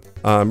him.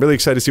 I'm really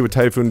excited to see what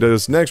Typhoon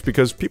does next,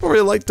 because people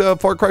really liked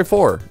Far Cry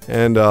 4.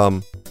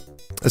 And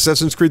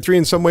Assassin's Creed 3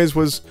 in some ways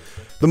was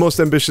the most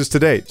ambitious to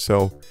date.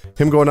 So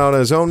him going out on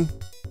his own,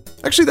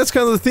 actually, that's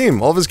kind of the theme.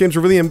 All of his games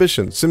are really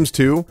ambitious. Sims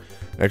 2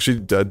 actually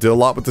did a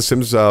lot with the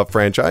Sims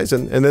franchise,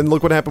 and then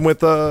look what happened with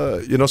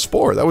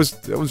Spore. That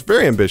was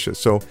very ambitious.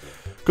 So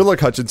good luck,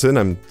 Hutchinson.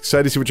 I'm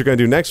excited to see what you're going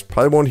to do next.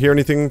 Probably won't hear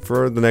anything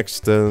for the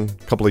next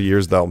couple of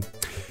years, though.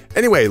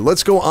 Anyway,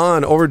 let's go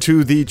on over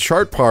to the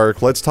chart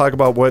park. Let's talk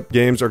about what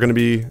games are going to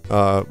be,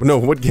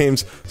 what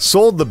games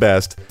sold the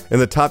best in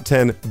the top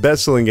 10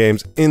 best-selling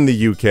games in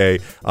the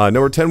UK.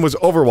 Number 10 was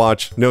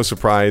Overwatch, no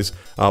surprise.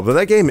 But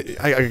that game,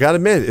 I gotta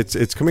admit,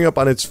 it's coming up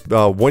on its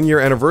 1-year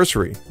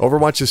anniversary.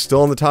 Overwatch is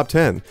still in the top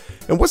 10.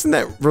 And wasn't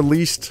that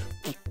released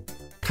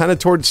kind of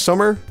towards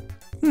summer?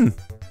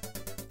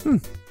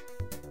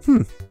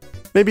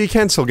 Maybe you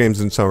can sell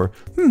games in summer.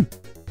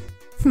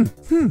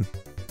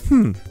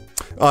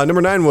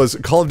 Number 9 was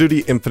Call of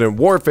Duty Infinite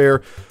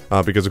Warfare,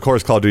 because of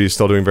course Call of Duty is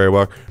still doing very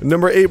well.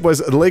 Number 8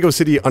 was Lego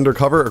City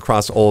Undercover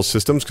across all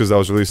systems, because that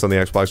was released on the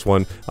Xbox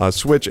One,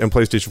 Switch, and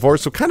PlayStation 4,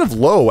 so kind of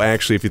low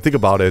actually if you think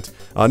about it.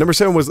 Number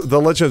 7 was The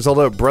Legend of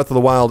Zelda Breath of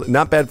the Wild,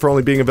 not bad for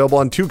only being available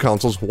on 2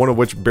 consoles, one of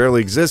which barely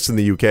exists in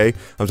the UK.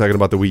 I'm talking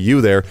about the Wii U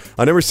there.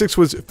 Number 6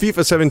 was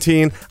FIFA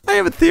 17. I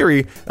have a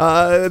theory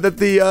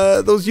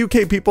that those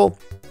UK people,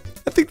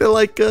 I think they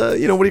like, what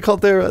do you call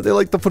it there? They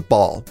like the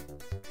football.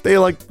 They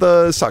like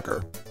the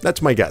soccer.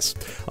 That's my guess.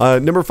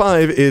 Number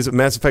 5 is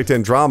Mass Effect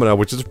Andromeda,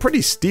 which is a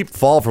pretty steep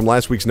fall from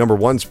last week's number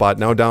 1 spot,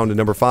 now down to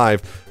number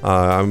 5.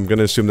 I'm going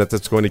to assume that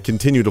that's going to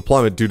continue to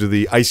plummet due to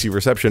the icy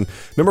reception.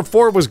 Number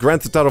 4 was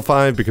Grand Theft Auto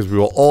 5, because we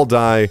will all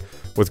die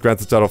with Grand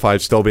Theft Auto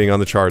 5 still being on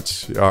the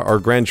charts. Our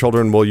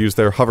grandchildren will use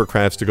their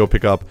hovercrafts to go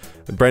pick up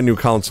brand new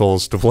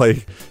consoles to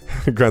play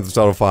Grand Theft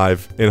Auto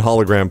 5 in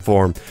hologram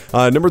form.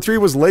 Number 3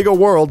 was Lego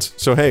Worlds,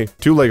 so hey,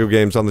 2 Lego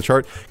games on the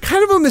chart.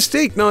 Kind of a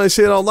mistake now that I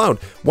say it out loud.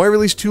 Why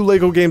release 2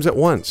 Lego games at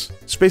once?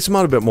 Space them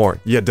out a bit more,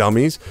 you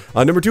dummies.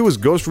 Number 2 was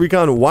Ghost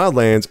Recon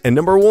Wildlands, and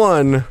number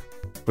 1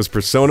 was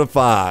Persona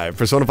 5.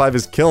 Persona 5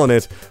 is killing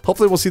it.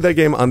 Hopefully we'll see that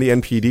game on the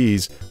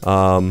NPDs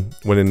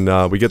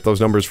when we get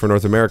those numbers for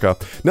North America.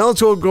 Now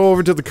let's go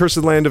over to the cursed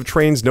land of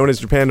trains known as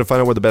Japan to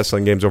find out what the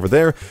best-selling games over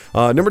there.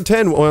 Number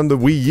 10 on the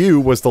Wii U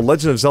was The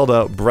Legend of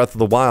Zelda Breath of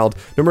the Wild.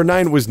 Number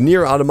 9 was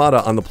Nier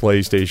Automata on the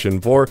PlayStation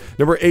 4.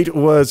 Number 8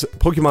 was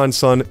Pokemon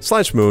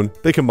Sun/Moon.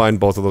 They combined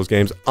both of those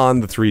games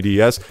on the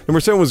 3DS. Number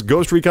 7 was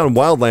Ghost Recon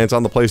Wildlands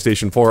on the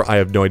PlayStation 4. I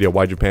have no idea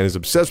why Japan is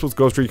obsessed with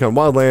Ghost Recon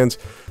Wildlands.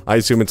 I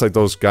assume it's like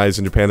those guys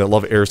in Japan that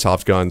love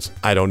airsoft guns.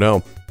 I don't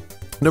know.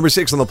 Number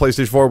 6 on the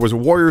PlayStation 4 was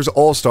Warriors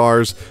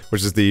All-Stars,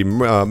 which is the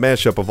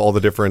mashup of all the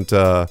different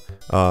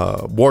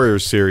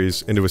Warriors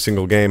series into a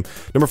single game.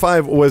 Number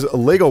 5 was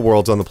Lego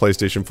Worlds on the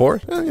PlayStation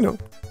 4.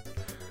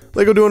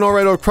 Lego doing all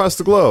right across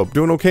the globe,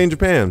 doing okay in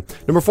Japan.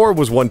 Number 4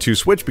 was 1-2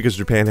 Switch, because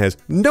Japan has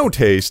no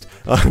taste.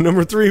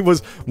 Number 3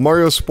 was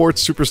Mario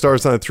Sports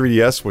Superstars on the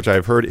 3DS, which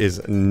I've heard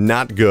is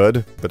not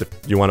good, but if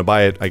you want to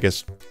buy it, I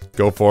guess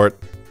go for it.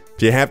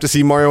 If you have to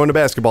see Mario and a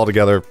basketball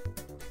together,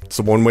 it's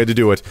the one way to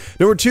do it.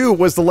 Number 2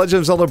 was The Legend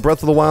of Zelda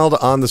Breath of the Wild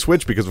on the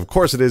Switch, because of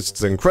course it is.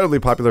 It's an incredibly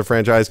popular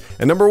franchise.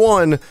 And number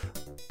 1,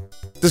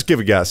 just give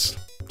a guess.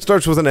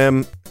 Starts with an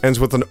M, ends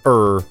with an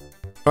or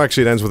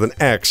actually it ends with an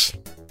X.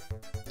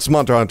 It's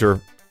Monster Hunter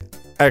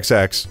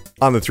XX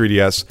on the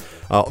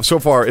 3DS. So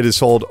far, it has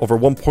sold over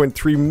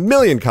 1.3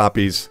 million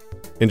copies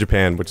in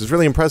Japan, which is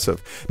really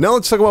impressive. Now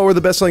let's talk about where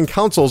the best-selling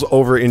consoles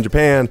over in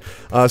Japan.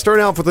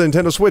 Starting off with the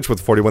Nintendo Switch with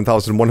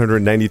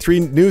 41,193,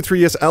 new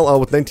 3DS LL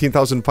with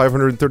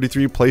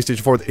 19,533,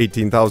 PlayStation 4 with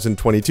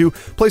 18,022,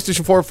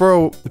 PlayStation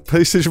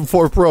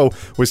 4 Pro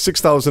with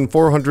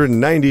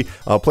 6,490,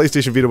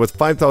 PlayStation Vita with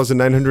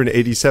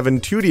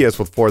 5,987, 2DS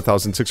with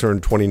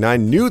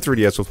 4,629, new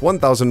 3DS with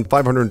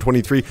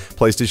 1,523,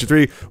 PlayStation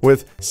 3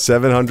 with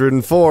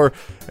 704,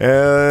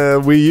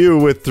 Wii U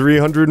with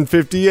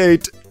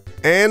 358.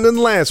 And in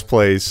last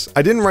place,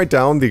 I didn't write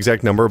down the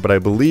exact number, but I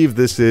believe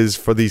this is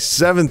for the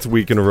 7th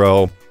week in a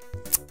row.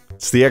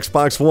 It's the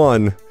Xbox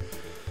One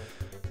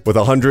with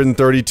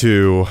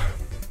 132.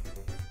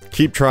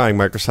 Keep trying,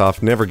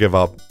 Microsoft. Never give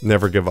up.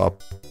 Never give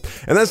up.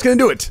 And that's going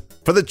to do it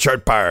for the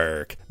Chart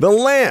Park, the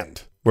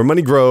land where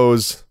money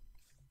grows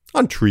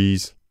on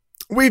trees.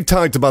 We've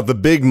talked about the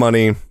big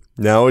money.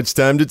 Now it's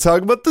time to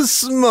talk about the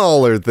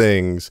smaller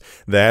things.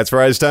 That's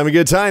right, it's time to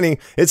get tiny.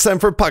 It's time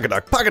for Pocket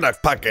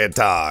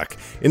Talk.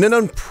 In an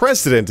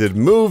unprecedented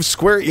move,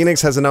 Square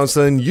Enix has announced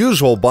an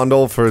unusual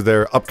bundle for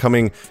their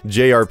upcoming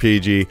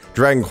JRPG,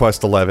 Dragon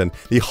Quest XI.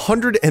 The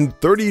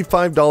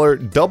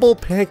 $135 Double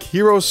Pack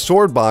Hero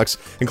Sword Box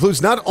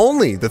includes not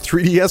only the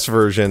 3DS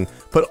version,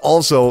 but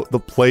also the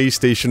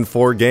PlayStation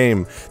 4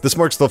 game. This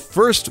marks the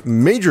first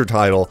major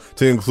title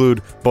to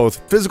include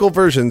both physical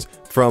versions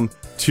from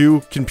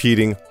 2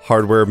 competing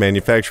hardware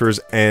manufacturers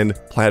and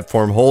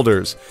platform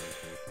holders.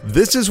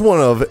 This is one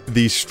of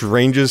the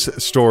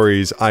strangest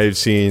stories I've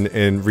seen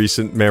in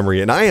recent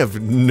memory, and I have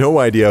no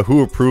idea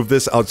who approved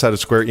this outside of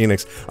Square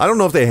Enix. I don't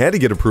know if they had to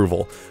get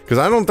approval, because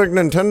I don't think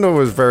Nintendo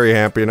was very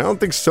happy, and I don't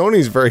think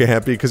Sony's very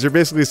happy, because they're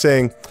basically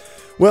saying,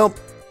 well,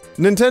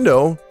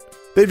 Nintendo,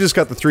 they've just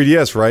got the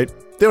 3DS, right?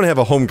 They don't have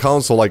a home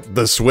console like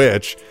the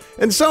Switch.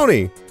 And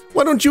Sony,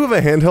 why don't you have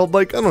a handheld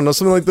like, I don't know,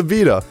 something like the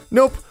Vita?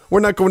 Nope. We're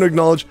not going to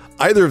acknowledge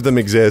either of them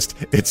exist.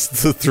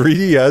 It's the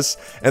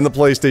 3DS and the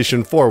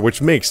PlayStation 4,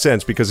 which makes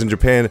sense because in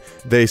Japan,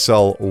 they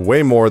sell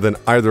way more than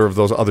either of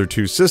those other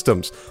 2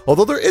 systems.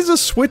 Although there is a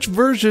Switch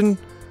version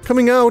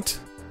coming out,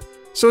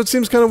 so it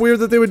seems kind of weird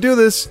that they would do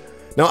this.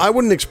 Now, I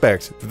wouldn't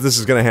expect that this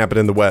is going to happen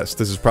in the West.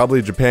 This is probably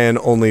a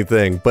Japan-only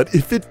thing, but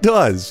if it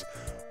does,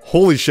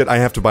 holy shit, I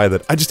have to buy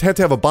that. I just have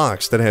to have a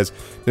box that has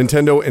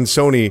Nintendo and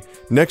Sony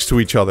next to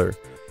each other.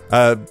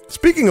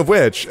 Speaking of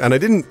which, and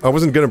I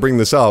wasn't going to bring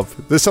this up,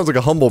 this sounds like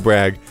a humble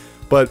brag,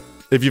 but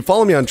if you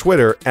follow me on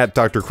Twitter, at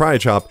Dr.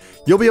 Crychop,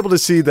 you'll be able to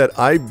see that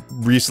I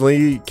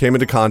recently came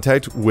into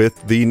contact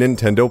with the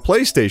Nintendo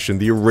PlayStation,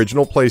 the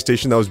original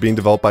PlayStation that was being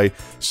developed by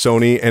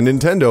Sony and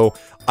Nintendo.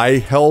 I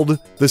held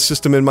the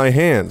system in my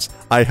hands.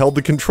 I held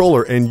the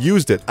controller and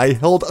used it. I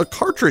held a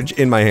cartridge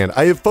in my hand.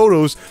 I have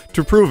photos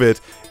to prove it.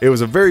 It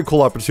was a very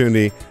cool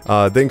opportunity,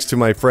 thanks to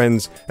my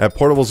friends at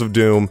Portables of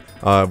Doom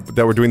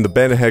that were doing the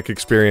Ben Heck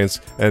experience,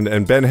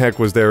 and Ben Heck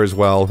was there as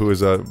well, who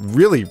is a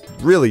really,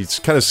 really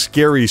kind of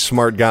scary,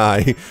 smart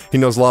guy. He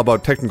knows a lot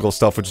about technical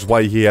stuff, which is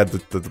why he had the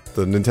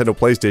Nintendo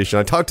PlayStation.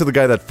 I talked to the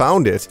guy that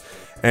found it,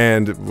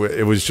 and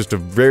it was just a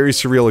very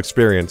surreal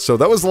experience. So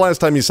that was the last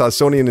time you saw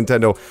Sony and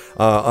Nintendo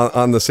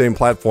on the same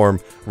platform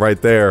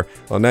right there.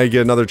 Well, now you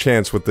get another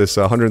chance with this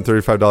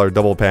 $135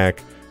 double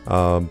pack.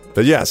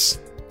 But yes,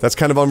 that's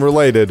kind of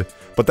unrelated,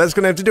 but that's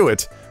going to have to do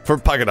it for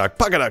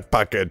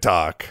Pocket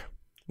Talk.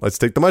 Let's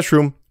take the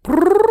mushroom.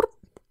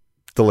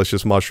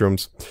 Delicious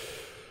mushrooms.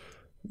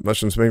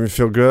 Mushrooms make me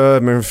feel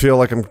good, make me feel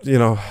like I'm,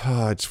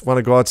 I just want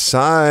to go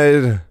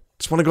outside.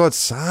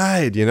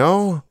 You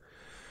know,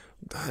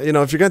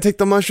 if you're going to take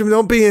the mushroom,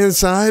 don't be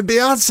inside, be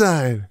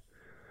outside.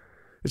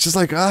 It's just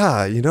like,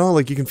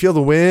 like you can feel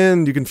the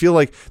wind. You can feel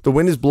like the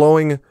wind is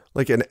blowing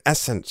like an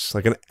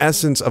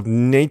essence of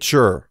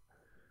nature.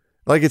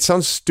 Like, it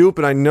sounds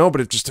stupid, I know,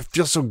 but it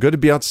feels so good to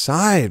be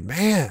outside,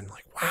 man.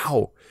 Like,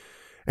 wow.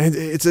 And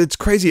it's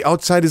crazy.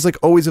 Outside is like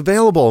always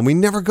available, and we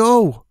never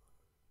go.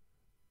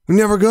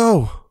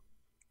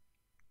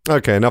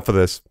 Okay, enough of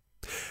this.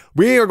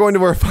 We are going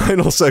to our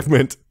final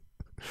segment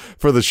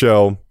for the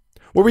show,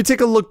 where we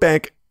take a look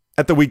back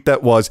at the week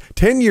that was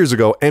 10 years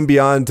ago and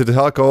beyond to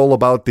talk all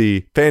about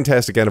the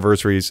fantastic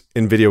anniversaries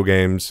in video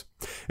games,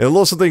 and a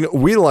little something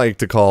we like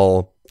to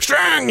call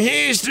Strong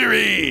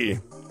History.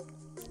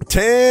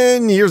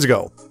 10 years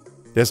ago.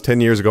 Yes,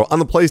 10 years ago, on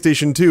the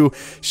PlayStation 2,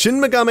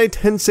 Shin Megami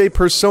Tensei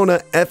Persona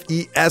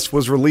FES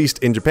was released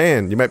in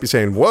Japan. You might be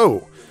saying,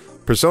 whoa,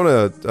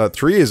 Persona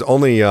 3 is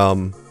only,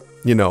 10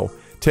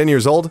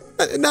 years old?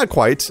 Not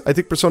quite. I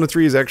think Persona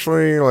 3 is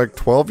actually like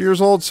 12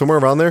 years old, somewhere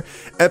around there.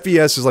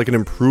 FES is like an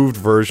improved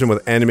version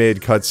with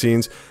animated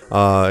cutscenes.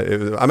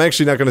 I'm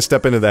actually not going to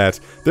step into that.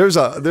 There's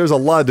a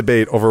lot of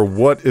debate over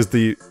what is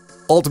the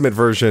ultimate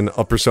version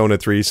of Persona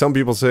 3. Some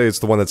people say it's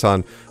the one that's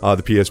on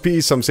the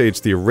PSP. Some say it's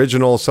the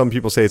original. Some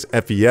people say it's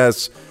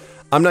FES.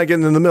 I'm not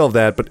getting in the middle of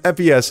that, but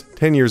FES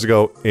 10 years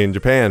ago in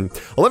Japan.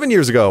 11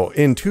 years ago,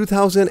 in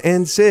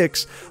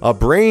 2006,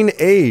 Brain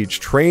Age,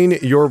 Train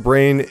Your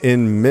Brain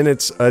in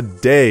Minutes a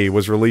Day,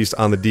 was released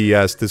on the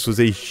DS. This was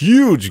a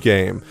huge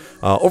game.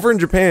 Over in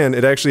Japan,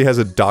 it actually has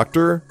a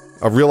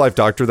real-life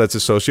doctor that's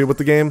associated with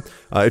the game.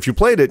 If you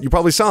played it, you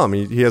probably saw him.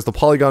 He has the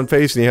polygon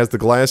face and he has the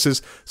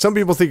glasses. Some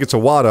people think it's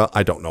Iwata.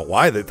 I don't know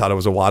why they thought it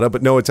was Iwata,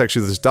 but no, it's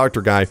actually this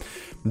doctor guy.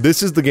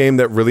 This is the game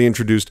that really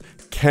introduced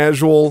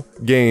casual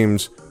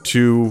games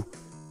to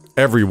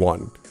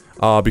everyone.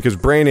 Because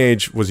Brain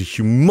Age was a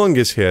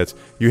humongous hit.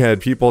 You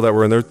had people that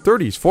were in their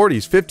 30s,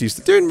 40s, 50s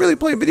that didn't really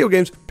play video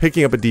games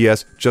picking up a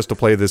DS just to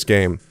play this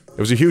game. It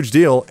was a huge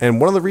deal,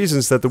 and one of the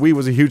reasons that the Wii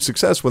was a huge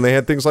success when they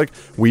had things like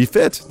Wii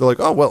Fit. They're like,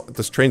 oh, well,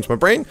 this trains my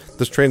brain,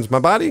 this trains my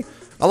body.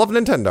 I love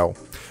Nintendo.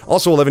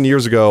 Also, 11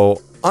 years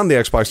ago, on the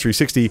Xbox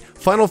 360,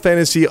 Final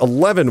Fantasy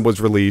XI was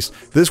released.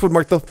 This would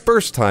mark the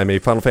first time a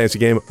Final Fantasy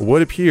game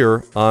would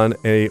appear on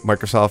a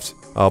Microsoft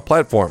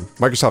platform.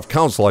 Microsoft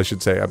console, I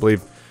should say. I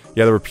believe,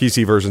 there were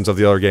PC versions of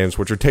the other games,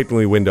 which are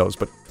technically Windows,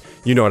 but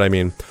you know what I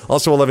mean.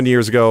 Also, 11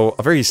 years ago,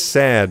 a very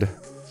sad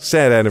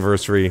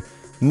anniversary.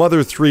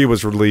 Mother 3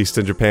 was released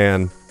in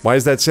Japan. Why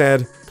is that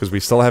sad? Because we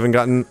still haven't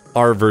gotten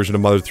our version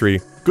of Mother 3.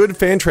 Good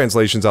fan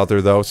translations out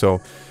there, though, so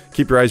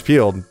keep your eyes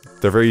peeled.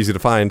 They're very easy to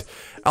find.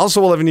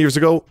 Also, 11 years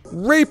ago,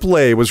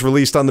 Rape-Lay was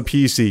released on the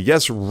PC.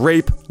 Yes,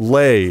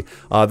 Rape-Lay.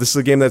 This is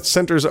a game that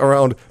centers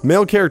around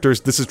male characters.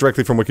 This is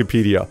directly from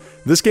Wikipedia.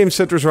 This game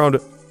centers around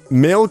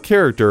male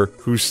character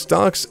who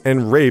stalks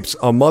and rapes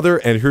a mother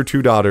and her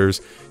 2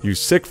 daughters. You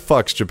sick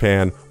fucks,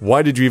 Japan.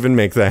 Why did you even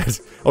make that?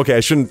 Okay,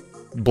 I shouldn't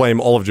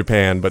blame all of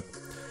Japan, but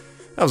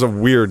that was a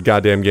weird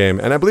goddamn game,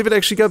 and I believe it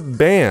actually got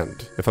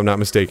banned, if I'm not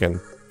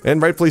mistaken,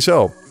 and rightfully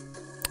so.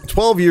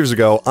 12 years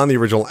ago, on the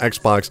original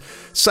Xbox,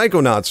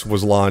 Psychonauts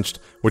was launched,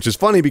 which is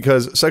funny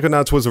because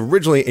Psychonauts was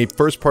originally a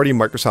first-party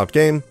Microsoft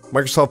game.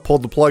 Microsoft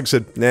pulled the plug,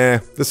 said, nah,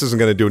 this isn't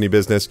going to do any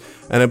business,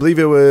 and I believe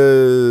it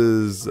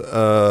was,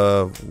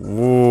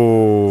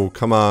 whoa,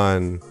 come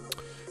on.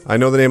 I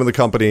know the name of the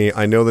company,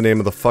 I know the name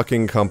of the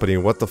fucking company.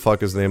 What the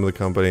fuck is the name of the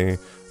company?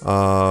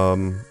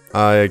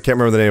 I can't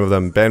remember the name of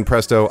them.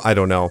 Banpresto? I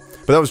don't know.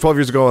 But that was 12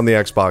 years ago on the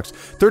Xbox.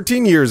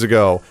 13 years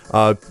ago,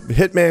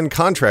 Hitman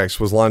Contracts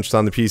was launched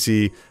on the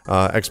PC,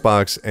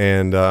 Xbox,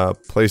 and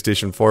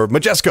PlayStation 4.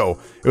 Majesco!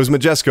 It was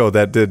Majesco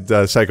that did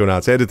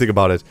Psychonauts. I had to think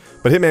about it.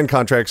 But Hitman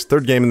Contracts,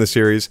 third game in the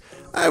series.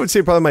 I would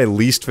say probably my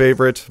least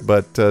favorite,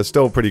 but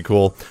still pretty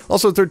cool.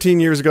 Also, 13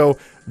 years ago,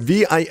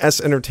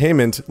 VIS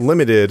Entertainment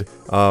Limited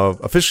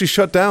officially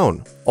shut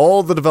down.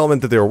 All the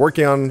development that they were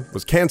working on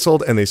was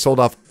canceled, and they sold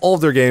off all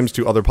of their games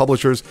to other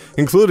publishers,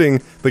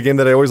 including the game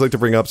that I always like to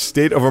bring up,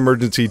 State of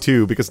Emergency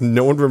 2, because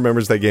no one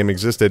remembers that game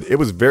existed. It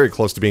was very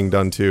close to being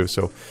done too,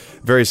 so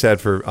very sad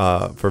for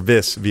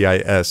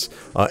VIS.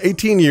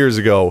 18 years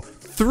ago,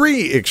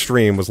 3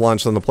 Extreme was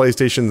launched on the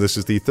PlayStation. This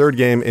is the third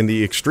game in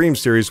the Extreme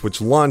series,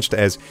 which launched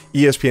as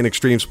ESPN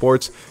Extreme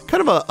Sports.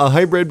 Kind of a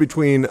hybrid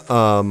between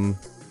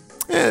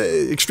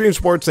Extreme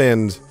Sports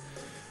and...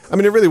 I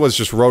mean, it really was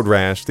just Road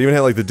Rash. They even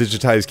had, like, the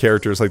digitized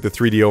characters, like the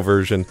 3DO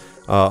version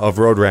of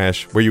Road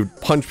Rash, where you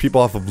punch people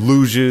off of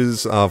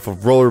luges, off of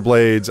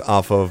rollerblades,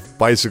 off of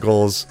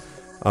bicycles.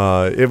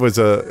 It was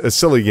a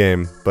silly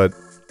game, but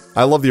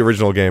I love the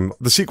original game.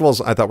 The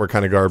sequels I thought were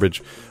kind of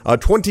garbage.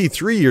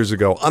 23 years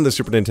ago on the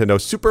Super Nintendo,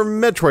 Super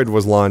Metroid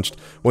was launched,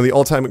 one of the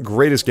all-time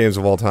greatest games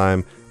of all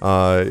time.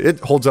 It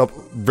holds up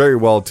very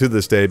well to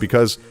this day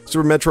because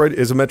Super Metroid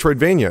is a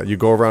Metroidvania. You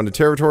go around a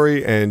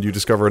territory and you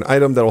discover an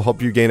item that will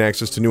help you gain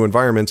access to new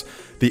environments.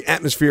 The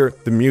atmosphere,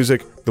 the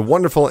music, the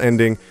wonderful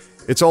ending,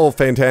 it's all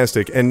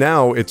fantastic. And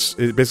now it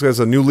basically has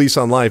a new lease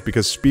on life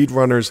because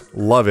speedrunners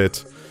love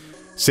it.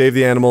 Save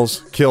the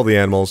animals, kill the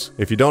animals.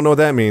 If you don't know what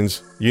that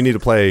means, you need to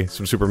play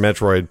some Super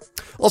Metroid.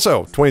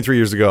 Also, 23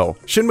 years ago,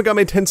 Shin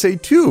Megami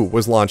Tensei 2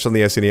 was launched on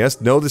the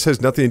SNES. No, this has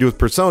nothing to do with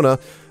Persona,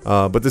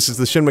 but this is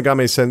the Shin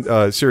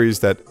Megami series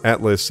that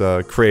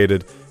Atlus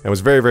created and was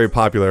very, very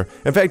popular.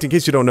 In fact, in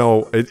case you don't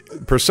know,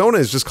 Persona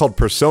is just called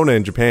Persona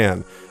in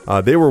Japan.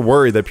 They were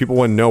worried that people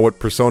wouldn't know what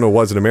Persona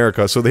was in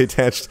America, so they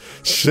attached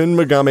Shin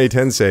Megami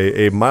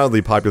Tensei, a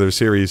mildly popular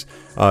series,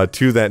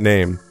 to that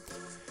name.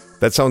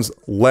 That sounds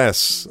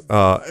less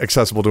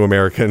accessible to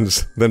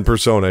Americans than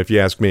Persona, if you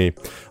ask me.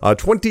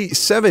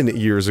 27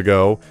 years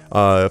ago,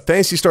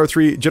 Phantasy Star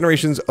 3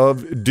 Generations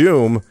of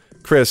Doom.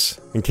 Chris,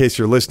 in case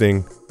you're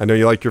listening, I know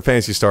you like your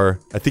Phantasy Star.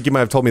 I think you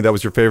might have told me that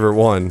was your favorite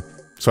one,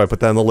 so I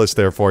put that on the list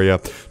there for you.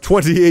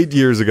 28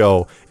 years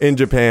ago, in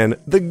Japan,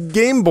 the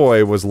Game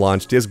Boy was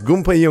launched. Yes,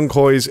 Gunpei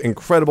Yokai's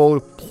incredible,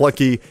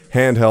 plucky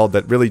handheld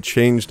that really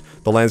changed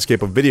the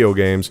landscape of video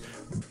games.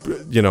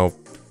 You know,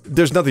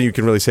 there's nothing you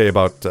can really say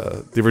about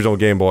the original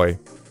Game Boy.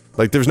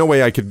 Like, there's no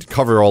way I could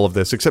cover all of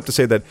this, except to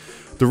say that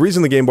the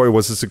reason the Game Boy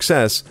was a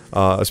success,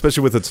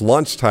 especially with its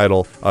launch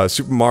title,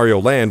 Super Mario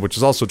Land, which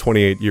is also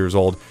 28 years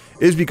old,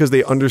 is because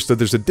they understood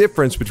there's a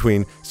difference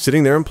between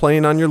sitting there and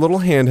playing on your little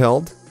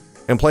handheld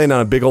and playing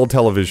on a big old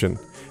television.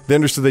 They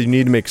understood that you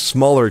need to make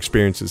smaller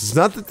experiences. It's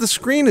not that the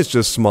screen is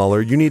just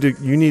smaller. You need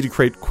to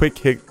create quick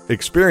hit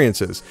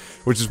experiences,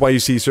 which is why you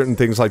see certain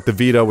things like the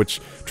Vita,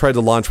 which tried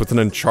to launch with an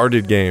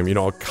Uncharted game, you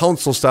know, a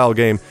console-style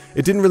game.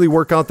 It didn't really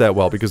work out that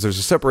well because there's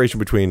a separation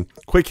between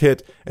quick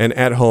hit and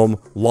at-home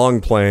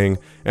long playing.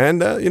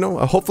 And,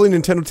 hopefully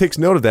Nintendo takes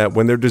note of that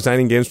when they're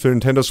designing games for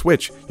Nintendo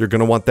Switch. You're going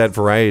to want that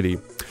variety.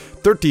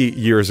 30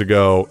 years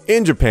ago,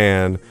 in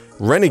Japan,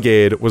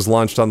 Renegade was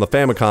launched on the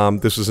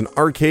Famicom. This was an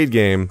arcade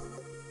game.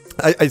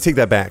 I take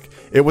that back.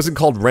 It wasn't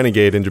called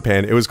Renegade in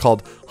Japan. It was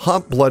called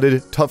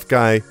Hot-Blooded Tough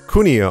Guy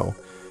Kunio.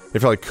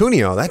 If you're like,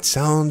 Kunio, that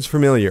sounds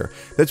familiar.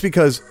 That's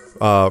because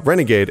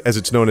Renegade, as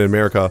it's known in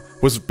America,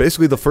 was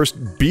basically the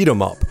first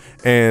beat-em-up.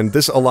 And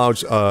this allowed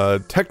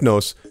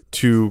Technos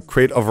to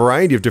create a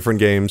variety of different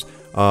games.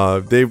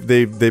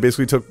 They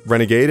basically took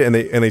Renegade and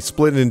they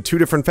split it in two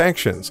different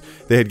factions.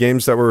 They had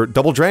games that were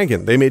Double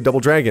Dragon. They made Double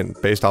Dragon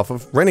based off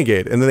of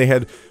Renegade. And then they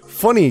had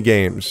funny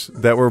games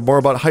that were more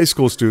about high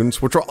school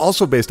students, which were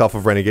also based off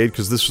of Renegade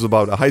because this was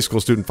about a high school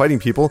student fighting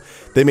people.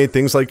 They made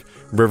things like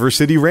River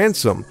City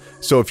Ransom.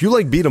 So if you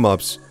like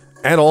beat-em-ups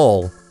at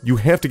all, you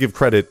have to give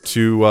credit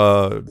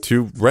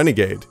to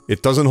Renegade.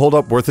 It doesn't hold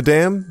up worth a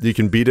damn. You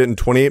can beat it in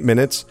 28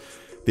 minutes.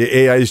 The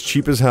AI is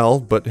cheap as hell,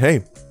 but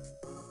hey,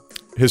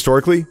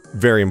 historically,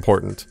 very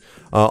important.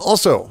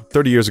 Also,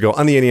 30 years ago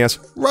on the NES,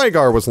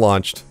 Rygar was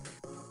launched.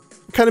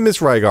 I kind of miss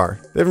Rygar.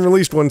 They haven't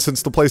released one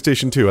since the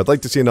PlayStation 2. I'd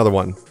like to see another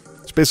one.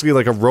 It's basically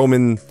like a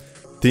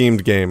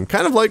Roman-themed game,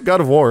 kind of like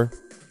God of War,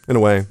 in a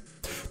way.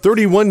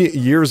 31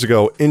 years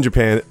ago in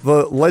Japan,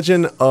 The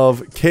Legend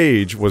of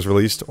Kage was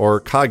released,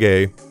 or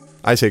Kage.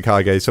 I say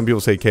Kage, some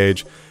people say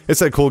Cage. It's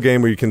that cool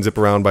game where you can zip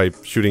around by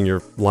shooting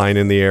your line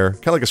in the air.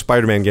 Kind of like a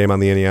Spider-Man game on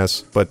the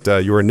NES, but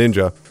you're a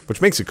ninja,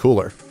 which makes it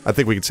cooler. I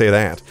think we could say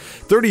that.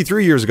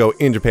 33 years ago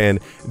in Japan,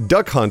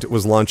 Duck Hunt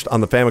was launched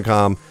on the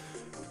Famicom.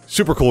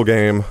 Super cool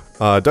game.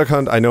 Duck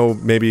Hunt, I know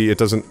maybe it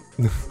doesn't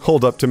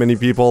hold up to many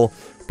people,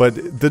 but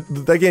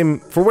that game,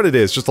 for what it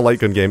is, just a light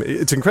gun game,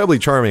 it's incredibly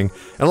charming.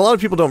 And a lot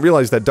of people don't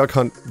realize that Duck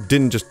Hunt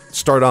didn't just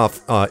start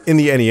off in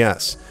the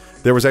NES.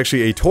 There was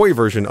actually a toy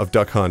version of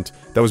Duck Hunt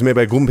that was made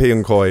by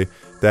Gunpei Yokoi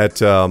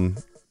that,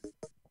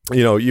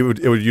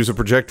 it would use a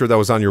projector that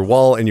was on your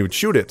wall and you would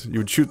shoot it. You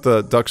would shoot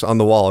the ducks on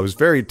the wall. It was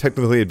very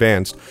technically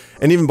advanced.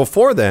 And even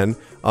before then,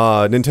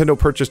 Nintendo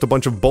purchased a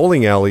bunch of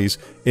bowling alleys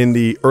in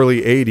the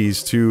early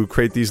 80s to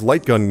create these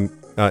light gun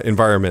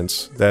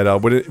environments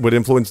that would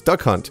influence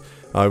Duck Hunt.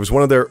 It was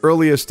one of their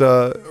earliest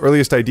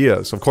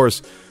ideas. Of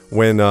course,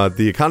 when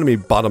the economy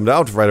bottomed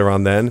out right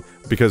around then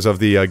because of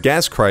the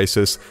gas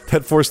crisis,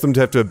 that forced them to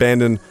have to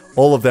abandon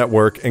all of that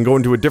work and go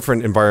into a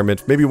different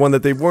environment, maybe one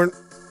that they weren't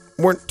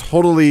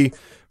totally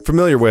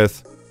familiar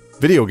with,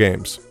 video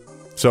games.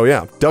 So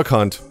yeah, Duck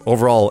Hunt,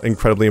 overall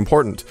incredibly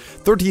important.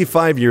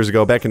 35 years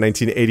ago, back in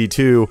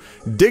 1982,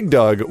 Dig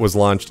Dug was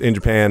launched in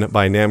Japan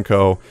by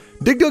Namco.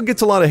 Dig Dug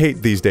gets a lot of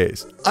hate these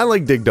days. I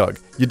like Dig Dug.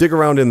 You dig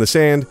around in the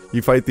sand,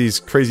 you fight these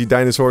crazy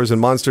dinosaurs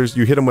and monsters,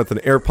 you hit them with an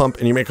air pump,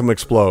 and you make them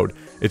explode.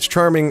 It's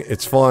charming,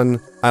 it's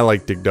fun, I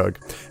like Dig Dug.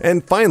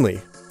 And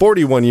finally,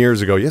 41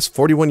 years ago, yes,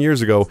 41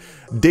 years ago,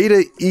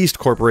 Data East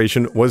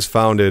Corporation was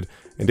founded.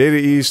 And Data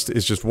East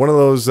is just one of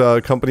those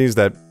companies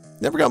that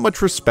never got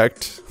much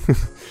respect,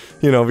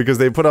 because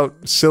they put out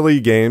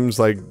silly games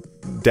like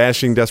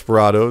Dashing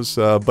Desperados,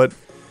 but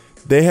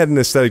they had an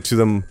aesthetic to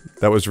them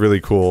that was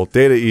really cool.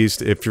 Data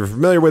East, if you're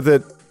familiar with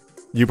it,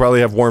 you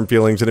probably have warm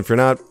feelings, and if you're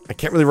not, I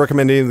can't really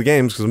recommend any of the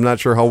games because I'm not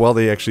sure how well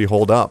they actually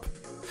hold up.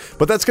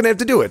 But that's going to have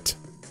to do it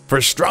for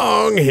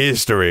Strong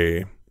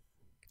History.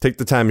 Take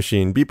the time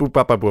machine. Beep, boop,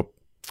 bop, bop, boop.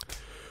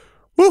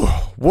 Whew,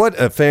 what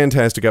a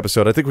fantastic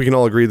episode. I think we can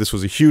all agree this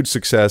was a huge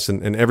success,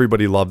 and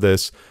everybody loved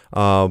this.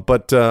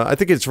 But I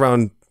think it's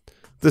around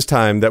this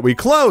time that we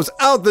close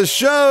out the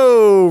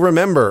show.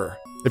 Remember,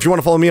 if you want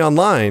to follow me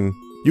online,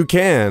 you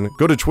can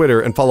go to Twitter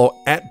and follow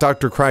at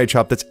Dr.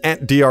 Crychop. That's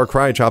at Dr.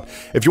 Crychop.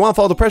 If you want to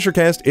follow the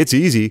PressureCast, it's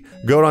easy.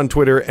 Go on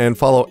Twitter and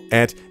follow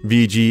at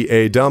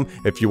VGADumb.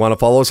 If you want to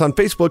follow us on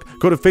Facebook,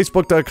 go to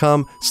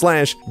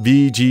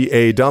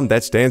facebook.com/VGADumb.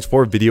 That stands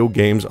for Video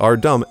Games Are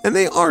Dumb. And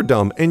they are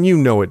dumb, and you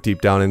know it deep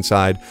down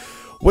inside.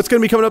 What's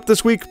going to be coming up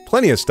this week?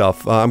 Plenty of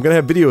stuff. I'm going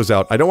to have videos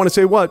out. I don't want to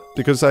say what,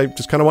 because I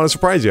just kind of want to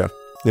surprise you.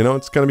 You know,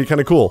 it's going to be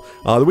kind of cool.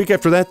 The week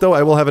after that, though,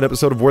 I will have an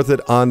episode of Worth It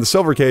on the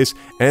Silver Case,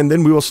 and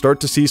then we will start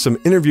to see some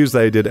interviews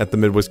that I did at the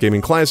Midwest Gaming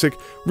Classic.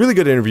 Really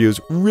good interviews,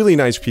 really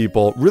nice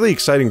people, really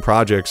exciting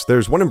projects.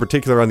 There's one in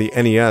particular on the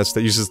NES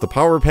that uses the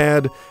Power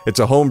Pad. It's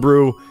a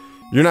homebrew.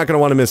 You're not going to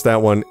want to miss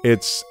that one.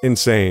 It's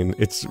insane.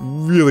 It's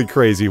really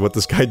crazy what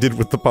this guy did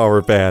with the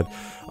Power Pad.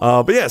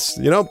 But yes,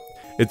 you know,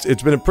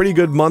 it's been a pretty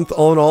good month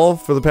all in all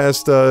for the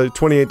past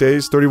 28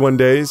 days, 31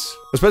 days,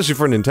 especially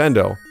for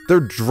Nintendo. Their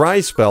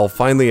dry spell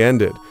finally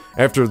ended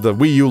after the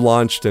Wii U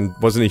launched and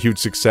wasn't a huge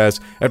success,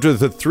 after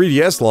the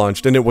 3DS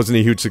launched and it wasn't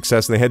a huge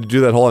success and they had to do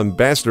that whole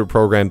ambassador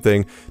program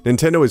thing.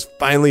 Nintendo is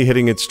finally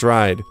hitting its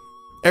stride.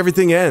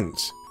 Everything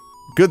ends.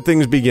 Good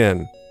things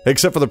begin.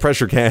 Except for the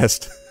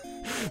PressureCast.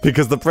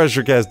 Because the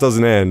PressureCast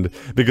doesn't end.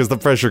 Because the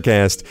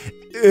PressureCast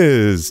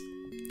is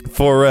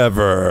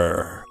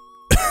forever.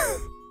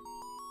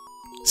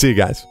 See you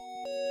guys.